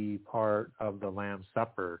be part of the Lamb's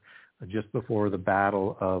Supper just before the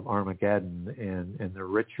Battle of Armageddon and the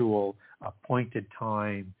ritual appointed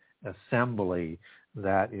time assembly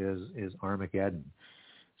that is Armageddon.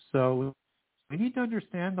 So we need to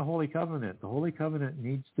understand the Holy Covenant. The Holy Covenant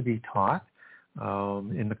needs to be taught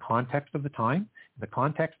in the context of the time, in the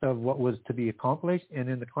context of what was to be accomplished, and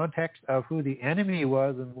in the context of who the enemy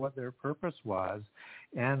was and what their purpose was,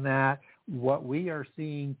 and that what we are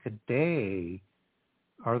seeing today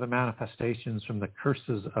are the manifestations from the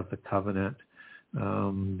curses of the covenant,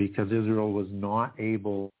 because Israel was not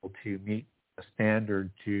able to meet the standard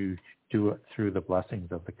to do it through the blessings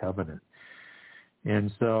of the covenant.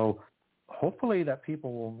 And so hopefully that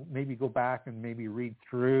people will maybe go back and maybe read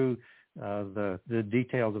through the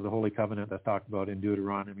details of the Holy Covenant that's talked about in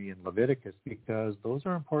Deuteronomy and Leviticus, because those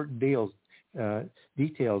are important details,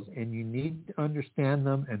 and you need to understand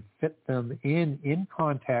them and fit them in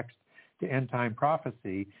context to end-time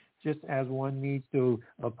prophecy, just as one needs to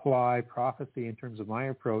apply prophecy in terms of my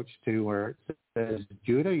approach to where it says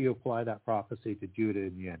Judah, you apply that prophecy to Judah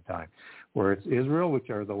in the end time. Where it's Israel,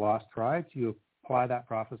 which are the lost tribes, you apply that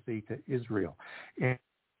prophecy to Israel. And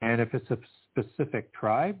if it's a specific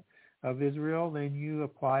tribe of Israel, then you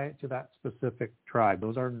apply it to that specific tribe.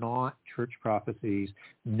 Those are not church prophecies.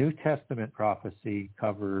 New Testament prophecy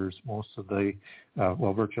covers most of the,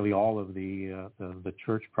 virtually all of the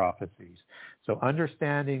church prophecies. So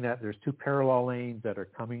understanding that there's two parallel lanes that are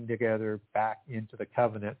coming together back into the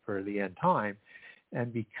covenant for the end time,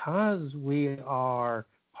 and because we are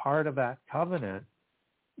part of that covenant,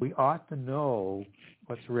 we ought to know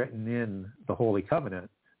what's written in the Holy Covenant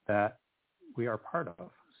that we are part of.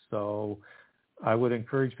 So I would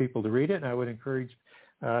encourage people to read it, and I would encourage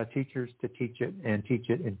teachers to teach it, and teach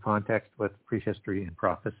it in context with prehistory and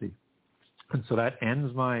prophecy. And so that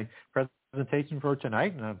ends my presentation for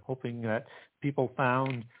tonight, and I'm hoping that people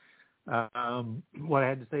found what I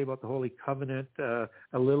had to say about the Holy Covenant a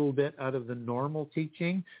little bit out of the normal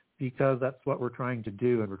teaching, because that's what we're trying to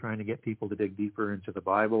do, and we're trying to get people to dig deeper into the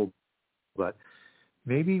Bible, but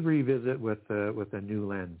maybe revisit with a new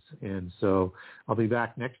lens. And so I'll be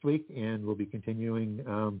back next week, and we'll be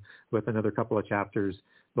continuing with another couple of chapters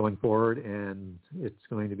going forward, and it's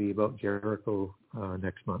going to be about Jericho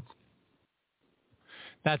next month.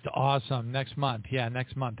 That's awesome. Next month. Yeah,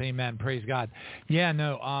 next month. Amen. Praise God. Yeah,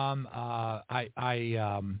 no, I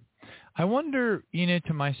wonder,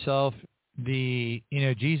 to myself,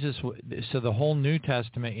 Jesus, so the whole New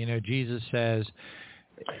Testament, Jesus says,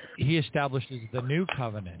 he establishes the new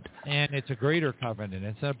covenant, and it's a greater covenant.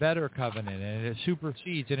 It's a better covenant, and it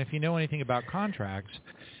supersedes. And if you know anything about contracts,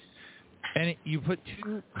 And you put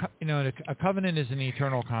two, a covenant is an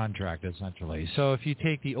eternal contract, essentially. So if you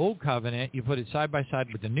take the old covenant, you put it side by side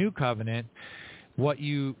with the new covenant, what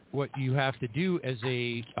you have to do as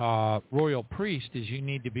a royal priest is you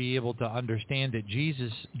need to be able to understand that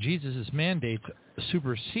Jesus's mandates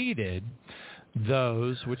superseded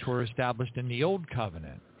those which were established in the old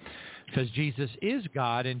covenant. Because Jesus is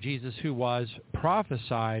God, and Jesus who was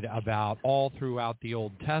prophesied about all throughout the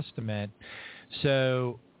Old Testament.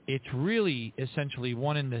 So it's really essentially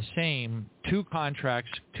one and the same, two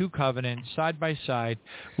contracts, two covenants side by side,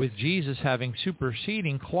 with Jesus having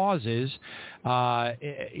superseding clauses,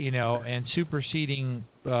 and superseding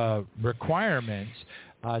requirements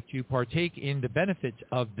to partake in the benefits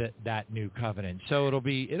of that new covenant. So it'll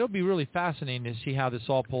be really fascinating to see how this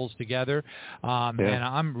all pulls together, and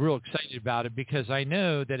I'm real excited about it because I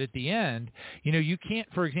know that at the end, you can't,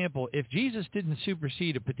 for example, if Jesus didn't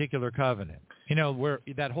supersede a particular covenant, where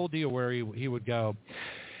that whole deal where he would go,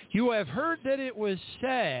 you have heard that it was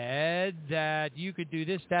said that you could do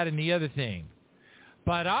this, that, and the other thing,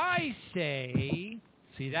 but I say.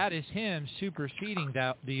 See, that is him superseding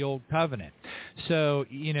the old covenant. So,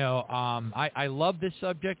 I love this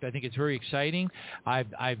subject. I think it's very exciting.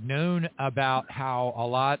 I've known about how a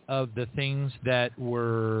lot of the things that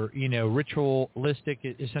were, ritualistic,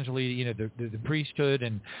 essentially, the priesthood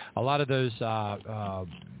and a lot of those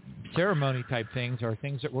ceremony type things are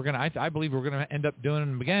things that I believe we're going to end up doing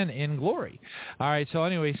them again in glory. All right. So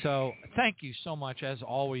anyway, thank you so much as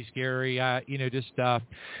always, Gary.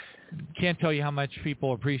 Can't tell you how much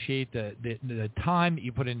people appreciate the time that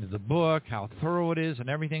you put into the book, how thorough it is and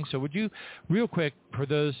everything. So would you, real quick, for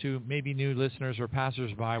those who may be new listeners or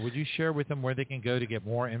passersby, would you share with them where they can go to get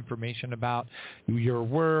more information about your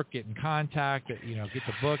work, get in contact, get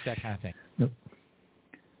the book, that kind of thing?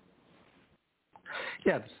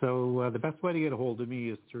 Yeah, so the best way to get a hold of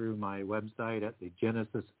me is through my website at the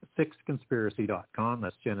Genesis6conspiracy.com.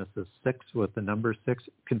 That's Genesis 6 with the number 6,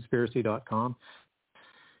 conspiracy.com.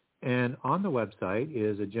 And on the website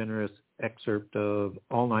is a generous excerpt of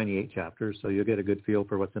all 98 chapters, so you'll get a good feel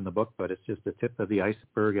for what's in the book, but it's just the tip of the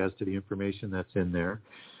iceberg as to the information that's in there.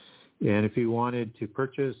 And if you wanted to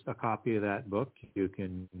purchase a copy of that book, you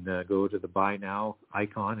can go to the Buy Now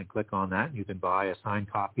icon and click on that. You can buy a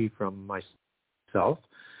signed copy from myself,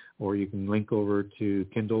 or you can link over to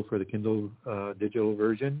Kindle for the Kindle digital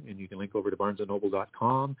version, and you can link over to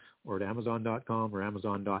barnesandnoble.com or to amazon.com or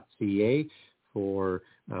amazon.ca for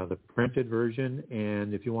the printed version.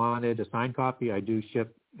 And if you wanted a signed copy, I do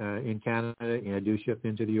ship in Canada, and I do ship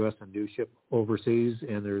into the U.S. and do ship overseas,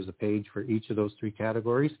 and there's a page for each of those three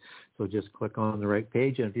categories. So just click on the right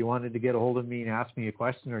page. And if you wanted to get a hold of me and ask me a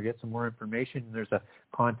question or get some more information, there's a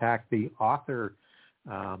contact the author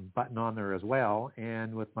button on there as well.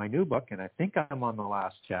 And with my new book, and I think I'm on the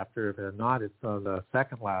last chapter, if I'm not, it's on the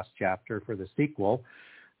second last chapter for the sequel,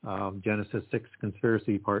 Genesis 6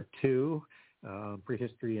 Conspiracy Part 2,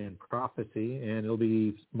 Prehistory and Prophecy, and it'll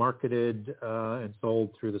be marketed and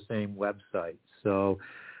sold through the same website. So,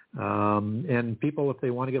 and people, if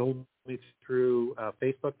they want to get a hold of me through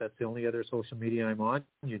Facebook, that's the only other social media I'm on.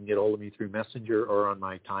 You can get a hold of me through Messenger or on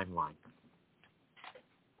my timeline.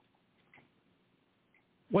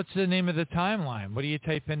 What's the name of the timeline? What do you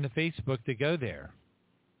type into Facebook to go there?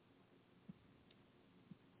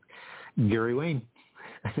 Gary Wayne,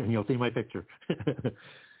 and you'll see my picture.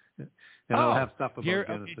 And I'll have stuff about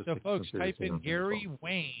Genesis. Okay, so folks, type in Gary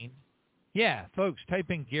Wayne. Yeah, folks, type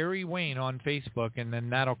in Gary Wayne on Facebook, and then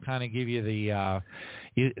that'll kind of give you the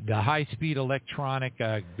high-speed electronic,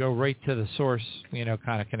 go right to the source,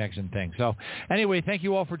 kind of connection thing. So anyway, thank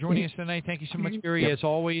you all for joining us tonight. Thank you so much, Gary, as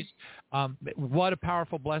always. What a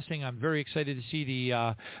powerful blessing. I'm very excited to see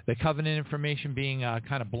the covenant information being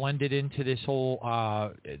kind of blended into this whole.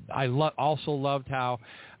 I also loved how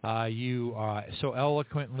you so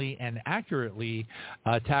eloquently and accurately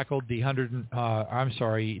tackled the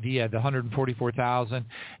 144,000,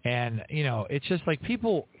 and it's just like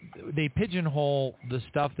people, they pigeonhole the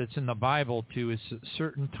stuff that's in the Bible to a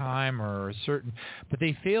certain time or a certain, but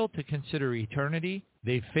they fail to consider eternity.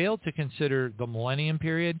 They fail to consider the millennium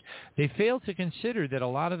period. They fail to consider that a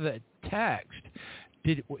lot of the text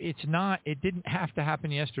it didn't have to happen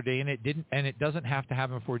yesterday, and it doesn't have to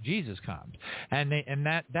happen before Jesus comes, and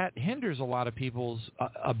that hinders a lot of people's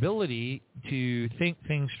ability to think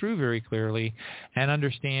things through very clearly and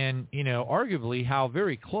understand, arguably how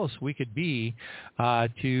very close we could be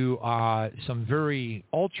to some very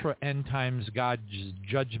ultra end times God's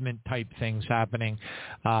judgment type things happening.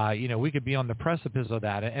 We could be on the precipice of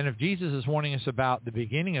that, and if Jesus is warning us about the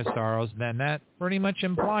beginning of sorrows, then that pretty much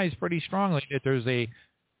implies pretty strongly that there's a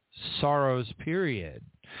sorrows period.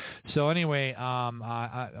 So anyway,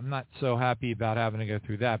 I'm not so happy about having to go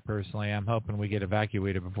through that personally. I'm hoping we get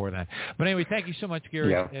evacuated before then. But anyway, thank you so much,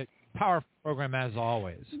 Gary. Yeah. Powerful program as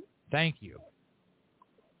always. Thank you.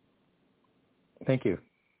 Thank you.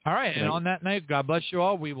 All right, and on that night, God bless you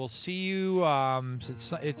all. We will see you.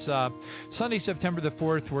 It's Sunday, September the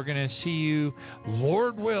 4th. We're going to see you,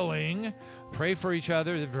 Lord willing. Pray for each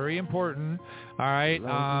other. They're very important. All right,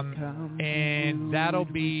 and that'll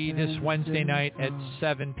be this Wednesday night at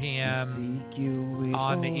 7 p.m.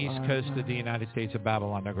 on the East Coast of the United States of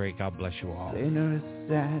Babylon the Great. God bless you all. Sinners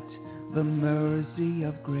at the mercy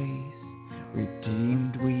of grace,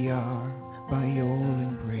 redeemed we are by your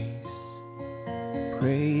embrace.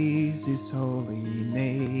 Praise his holy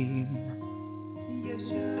name.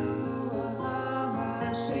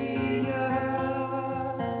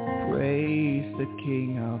 Praise the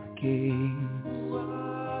King of Kings.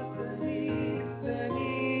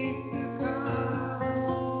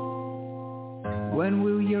 When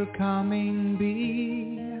will your coming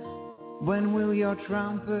be? When will your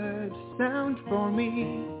trumpet sound for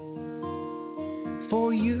me?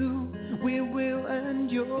 For you we will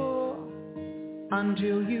endure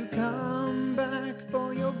until you come back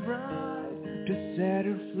for your bride to set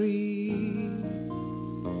her free.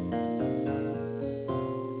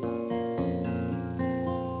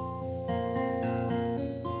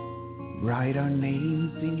 Write our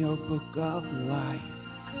names in your book of life.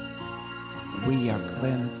 We are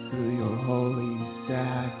cleansed through your holy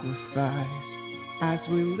sacrifice as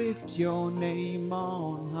we lift your name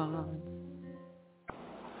on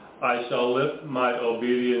high. I shall lift my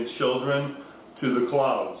obedient children to the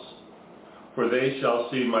clouds, for they shall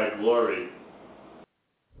see my glory.